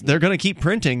 They're going to keep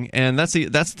printing, and that's the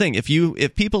thing. If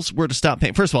people were to stop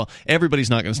paying, first of all, everybody's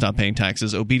not going to stop paying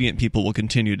taxes. Obedient people will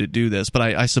continue to do this, but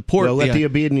I support. Well, let the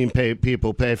obedient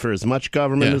people pay for as much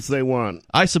government as they want.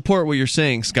 I support what you're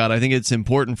saying, Scott. I think it's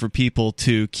important for people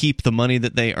to keep the money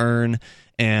that they earn.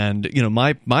 And,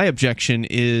 my objection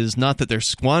is not that they're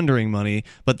squandering money,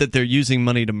 but that they're using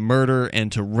money to murder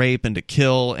and to rape and to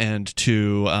kill and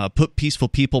to put peaceful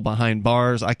people behind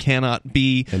bars. I cannot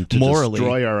be morally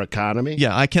destroy our economy.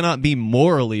 Yeah, I cannot be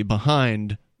morally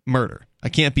behind murder. I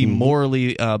can't be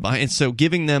morally behind. And so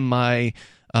giving them my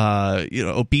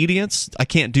obedience, I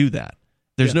can't do that.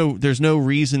 There's no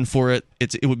reason for it.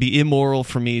 It would be immoral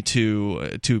for me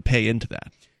to pay into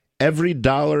that. Every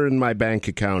dollar in my bank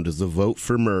account is a vote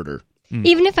for murder.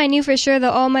 Even if I knew for sure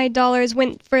that all my dollars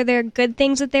went for their good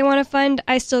things that they want to fund,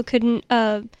 I still couldn't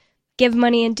give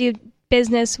money and do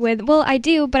business with... Well, I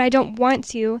do, but I don't want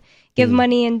to give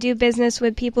money and do business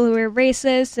with people who are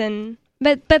racist.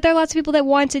 But there are lots of people that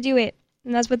want to do it,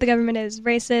 and that's what the government is.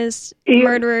 Racist,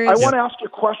 murderers. I want to ask you a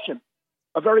question,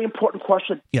 a very important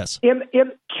question. Yes. In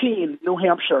Keene, New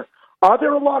Hampshire, are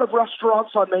there a lot of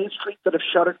restaurants on Main Street that have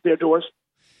shuttered their doors?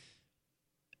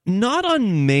 Not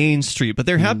on Main Street, but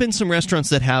there have been some restaurants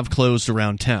that have closed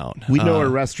around town. We know a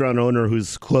restaurant owner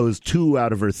who's closed 2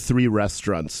 out of her 3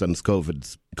 restaurants since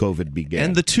COVID began.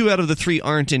 And the 2 out of the 3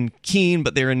 aren't in Keene,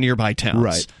 but they're in nearby towns.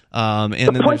 Right.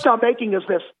 The point I'm making is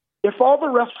this. If all the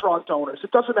restaurant owners,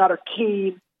 it doesn't matter,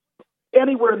 Keene,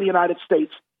 anywhere in the United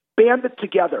States, banded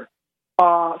together,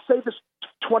 say there's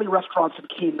 20 restaurants in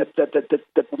Keene that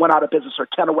went out of business, or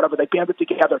 10 or whatever, they banded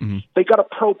together. They got a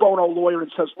pro bono lawyer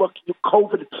and says, look,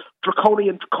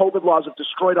 draconian COVID laws have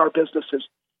destroyed our businesses,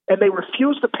 and they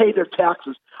refuse to pay their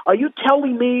taxes. Are you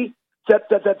telling me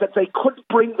that they couldn't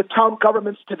bring the town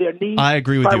governments to their knees? I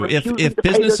agree with you. If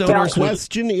business owners... The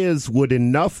question is, would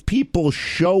enough people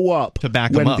show up to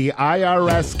back when them up? The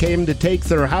IRS came to take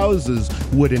their houses?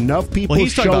 Would enough people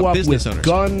show up with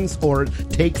guns or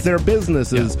take their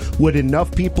businesses? Yeah. Would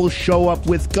enough people show up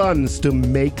with guns to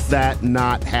make that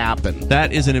not happen?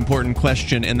 That is an important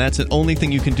question, and that's the only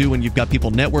thing you can do when you've got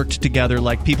people networked together,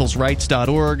 like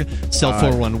peoplesrights.org, Cell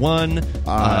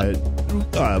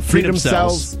 411, Freedom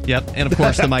Cells. Yep. And, of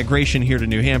course, the migration here to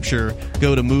New Hampshire.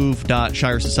 Go to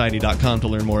move.shiresociety.com to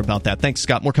learn more about that. Thanks,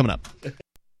 Scott. More coming up.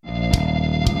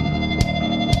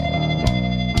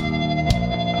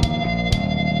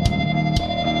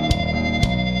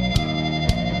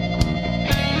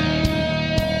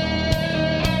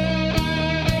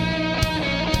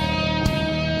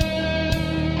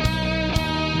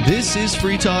 This is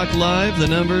Free Talk Live. The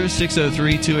number is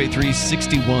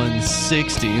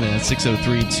 603-283-6160. That's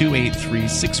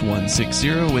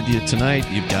 603-283-6160. With you tonight,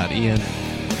 you've got Ian.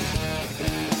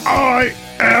 I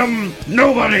am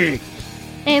nobody.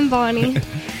 And Bonnie.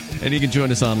 And you can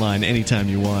join us online anytime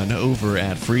you want over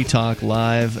at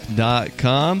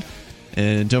freetalklive.com.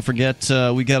 And don't forget,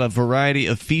 we got a variety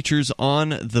of features on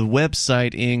the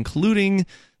website, including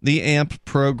the AMP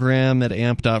program at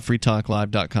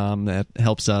amp.freetalklive.com that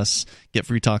helps us get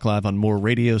Free Talk Live on more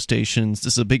radio stations.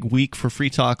 This is a big week for Free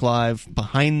Talk Live.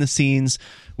 Behind the scenes,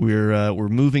 we're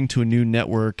moving to a new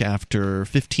network after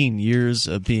 15 years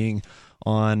of being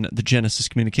on the Genesis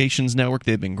Communications Network.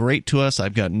 They've been great to us.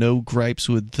 I've got no gripes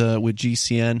with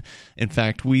GCN. In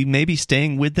fact, we may be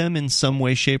staying with them in some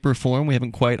way, shape, or form. We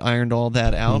haven't quite ironed all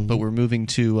that out, but we're moving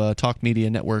to Talk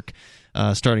Media Network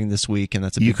starting this week, and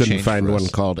that's a big change for us. You couldn't find one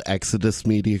called Exodus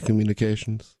Media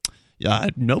Communications?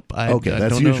 Nope. Okay,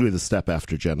 that's usually the step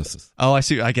after Genesis. Oh, I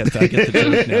see. I get the joke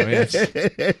now.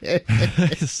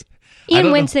 Yes.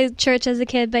 Ian went to church as a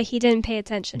kid, but he didn't pay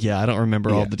attention. Yeah, I don't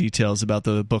remember all the details about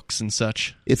the books and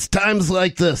such. It's times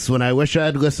like this when I wish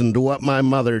I'd listened to what my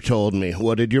mother told me.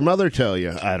 What did your mother tell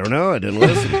you? I don't know. I didn't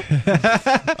listen.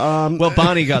 Well,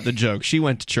 Bonnie got the joke. She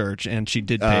went to church, and she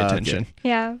did pay attention. Okay.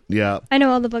 Yeah. Yeah. I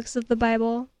know all the books of the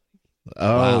Bible.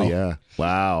 Oh, wow. Yeah.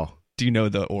 Wow. Do you know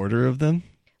the order of them?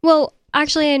 Well,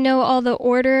 actually, I know all the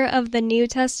order of the New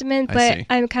Testament, but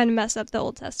I kind of mess up the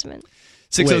Old Testament.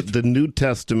 Wait, the New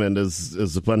Testament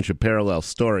is a bunch of parallel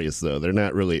stories, though. They're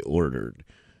not really ordered.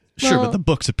 Sure, but the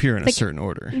books appear in a certain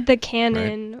order. The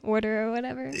canon order or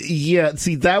whatever. Yeah,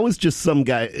 see, that was just some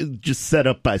guy, just set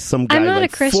up by some guy I'm not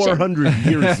like a Christian. 400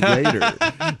 years later.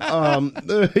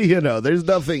 There's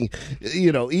nothing,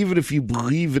 even if you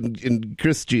believe in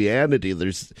Christianity,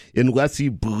 unless you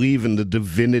believe in the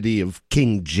divinity of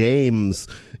King James,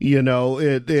 the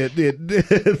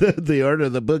order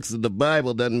of the books of the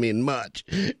Bible doesn't mean much.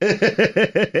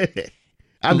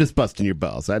 I'm just busting your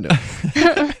balls, I know.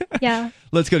 Yeah.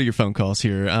 Let's go to your phone calls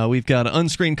here. We've got an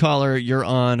unscreened caller. You're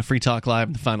on Free Talk Live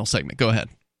in the final segment. Go ahead.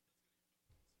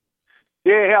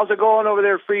 Yeah, how's it going over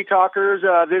there, Free Talkers?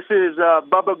 This is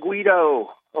Bubba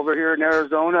Guido over here in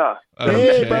Arizona.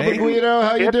 Hey, Bubba Guido,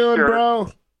 how you doing,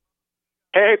 bro?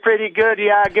 Hey, pretty good.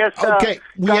 Yeah, I guess. Okay,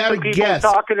 we had a guess.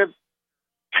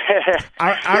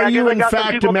 Are you in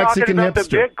fact a Mexican hipster?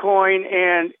 The Bitcoin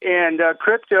and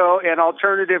crypto and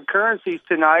alternative currencies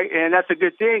tonight, and that's a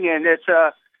good thing. And it's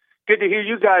good to hear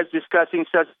you guys discussing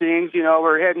such things.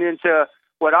 We're heading into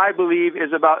what I believe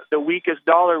is about the weakest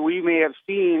dollar we may have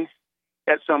seen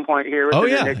at some point here. Oh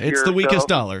yeah, it's the weakest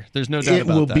dollar. There's no doubt about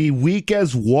that. It will be weak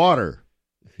as water.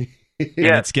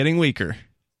 Yeah, it's getting weaker.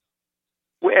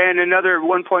 And another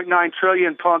 1.9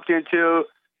 trillion pumped into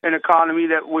an economy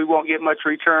that we won't get much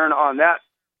return on that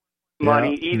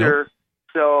money either. Nope.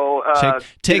 So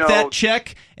take that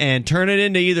check and turn it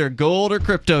into either gold or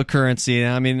cryptocurrency.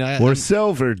 I mean, or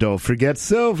silver. Don't forget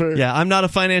silver. Yeah, I'm not a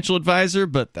financial advisor,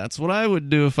 but that's what I would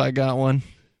do if I got one.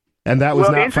 And that was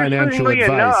not financial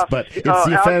advice, but it's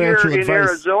the financial advice. In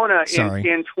Arizona,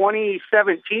 in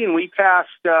 2017, we passed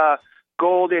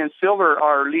gold and silver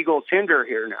are legal tender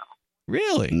here now.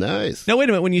 Really? Nice. Now, wait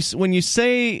a minute. When you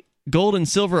say gold and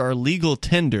silver are legal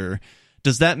tender,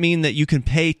 does that mean that you can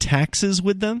pay taxes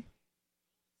with them?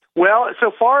 Well,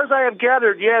 so far as I have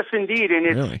gathered, yes, indeed. And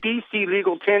it's specie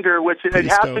legal tender, which it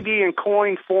has to be in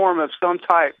coin form of some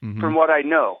type, from what I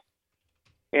know.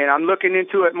 And I'm looking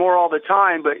into it more all the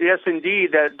time. But yes,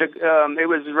 indeed, that it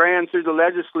was ran through the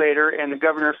legislature, and the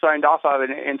governor signed off of it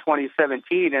in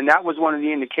 2017. And that was one of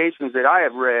the indications that I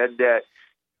have read that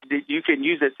you can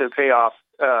use it to pay off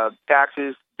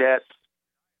taxes, debts,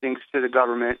 things to the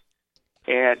government.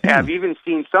 And I've even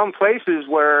seen some places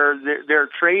where they're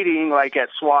trading, like at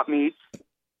swap meets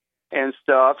and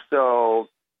stuff. So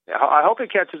I hope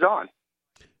it catches on.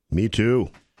 Me too.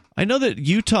 I know that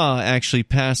Utah actually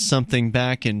passed something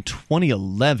back in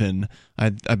 2011, I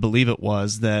believe it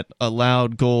was, that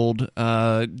allowed gold,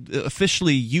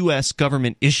 officially U.S.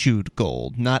 government-issued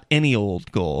gold, not any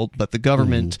old gold, but the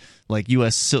government, like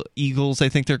U.S. Eagles, I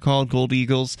think they're called, gold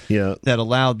eagles, that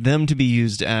allowed them to be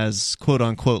used as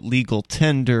quote-unquote legal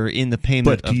tender in the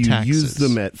payment of taxes. But do you use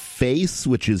them at face,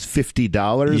 which is $50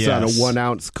 on a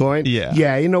 1-ounce coin? Yeah.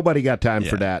 Yeah, ain't nobody got time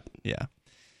for that. Yeah.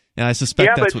 And I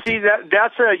suspect that's what. Yeah, but see,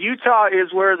 that's Utah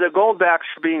is where the goldbacks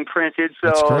are being printed.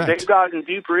 So they've gotten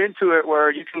deeper into it, where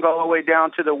you can go all the way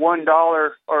down to the $1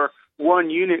 or 1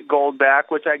 unit goldback,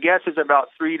 which I guess is about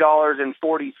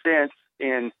 $3.40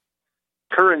 in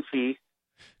currency.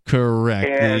 Correct.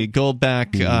 The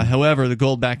goldback, however, the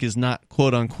goldback is not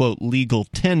quote-unquote legal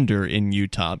tender in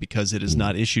Utah because it is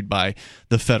not issued by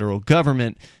the federal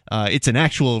government. It's an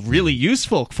actual really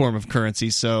useful form of currency,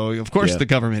 so of course the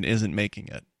government isn't making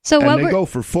it. So they go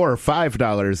for $4 or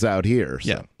 $5 out here. So.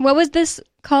 Yeah. What was this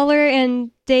caller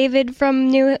and David from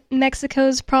New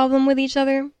Mexico's problem with each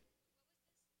other?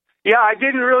 Yeah, I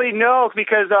didn't really know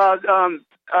because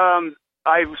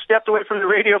I stepped away from the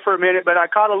radio for a minute, but I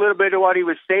caught a little bit of what he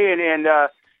was saying, and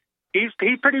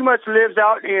he pretty much lives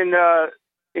out in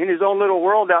his own little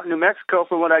world out in New Mexico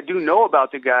from what I do know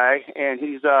about the guy, and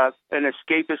he's an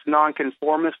escapist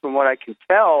nonconformist from what I can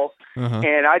tell,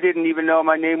 and I didn't even know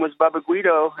my name was Bubba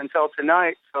Guido until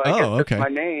tonight, so I guess that's my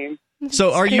name.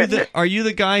 So are you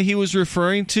the guy he was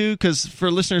referring to? Because for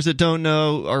listeners that don't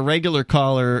know, our regular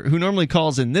caller, who normally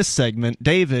calls in this segment,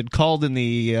 David, called in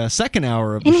the second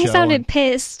hour of the show. And he sounded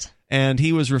pissed. And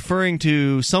he was referring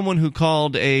to someone who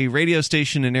called a radio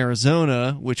station in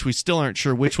Arizona, which we still aren't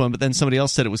sure which one, but then somebody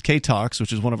else said it was K-Talks,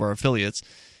 which is one of our affiliates.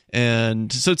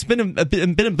 And so it's been a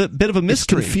bit of a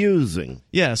mystery. It's confusing.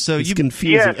 Yeah, so it's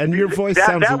confusing. Yes, and your voice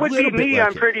sounds that a would little be bit me, like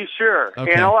I'm it. pretty sure.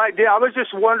 Okay. And all I was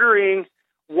just wondering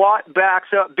what backs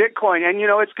up Bitcoin. And,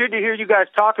 it's good to hear you guys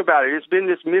talk about it. It's been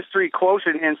this mystery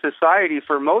quotient in society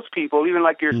for most people, even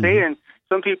like you're saying,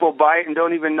 some people buy it and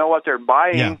don't even know what they're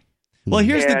buying. Yeah. Well,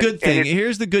 here's the good thing.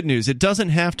 Here's the good news. It doesn't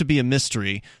have to be a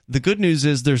mystery. The good news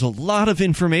is there's a lot of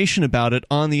information about it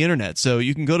on the internet. So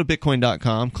you can go to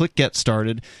Bitcoin.com, click Get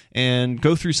Started, and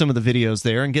go through some of the videos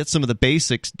there and get some of the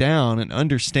basics down and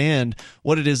understand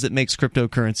what it is that makes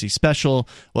cryptocurrency special,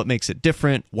 what makes it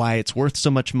different, why it's worth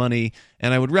so much money.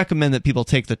 And I would recommend that people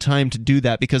take the time to do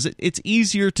that because it's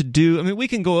easier to do. I mean, we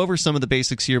can go over some of the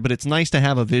basics here, but it's nice to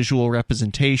have a visual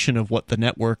representation of what the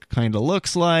network kind of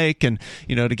looks like and,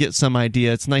 to get some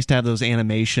idea. It's nice to have those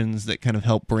animations that kind of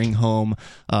help bring home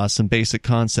some basic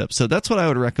concepts. So that's what I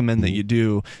would recommend that you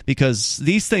do because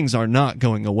these things are not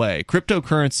going away.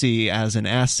 Cryptocurrency as an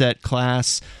asset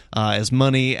class, as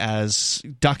money, as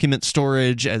document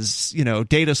storage, as,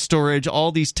 data storage,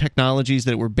 all these technologies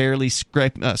that we're barely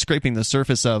scraping the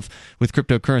surface of with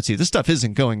cryptocurrency. This stuff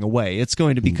isn't going away. It's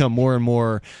going to become more and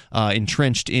more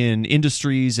entrenched in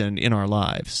industries and in our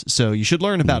lives. So you should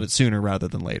learn about it sooner rather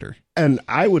than later. And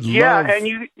I would love... Yeah, and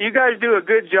you guys do a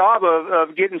good job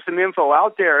of getting some info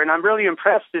out there, and I'm really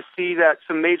impressed to see that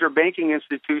some major banking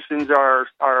institutions are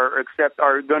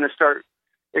going to start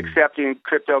accepting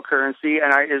cryptocurrency.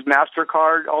 And is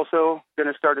MasterCard also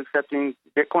going to start accepting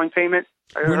Bitcoin payment?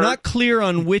 We're not clear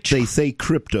on which... They say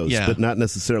cryptos, but not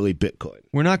necessarily Bitcoin.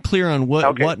 We're not clear on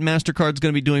what MasterCard's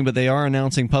going to be doing, but they are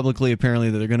announcing publicly, apparently,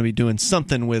 that they're going to be doing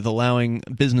something with allowing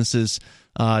businesses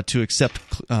to accept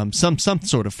some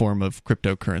sort of form of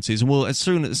cryptocurrencies. And we'll as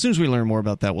soon as we learn more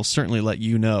about that, we'll certainly let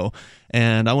you know.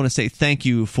 And I want to say thank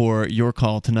you for your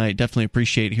call tonight. Definitely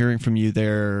appreciate hearing from you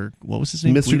there. What was his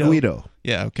name? Mr. Guido.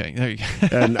 Yeah, okay. There you go.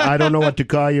 And I don't know what to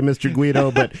call you, Mr.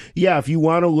 Guido, but yeah, if you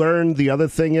want to learn, the other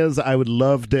thing is I would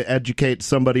love to educate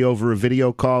somebody over a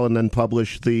video call and then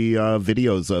publish the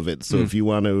videos of it. So if you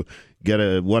want to get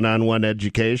a one-on-one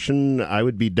education, I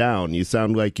would be down. You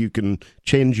sound like you can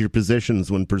change your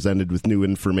positions when presented with new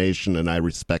information, and I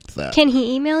respect that. Can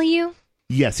he email you?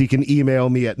 Yes, he can email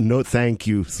me at thank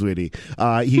you, sweetie.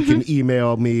 He can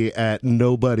email me at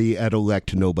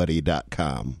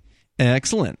nobody@electnobody.com.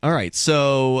 Excellent. All right.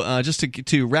 So just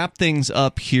to wrap things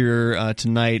up here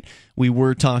tonight, we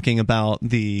were talking about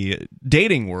the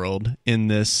dating world in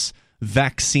this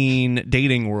vaccine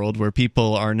dating world where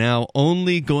people are now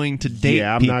only going to date people.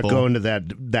 Yeah, I'm not going to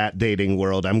that dating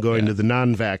world. I'm going to the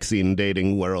non-vaccine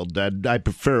dating world. I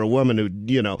prefer a woman who,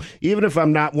 even if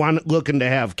I'm not looking to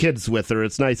have kids with her,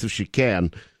 it's nice if she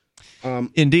can.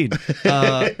 Indeed.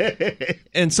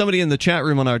 And somebody in the chat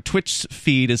room on our Twitch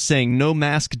feed is saying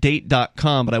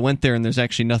nomaskdate.com, but I went there and there's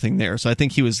actually nothing there. So I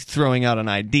think he was throwing out an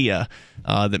idea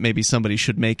that maybe somebody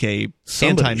should make a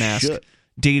anti-mask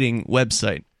dating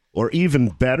website. Or even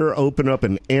better, open up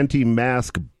an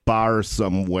anti-mask bar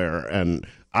somewhere, and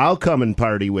I'll come and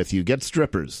party with you. Get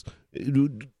strippers.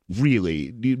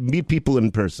 Really. Meet people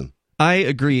in person. I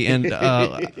agree, and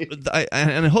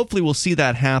and hopefully we'll see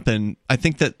that happen. I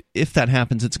think that if that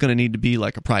happens, it's going to need to be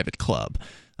like a private club,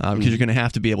 because you're going to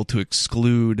have to be able to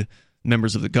exclude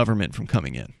members of the government from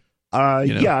coming in.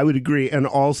 Yeah, I would agree. And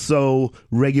also,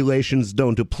 regulations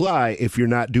don't apply if you're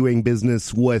not doing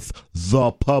business with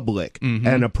the public.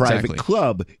 And a private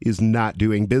club is not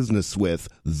doing business with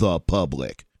the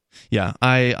public. Yeah,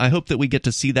 I hope that we get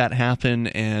to see that happen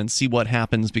and see what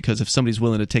happens, because if somebody's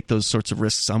willing to take those sorts of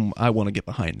risks, I want to get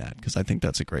behind that, because I think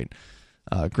that's a great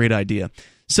idea.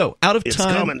 So, out of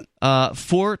time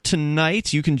for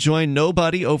tonight, you can join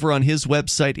Nobody over on his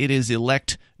website. It is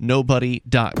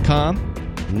electnobody.com.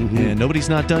 And nobody's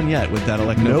not done yet with that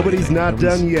elect. Nobody's not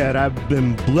done yet. I've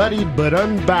been bloodied but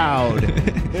unbowed.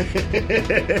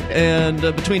 And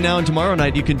between now and tomorrow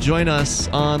night, you can join us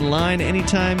online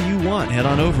anytime you want. Head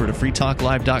on over to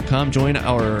freetalklive.com. Join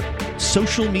our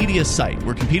social media site.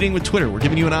 We're competing with Twitter. We're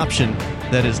giving you an option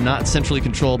that is not centrally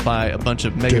controlled by a bunch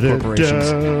of mega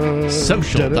corporations.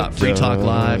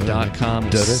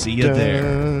 Social.freetalklive.com. See you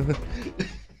there.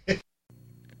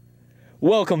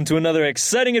 Welcome to another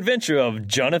exciting adventure of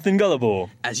Jonathan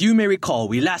Gullible. As you may recall,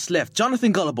 we last left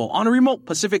Jonathan Gullible on a remote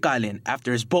Pacific island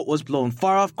after his boat was blown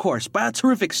far off course by a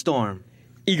terrific storm.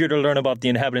 Eager to learn about the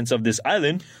inhabitants of this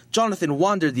island, Jonathan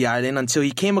wandered the island until he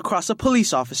came across a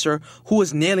police officer who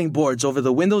was nailing boards over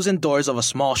the windows and doors of a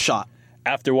small shop.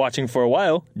 After watching for a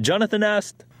while, Jonathan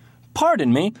asked,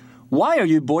 "Pardon me, why are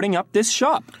you boarding up this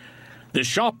shop?" "The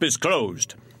shop is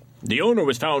closed." The owner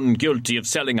was found guilty of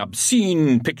selling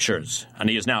obscene pictures, and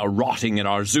he is now rotting in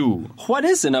our zoo. What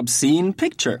is an obscene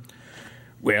picture?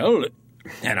 Well,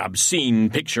 an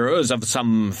obscene picture is of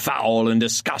some foul and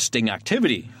disgusting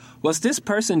activity. Was this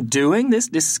person doing this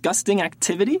disgusting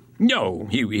activity? No,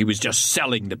 he was just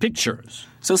selling the pictures.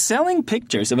 So selling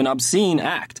pictures of an obscene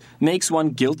act makes one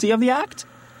guilty of the act?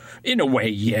 In a way,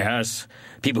 yes.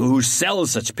 People who sell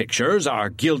such pictures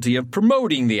are guilty of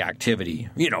promoting the activity.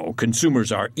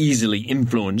 Consumers are easily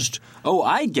influenced. Oh,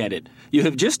 I get it. You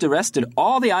have just arrested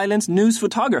all the island's news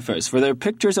photographers for their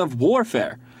pictures of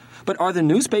warfare. But are the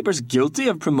newspapers guilty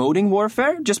of promoting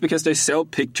warfare just because they sell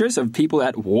pictures of people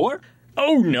at war?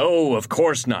 Oh, no, of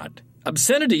course not.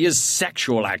 Obscenity is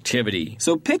sexual activity.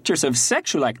 So pictures of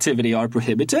sexual activity are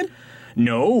prohibited?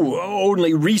 No,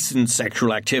 only recent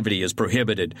sexual activity is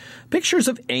prohibited. Pictures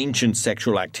of ancient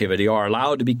sexual activity are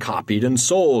allowed to be copied and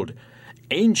sold.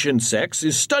 Ancient sex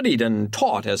is studied and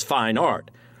taught as fine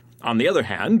art. On the other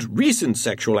hand, recent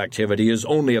sexual activity is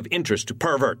only of interest to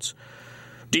perverts.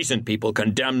 Decent people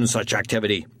condemn such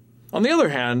activity. On the other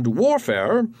hand,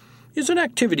 warfare is an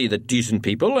activity that decent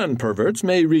people and perverts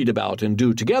may read about and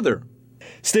do together.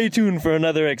 Stay tuned for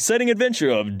another exciting adventure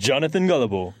of Jonathan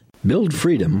Gullible. Build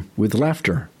freedom with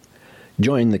laughter.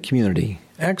 Join the community.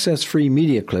 Access free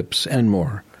media clips and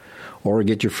more. Or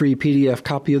get your free PDF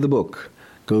copy of the book.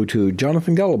 Go to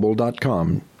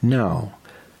jonathangullible.com now.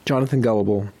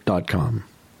 jonathangullible.com.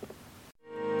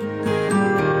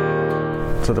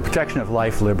 So the protection of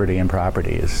life, liberty, and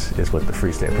property is what the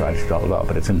Free State Project is all about.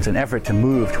 But it's an effort to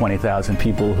move 20,000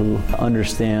 people who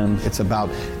understand. It's about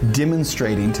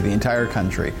demonstrating to the entire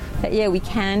country that, we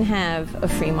can have a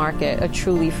free market, a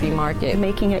truly free market.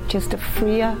 Making it just a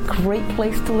freer, great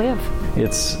place to live.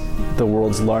 It's the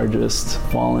world's largest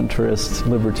voluntarist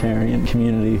libertarian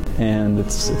community, and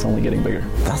it's only getting bigger.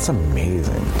 That's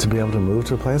amazing, to be able to move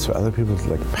to a place where other people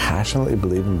passionately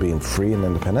believe in being free and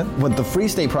independent. What the Free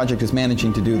State Project is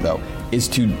managing to do, though, is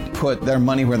to put their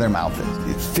money where their mouth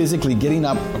is. It's physically getting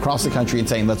up across the country and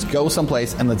saying, let's go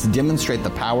someplace and let's demonstrate the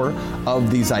power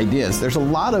of these ideas. There's a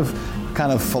lot of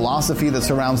kind of philosophy that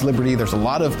surrounds liberty. There's a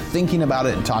lot of thinking about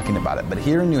it and talking about it. But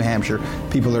here in New Hampshire,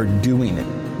 people are doing it.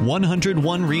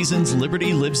 101 Reasons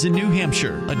Liberty Lives in New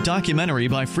Hampshire, a documentary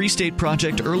by Free State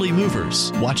Project Early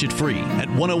Movers. Watch it free at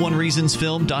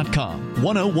 101reasonsfilm.com.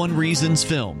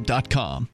 101reasonsfilm.com.